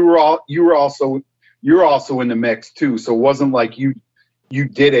 but you're also in the mix too. So it wasn't like you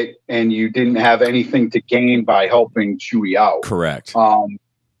did it and you didn't have anything to gain by helping Chewie out. Correct.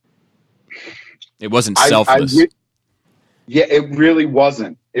 It wasn't selfless. It really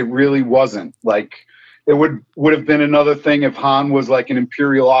wasn't. It really wasn't. Like, it would have been another thing if Han was like an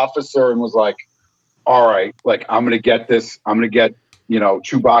Imperial officer and was like, all right, like, I'm going to get this. I'm going to get, you know,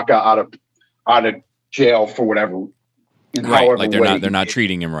 Chewbacca out of jail for whatever. Right. Like they're not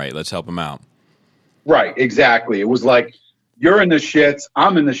treating him right. Let's help him out. Right. Exactly. It was like, you're in the shits.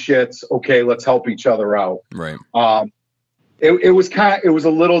 I'm in the shits. Okay. Let's help each other out. Right. It was a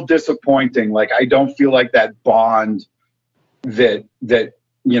little disappointing. Like, I don't feel like that bond that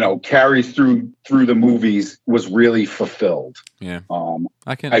you know carries through the movies was really fulfilled. Yeah.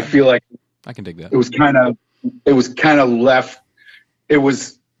 I feel like I can dig that. It was kind of left. It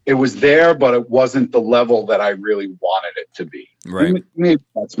was there, but it wasn't the level that I really wanted it to be. Right. Maybe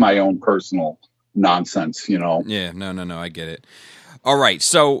that's my own personal nonsense, you know. Yeah. No. I get it. All right,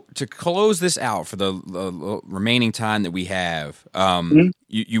 so to close this out for the remaining time that we have,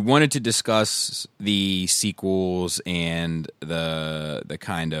 you wanted to discuss the sequels and the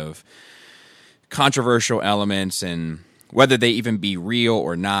kind of controversial elements and whether they even be real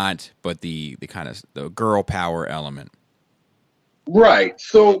or not, but the kind of the girl power element. Right.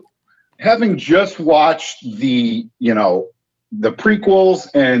 So having just watched the prequels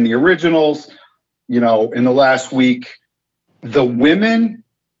and the originals, in the last week, the women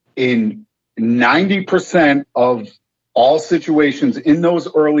in 90% of all situations in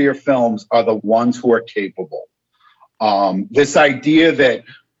those earlier films are the ones who are capable. This idea that,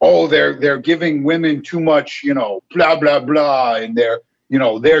 they're giving women too much, blah, blah, blah, and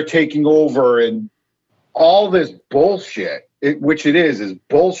they're taking over and all this bullshit, which it is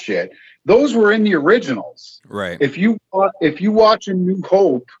bullshit. Those were in the originals. Right. If you watch A New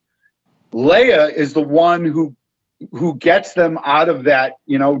Hope, Leia is the one who gets them out of that,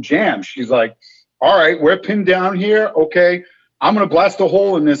 jam. She's like, all right, we're pinned down here. Okay, I'm going to blast a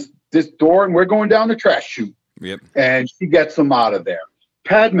hole in this door and we're going down the trash chute. Yep. And she gets them out of there.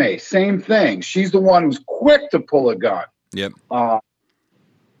 Padme, same thing. She's the one who's quick to pull a gun. Yep.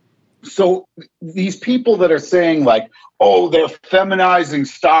 So these people that are saying like, they're feminizing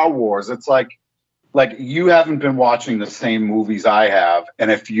Star Wars. It's like you haven't been watching the same movies I have.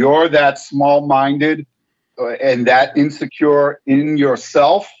 And if you're that small-minded and that insecure in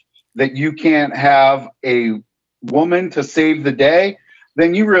yourself that you can't have a woman to save the day,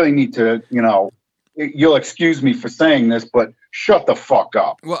 then you really need to, you'll excuse me for saying this, but shut the fuck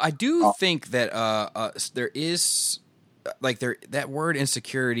up. Well, I do think that there is that word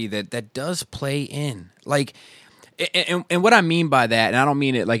insecurity that does play in, like, and what I mean by that, and I don't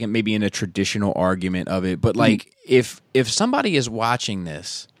mean it like it maybe in a traditional argument of it, but like if somebody is watching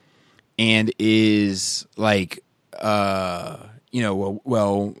this and is like, well,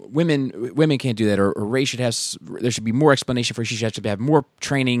 women can't do that, or Rey there should be more explanation for, she should have more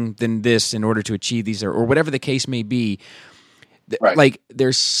training than this in order to achieve these, or whatever the case may be. Right. Like,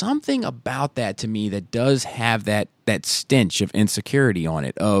 there's something about that to me that does have that stench of insecurity on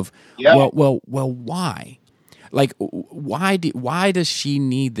it. Of well, why? Like, why does she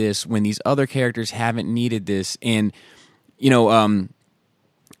need this when these other characters haven't needed this? And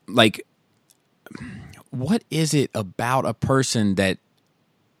like, what is it about a person that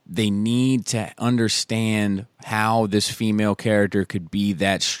they need to understand how this female character could be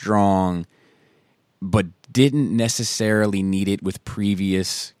that strong, but didn't necessarily need it with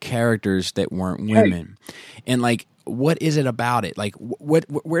previous characters that weren't women? And like, what is it about it? Like,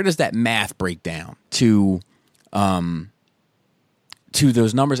 where does that math break down to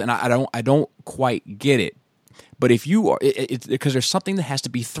those numbers? And I don't quite get it. But if you are, it's because there's something that has to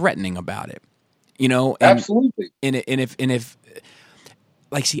be threatening about it, And, absolutely. And if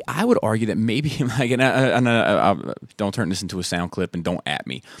like, see, I would argue that maybe like, and I don't turn this into a sound clip and don't at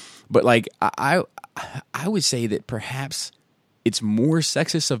me, but like I would say that perhaps it's more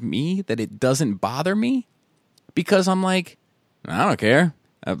sexist of me that it doesn't bother me, because I'm like, I don't care.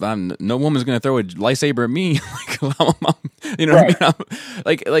 No woman's going to throw a lightsaber at me. Right. What I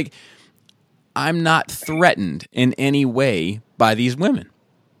mean? Like I'm not threatened in any way by these women.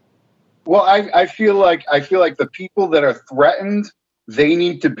 Well, I feel like the people that are threatened, they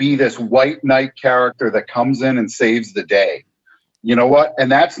need to be this white knight character that comes in and saves the day. You know what?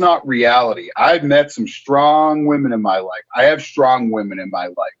 And that's not reality. I've met some strong women in my life. I have strong women in my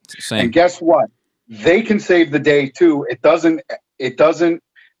life. Same. And guess what? They can save the day too. It doesn't,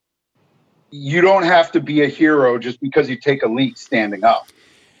 you don't have to be a hero just because you take a leap standing up.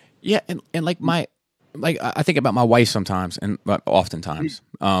 Yeah. And like I think about my wife sometimes, and oftentimes,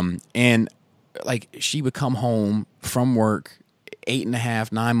 and like, she would come home from work,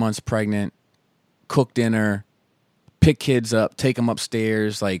 8.5, 9 months pregnant, cook dinner, pick kids up, take them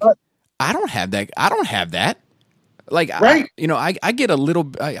upstairs. Like, I don't have that. Like, right. I get a little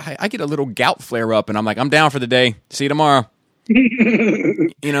gout flare up, and I'm like, I'm down for the day. See you tomorrow.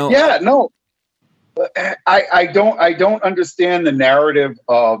 Yeah, no, I don't understand the narrative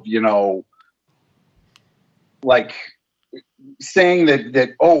of, like, saying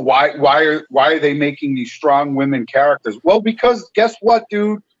that why are they making these strong women characters? Well, because guess what,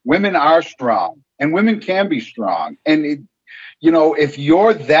 dude? Women are strong, and women can be strong. And if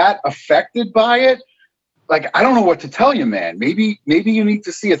you're that affected by it, like, I don't know what to tell you, man. Maybe you need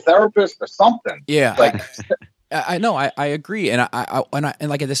to see a therapist or something. Yeah, like, I know, I agree, and I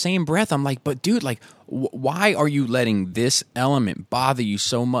like, at the same breath, I'm like, but dude, like, why are you letting this element bother you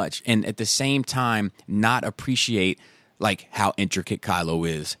so much, and at the same time not appreciate like how intricate Kylo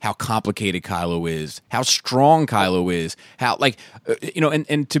is, how complicated Kylo is, how strong Kylo is, how like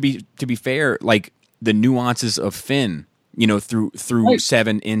and to be fair, like the nuances of Finn, through right.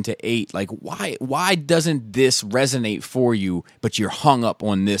 7 into 8, like why doesn't this resonate for you, but you're hung up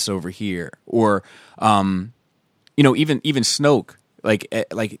on this over here, or even Snoke. Like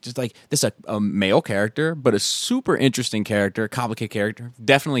just like this a male character, but a super interesting character, complicated character.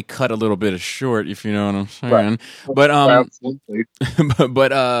 Definitely cut a little bit of short, if you know what I'm saying. Right.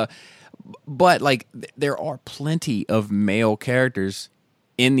 But like there are plenty of male characters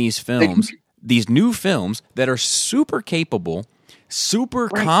in these films, these new films that are super capable, super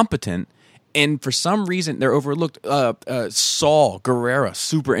right. competent, and for some reason they're overlooked. Saul Guerrero,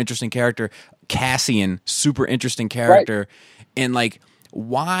 super interesting character. Cassian, super interesting character. Right. And like,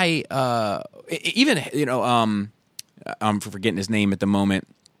 why? Even I'm forgetting his name at the moment,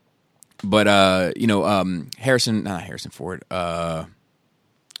 but not Harrison Ford. Now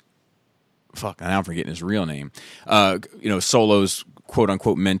I'm forgetting his real name. Solo's quote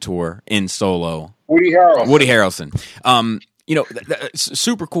unquote mentor in Solo, Woody Harrelson.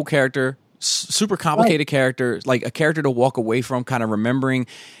 Super cool character. Super complicated right. character, like a character to walk away from, kind of remembering.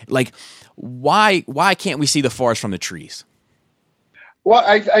 Like, why can't we see the forest from the trees? Well,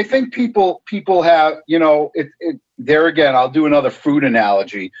 I think people have, there again, I'll do another food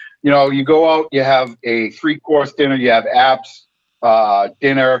analogy. You go out, you have a 3-course dinner, you have apps,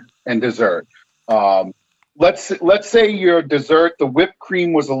 dinner, and dessert. Let's say your dessert, the whipped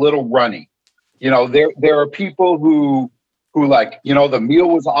cream was a little runny. There are people who like, the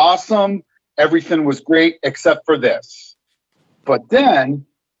meal was awesome, everything was great except for this. But then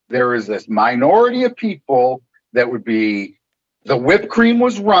there is this minority of people that would be, the whipped cream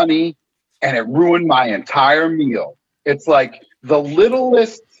was runny and it ruined my entire meal. It's like the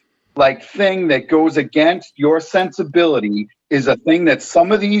littlest like thing that goes against your sensibility is a thing that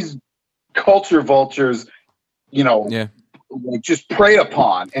some of these culture vultures, just prey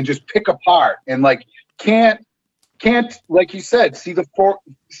upon and just pick apart and like can't like you said see the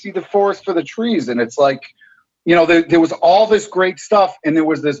forest for the trees. And it's like, there was all this great stuff and there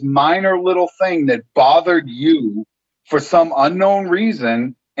was this minor little thing that bothered you for some unknown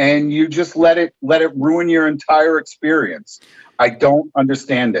reason, and you just let it ruin your entire experience. I don't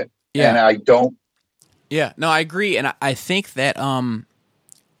understand it. Yeah. And I don't. Yeah, no, I agree. And I think that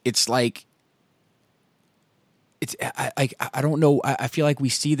it's like, I don't know. I feel like we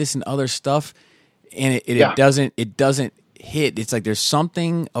see this in other stuff and it doesn't hit. It's like there's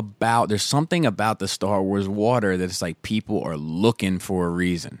something about the Star Wars water that it's like people are looking for a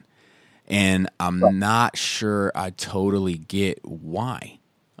reason. And I'm not sure I totally get why.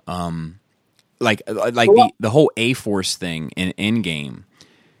 Like the whole A-Force thing in Endgame.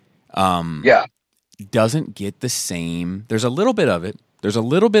 Doesn't get the same. There's a little bit of it. There's a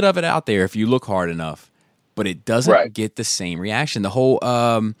little bit of it out there if you look hard enough, but it doesn't get the same reaction. The whole,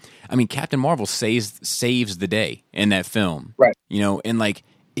 Captain Marvel saves the day in that film, right? And like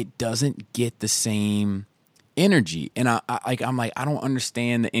it doesn't get the same energy, and I'm like, I don't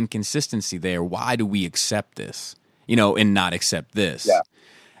understand the inconsistency there. Why do we accept this, and not accept this? Yeah,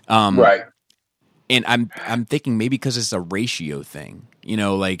 right. And I'm thinking maybe because it's a ratio thing,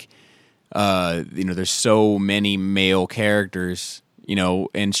 there's so many male characters,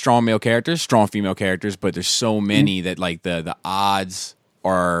 and strong male characters, strong female characters, but there's so many that like the odds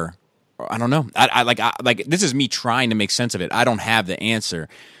are, I don't know. I like this is me trying to make sense of it. I don't have the answer,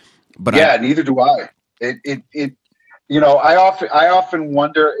 but neither do I. I often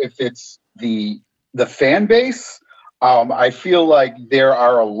wonder if it's the fan base. I feel like there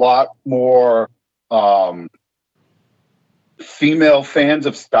are a lot more female fans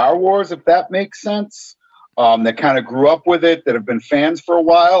of Star Wars, if that makes sense, that kind of grew up with it, that have been fans for a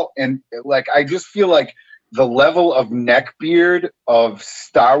while. And like, I just feel like the level of neckbeard of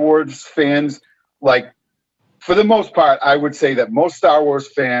Star Wars fans, like, for the most part, I would say that most Star Wars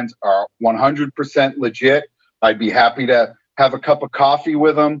fans are 100% legit. I'd be happy to have a cup of coffee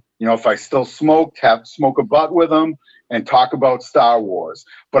with them. If I still smoked, smoke a butt with them and talk about Star Wars.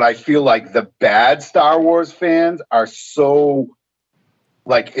 But I feel like the bad Star Wars fans are so,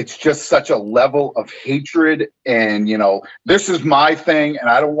 like, it's just such a level of hatred and, this is my thing and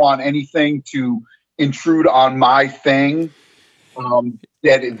I don't want anything to intrude on my thing.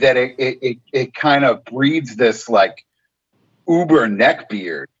 That it kind of breeds this like uber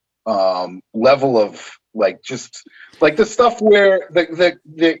neckbeard level of like, just like the stuff where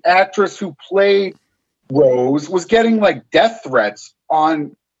the actress who played Rose was getting like death threats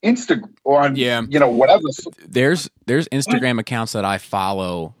on Instagram or on whatever. There's Instagram accounts that I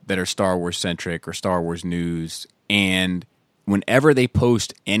follow that are Star Wars centric or Star Wars news, And whenever they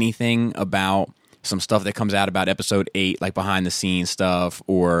post anything about some stuff that comes out about episode 8, like behind the scenes stuff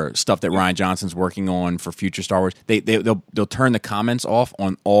or stuff that Rian Johnson's working on for future Star Wars, they'll turn the comments off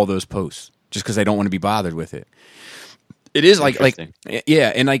on all those posts just because they don't want to be bothered with it. It is like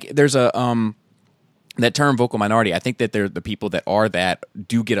yeah, and like there's a that term vocal minority. I think that the people that are that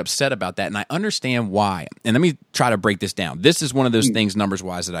do get upset about that, and I understand why. And let me try to break this down. This is one of those things numbers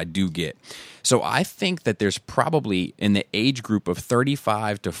wise that I do get. So I think that there's probably in the age group of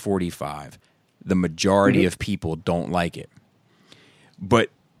 35 to 45, the majority of people don't like it. But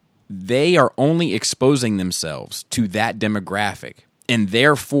they are only exposing themselves to that demographic. And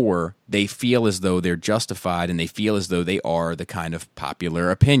therefore, they feel as though they're justified and they feel as though they are the kind of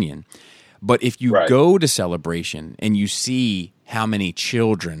popular opinion. But if you go to Celebration and you see how many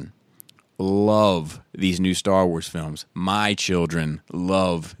children love these new Star Wars films, my children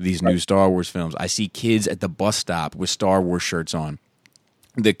love these new Star Wars films. I see kids at the bus stop with Star Wars shirts on.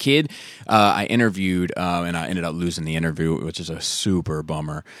 The kid I interviewed, and I ended up losing the interview, which is a super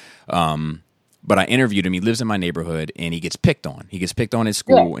bummer. But I interviewed him. He lives in my neighborhood, and he gets picked on. He gets picked on at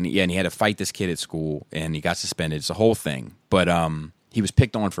school, and he had to fight this kid at school, and he got suspended. It's a whole thing. But he was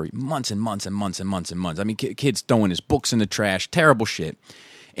picked on for months and months and months and months and months. I mean, kids throwing his books in the trash, terrible shit.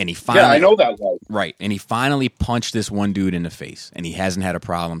 And he finally, I know that life. Right, and he finally punched this one dude in the face, and he hasn't had a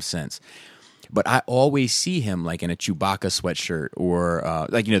problem since. But I always see him like in a Chewbacca sweatshirt or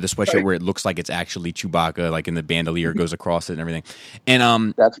like, the sweatshirt where it looks like it's actually Chewbacca, like in the bandolier goes across it and everything.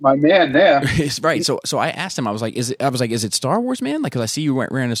 And that's my man there. Right. So I asked him, I was like, is it Star Wars, man? Like, cause I see you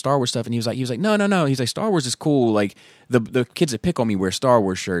wearing the Star Wars stuff. And he was like, no. He's like, Star Wars is cool. Like the kids that pick on me wear Star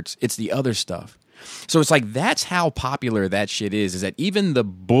Wars shirts. It's the other stuff. So it's like, that's how popular that shit is that even the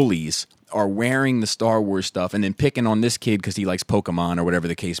bullies are wearing the Star Wars stuff and then picking on this kid because he likes Pokemon or whatever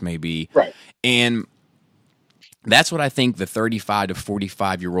the case may be. Right. And that's what I think the 35 to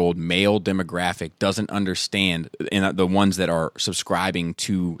 45-year-old male demographic doesn't understand, and the ones that are subscribing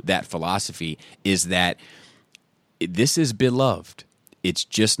to that philosophy, is that this is beloved. It's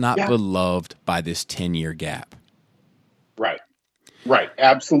just not beloved by this 10-year gap. Right.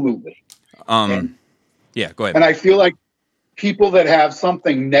 Absolutely. Yeah, go ahead. And I feel like people that have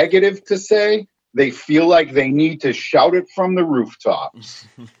something negative to say, they feel like they need to shout it from the rooftops,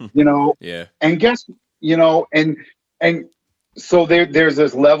 Yeah. And guess, and so there's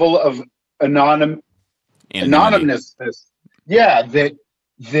this level of anonymous. Yeah. That,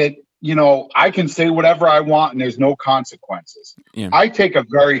 I can say whatever I want and there's no consequences. Yeah. I take a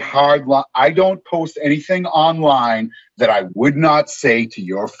very hard line. I don't post anything online that I would not say to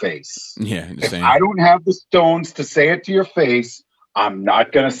your face. Yeah. If I don't have the stones to say it to your face, I'm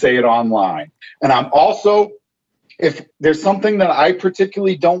not going to say it online. And I'm also, if there's something that I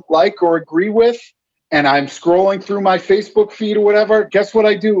particularly don't like or agree with, and I'm scrolling through my Facebook feed or whatever, guess what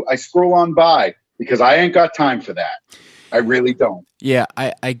I do? I scroll on by because I ain't got time for that. I really don't. Yeah,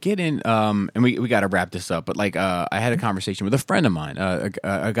 I get in, and we got to wrap this up, but like I had a conversation with a friend of mine,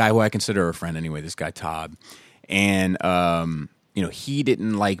 a guy who I consider a friend anyway, this guy Todd, and he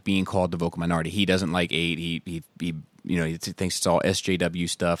didn't like being called the vocal minority. He doesn't like 8. He thinks it's all SJW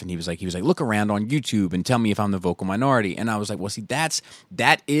stuff, and he was like, look around on YouTube and tell me if I'm the vocal minority. And I was like, well, see,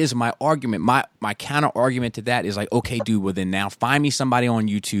 that is my argument. My counter argument to that is like, okay, dude, well then now find me somebody on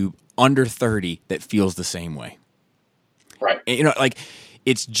YouTube under 30 that feels the same way. Right. And,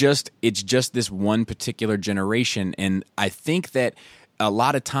 it's just this one particular generation, and I think that a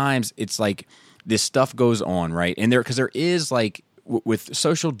lot of times it's like this stuff goes on, right? And because there is like with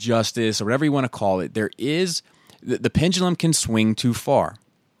social justice or whatever you want to call it, there is the pendulum can swing too far.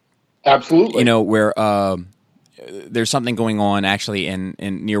 Absolutely. Where there's something going on actually in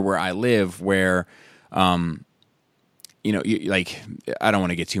near where I live where I don't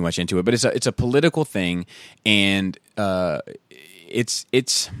want to get too much into it, but it's a political thing, and it's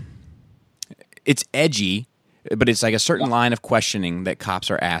edgy, but it's like a certain line of questioning that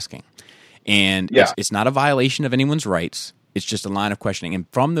cops are asking, and it's not a violation of anyone's rights. It's just a line of questioning, and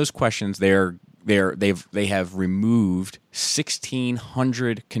from those questions, they have removed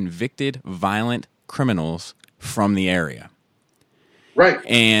 1,600 convicted violent criminals from the area. Right.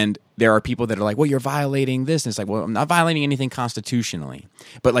 And there are people that are like, well, you're violating this. And it's like, well, I'm not violating anything constitutionally.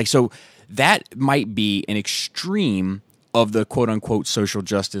 But like, so that might be an extreme of the quote unquote social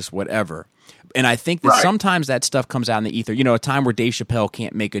justice, whatever. And I think that sometimes that stuff comes out in the ether. A time where Dave Chappelle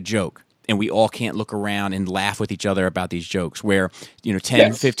can't make a joke and we all can't look around and laugh with each other about these jokes where,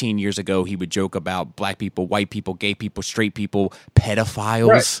 10, 15 years ago, he would joke about black people, white people, gay people, straight people, pedophiles.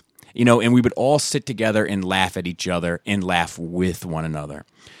 Right. And we would all sit together and laugh at each other and laugh with one another.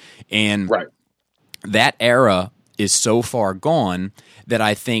 And that era is so far gone that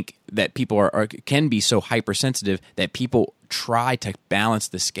I think that people can be so hypersensitive that people try to balance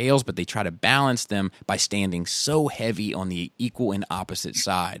the scales, but they try to balance them by standing so heavy on the equal and opposite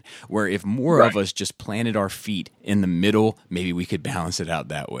side, where if more of us just planted our feet in the middle, maybe we could balance it out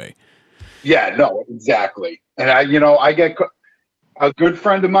that way. Yeah, no, exactly. And I get a good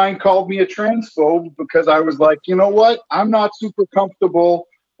friend of mine called me a transphobe because I was like, you know what? I'm not super comfortable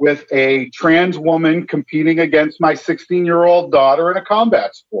with a trans woman competing against my 16-year-old daughter in a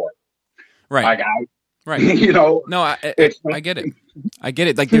combat sport. Right. Right. No, I get it. I get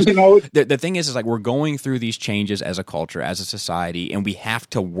it. Like, there's, the thing is like we're going through these changes as a culture, as a society, and we have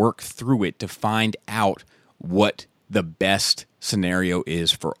to work through it to find out what the best scenario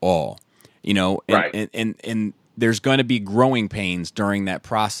is for all. And there's going to be growing pains during that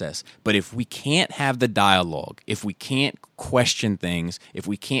process. But if we can't have the dialogue, if we can't question things, if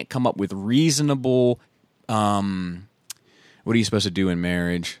we can't come up with reasonable what are you supposed to do in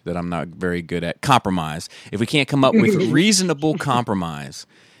marriage that I'm not very good at? Compromise. If we can't come up with reasonable compromise,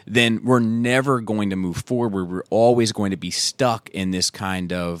 then we're never going to move forward. We're always going to be stuck in this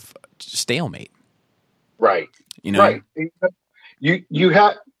kind of stalemate. Right. Right. You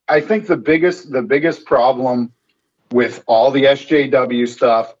have. I think the biggest problem with all the SJW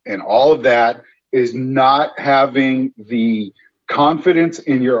stuff and all of that is not having the confidence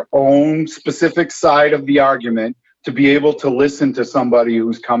in your own specific side of the argument to be able to listen to somebody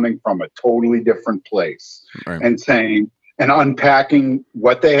who's coming from a totally different place and saying and unpacking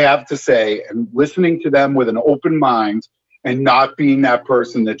what they have to say and listening to them with an open mind and not being that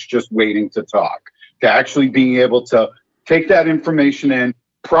person that's just waiting to talk, to actually being able to take that information in,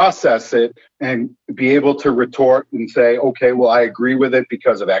 process it, and be able to retort and say, okay, well, I agree with it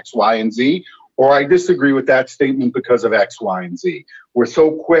because of X, Y, and Z, or I disagree with that statement because of X, Y, and Z. We're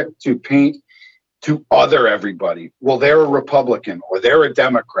so quick to paint to other everybody. Well, they're a Republican, or they're a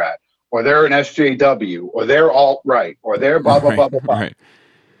Democrat, or they're an SJW, or they're alt-right, or they're blah, blah, blah, blah, blah. Right.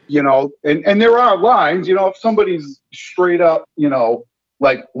 And there are lines, if somebody's straight up,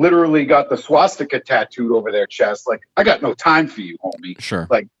 like literally got the swastika tattooed over their chest, like, I got no time for you, homie. Sure.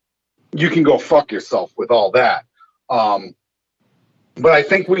 Like, you can go fuck yourself with all that. But I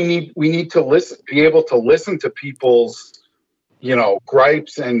think we need to be able to listen to people's,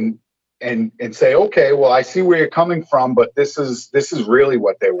 gripes and say, okay, well, I see where you're coming from, but this is really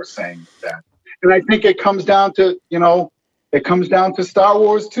what they were saying with that. And I think it comes down to, Star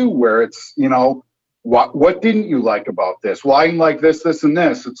Wars too, where it's, what didn't you like about this? Well, I didn't like this, this, and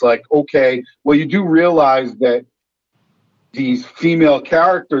this. It's like, okay, well, you do realize that these female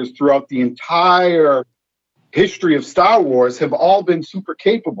characters throughout the entire history of Star Wars have all been super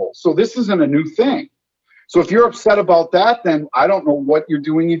capable. So this isn't a new thing. So if you're upset about that, then I don't know what you're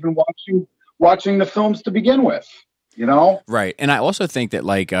doing even watching the films to begin with, Right. And I also think that,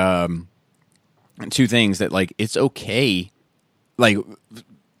 like, two things that, like, it's okay, like,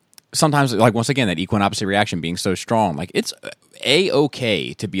 sometimes, like, once again, that equal and opposite reaction being so strong, like, it's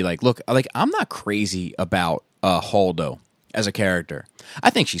okay to be like, look, like, I'm not crazy about Holdo as a character. I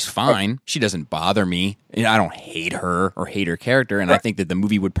think she's fine. She doesn't bother me. I don't hate her or hate her character, and I think that the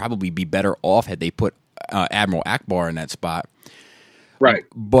movie would probably be better off had they put Admiral Ackbar in that spot. Right.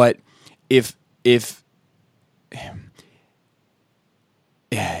 But if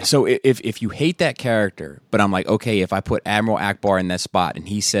you hate that character, but I'm like, okay, if I put Admiral Ackbar in that spot and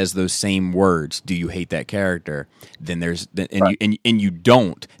he says those same words, do you hate that character? Then you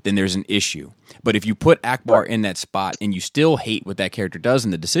don't, then there's an issue. But if you put Ackbar in that spot and you still hate what that character does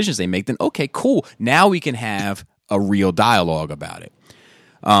and the decisions they make, then okay, cool. Now we can have a real dialogue about it.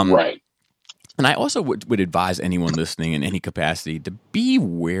 Right. And I also would advise anyone listening in any capacity to be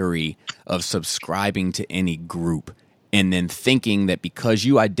wary of subscribing to any group and then thinking that because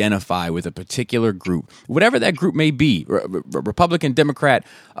you identify with a particular group, whatever that group may be, Republican, Democrat,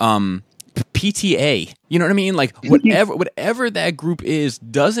 PTA, you know what I mean? Like, whatever that group is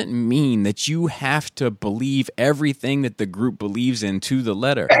doesn't mean that you have to believe everything that the group believes in to the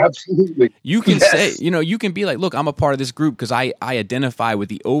letter. Absolutely. You can say, you can be like, look, I'm a part of this group because I identify with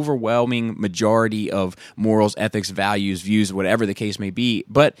the overwhelming majority of morals, ethics, values, views, whatever the case may be.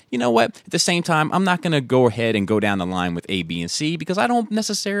 But you know what? At the same time, I'm not going to go ahead and go down the line with A, B, and C because I don't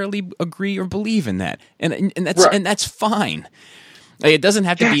necessarily agree or believe in that. And that's fine. Like, it doesn't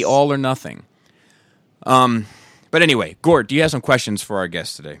have to be all or nothing. But anyway, Gord, do you have some questions for our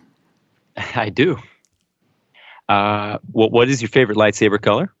guest today? I do. What is your favorite lightsaber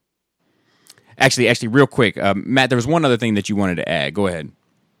color? Actually, real quick, Matt, there was one other thing that you wanted to add. Go ahead.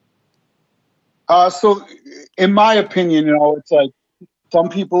 So, in my opinion, it's like some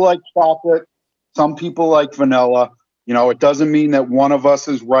people like chocolate, Some people like vanilla. It doesn't mean that one of us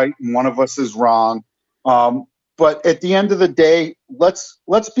is right and one of us is wrong. But at the end of the day, let's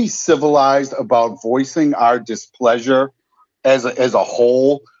be civilized about voicing our displeasure as a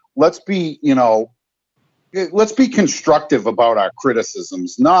whole. Let's be constructive about our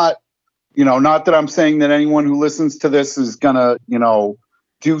criticisms. Not that I'm saying that anyone who listens to this is gonna,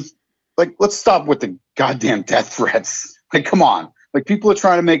 do let's stop with the goddamn death threats. Come on. People are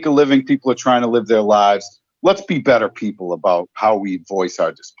trying to make a living. People are trying to live their lives. Let's be better people about how we voice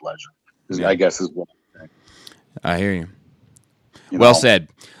our displeasure. Yeah. I guess is what I'm saying. I hear you. Well said.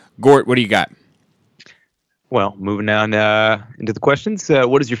 Gort, what do you got? Well, moving on into the questions.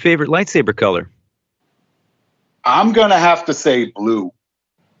 What is your favorite lightsaber color? I'm going to have to say blue.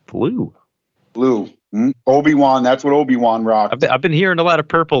 Blue? Blue. Obi-Wan. That's what Obi-Wan rocked. I've been hearing a lot of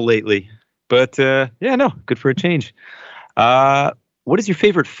purple lately. But, good for a change. What is your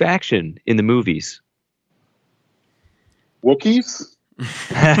favorite faction in the movies? Wookiees?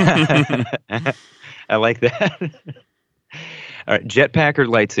 I like that. All right, jetpack or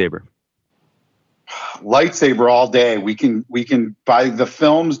lightsaber? Lightsaber all day. We can by the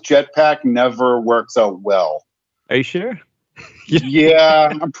films, jetpack never works out well. Are you sure?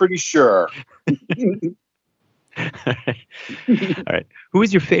 Yeah, I'm pretty sure. All right. Who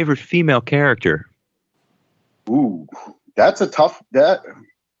is your favorite female character? Ooh, that's a tough.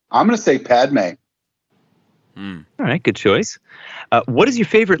 I'm going to say Padme. All right, good choice. What is your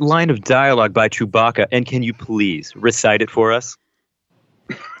favorite line of dialogue by Chewbacca, and can you please recite it for us?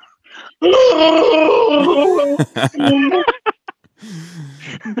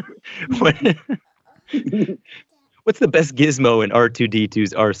 What's the best gizmo in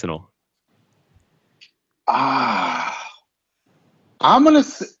R2-D2's arsenal? I'm gonna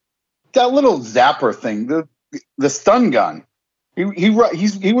say that little zapper thing, the stun gun. He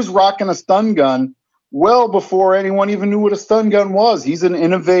was rocking a stun gun well before anyone even knew what a stun gun was. He's an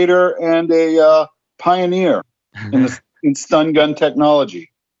innovator and a pioneer in stun gun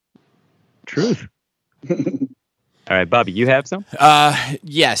technology. Truth. All right, Bobby, you have some?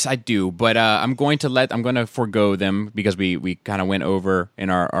 Yes, I do, but I'm going to forego them because we kind of went over in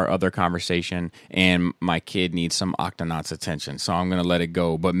our other conversation, and my kid needs some Octonauts attention, so I'm going to let it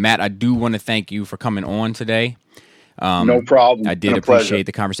go. But Matt, I do want to thank you for coming on today. No problem. I did appreciate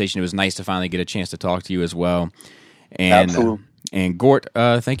the conversation. It was nice to finally get a chance to talk to you as well. And, absolutely. And Gort,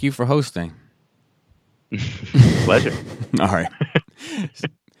 thank you for hosting. Pleasure. All right.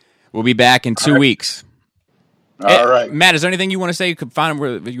 We'll be back in 2 weeks. All right. Matt, is there anything you want to say? You could find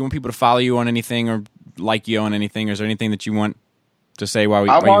where you want people to follow you on anything or like you on anything? Or is there anything that you want to say while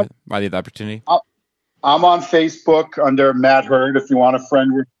you have the opportunity? I'm on Facebook under Matt Hurd. If you want a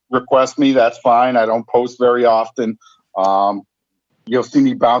friend request me, that's fine. I don't post very often. You'll see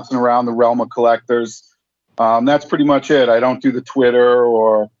me bouncing around the realm of collectors. That's pretty much it. I don't do the Twitter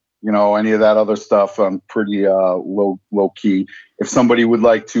or any of that other stuff. I'm pretty low key. If somebody would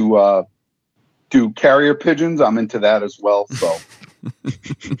like to do carrier pigeons, I'm into that as well. So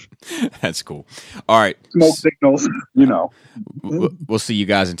that's cool. All right, smoke signals. We'll see you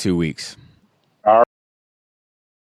guys in 2 weeks.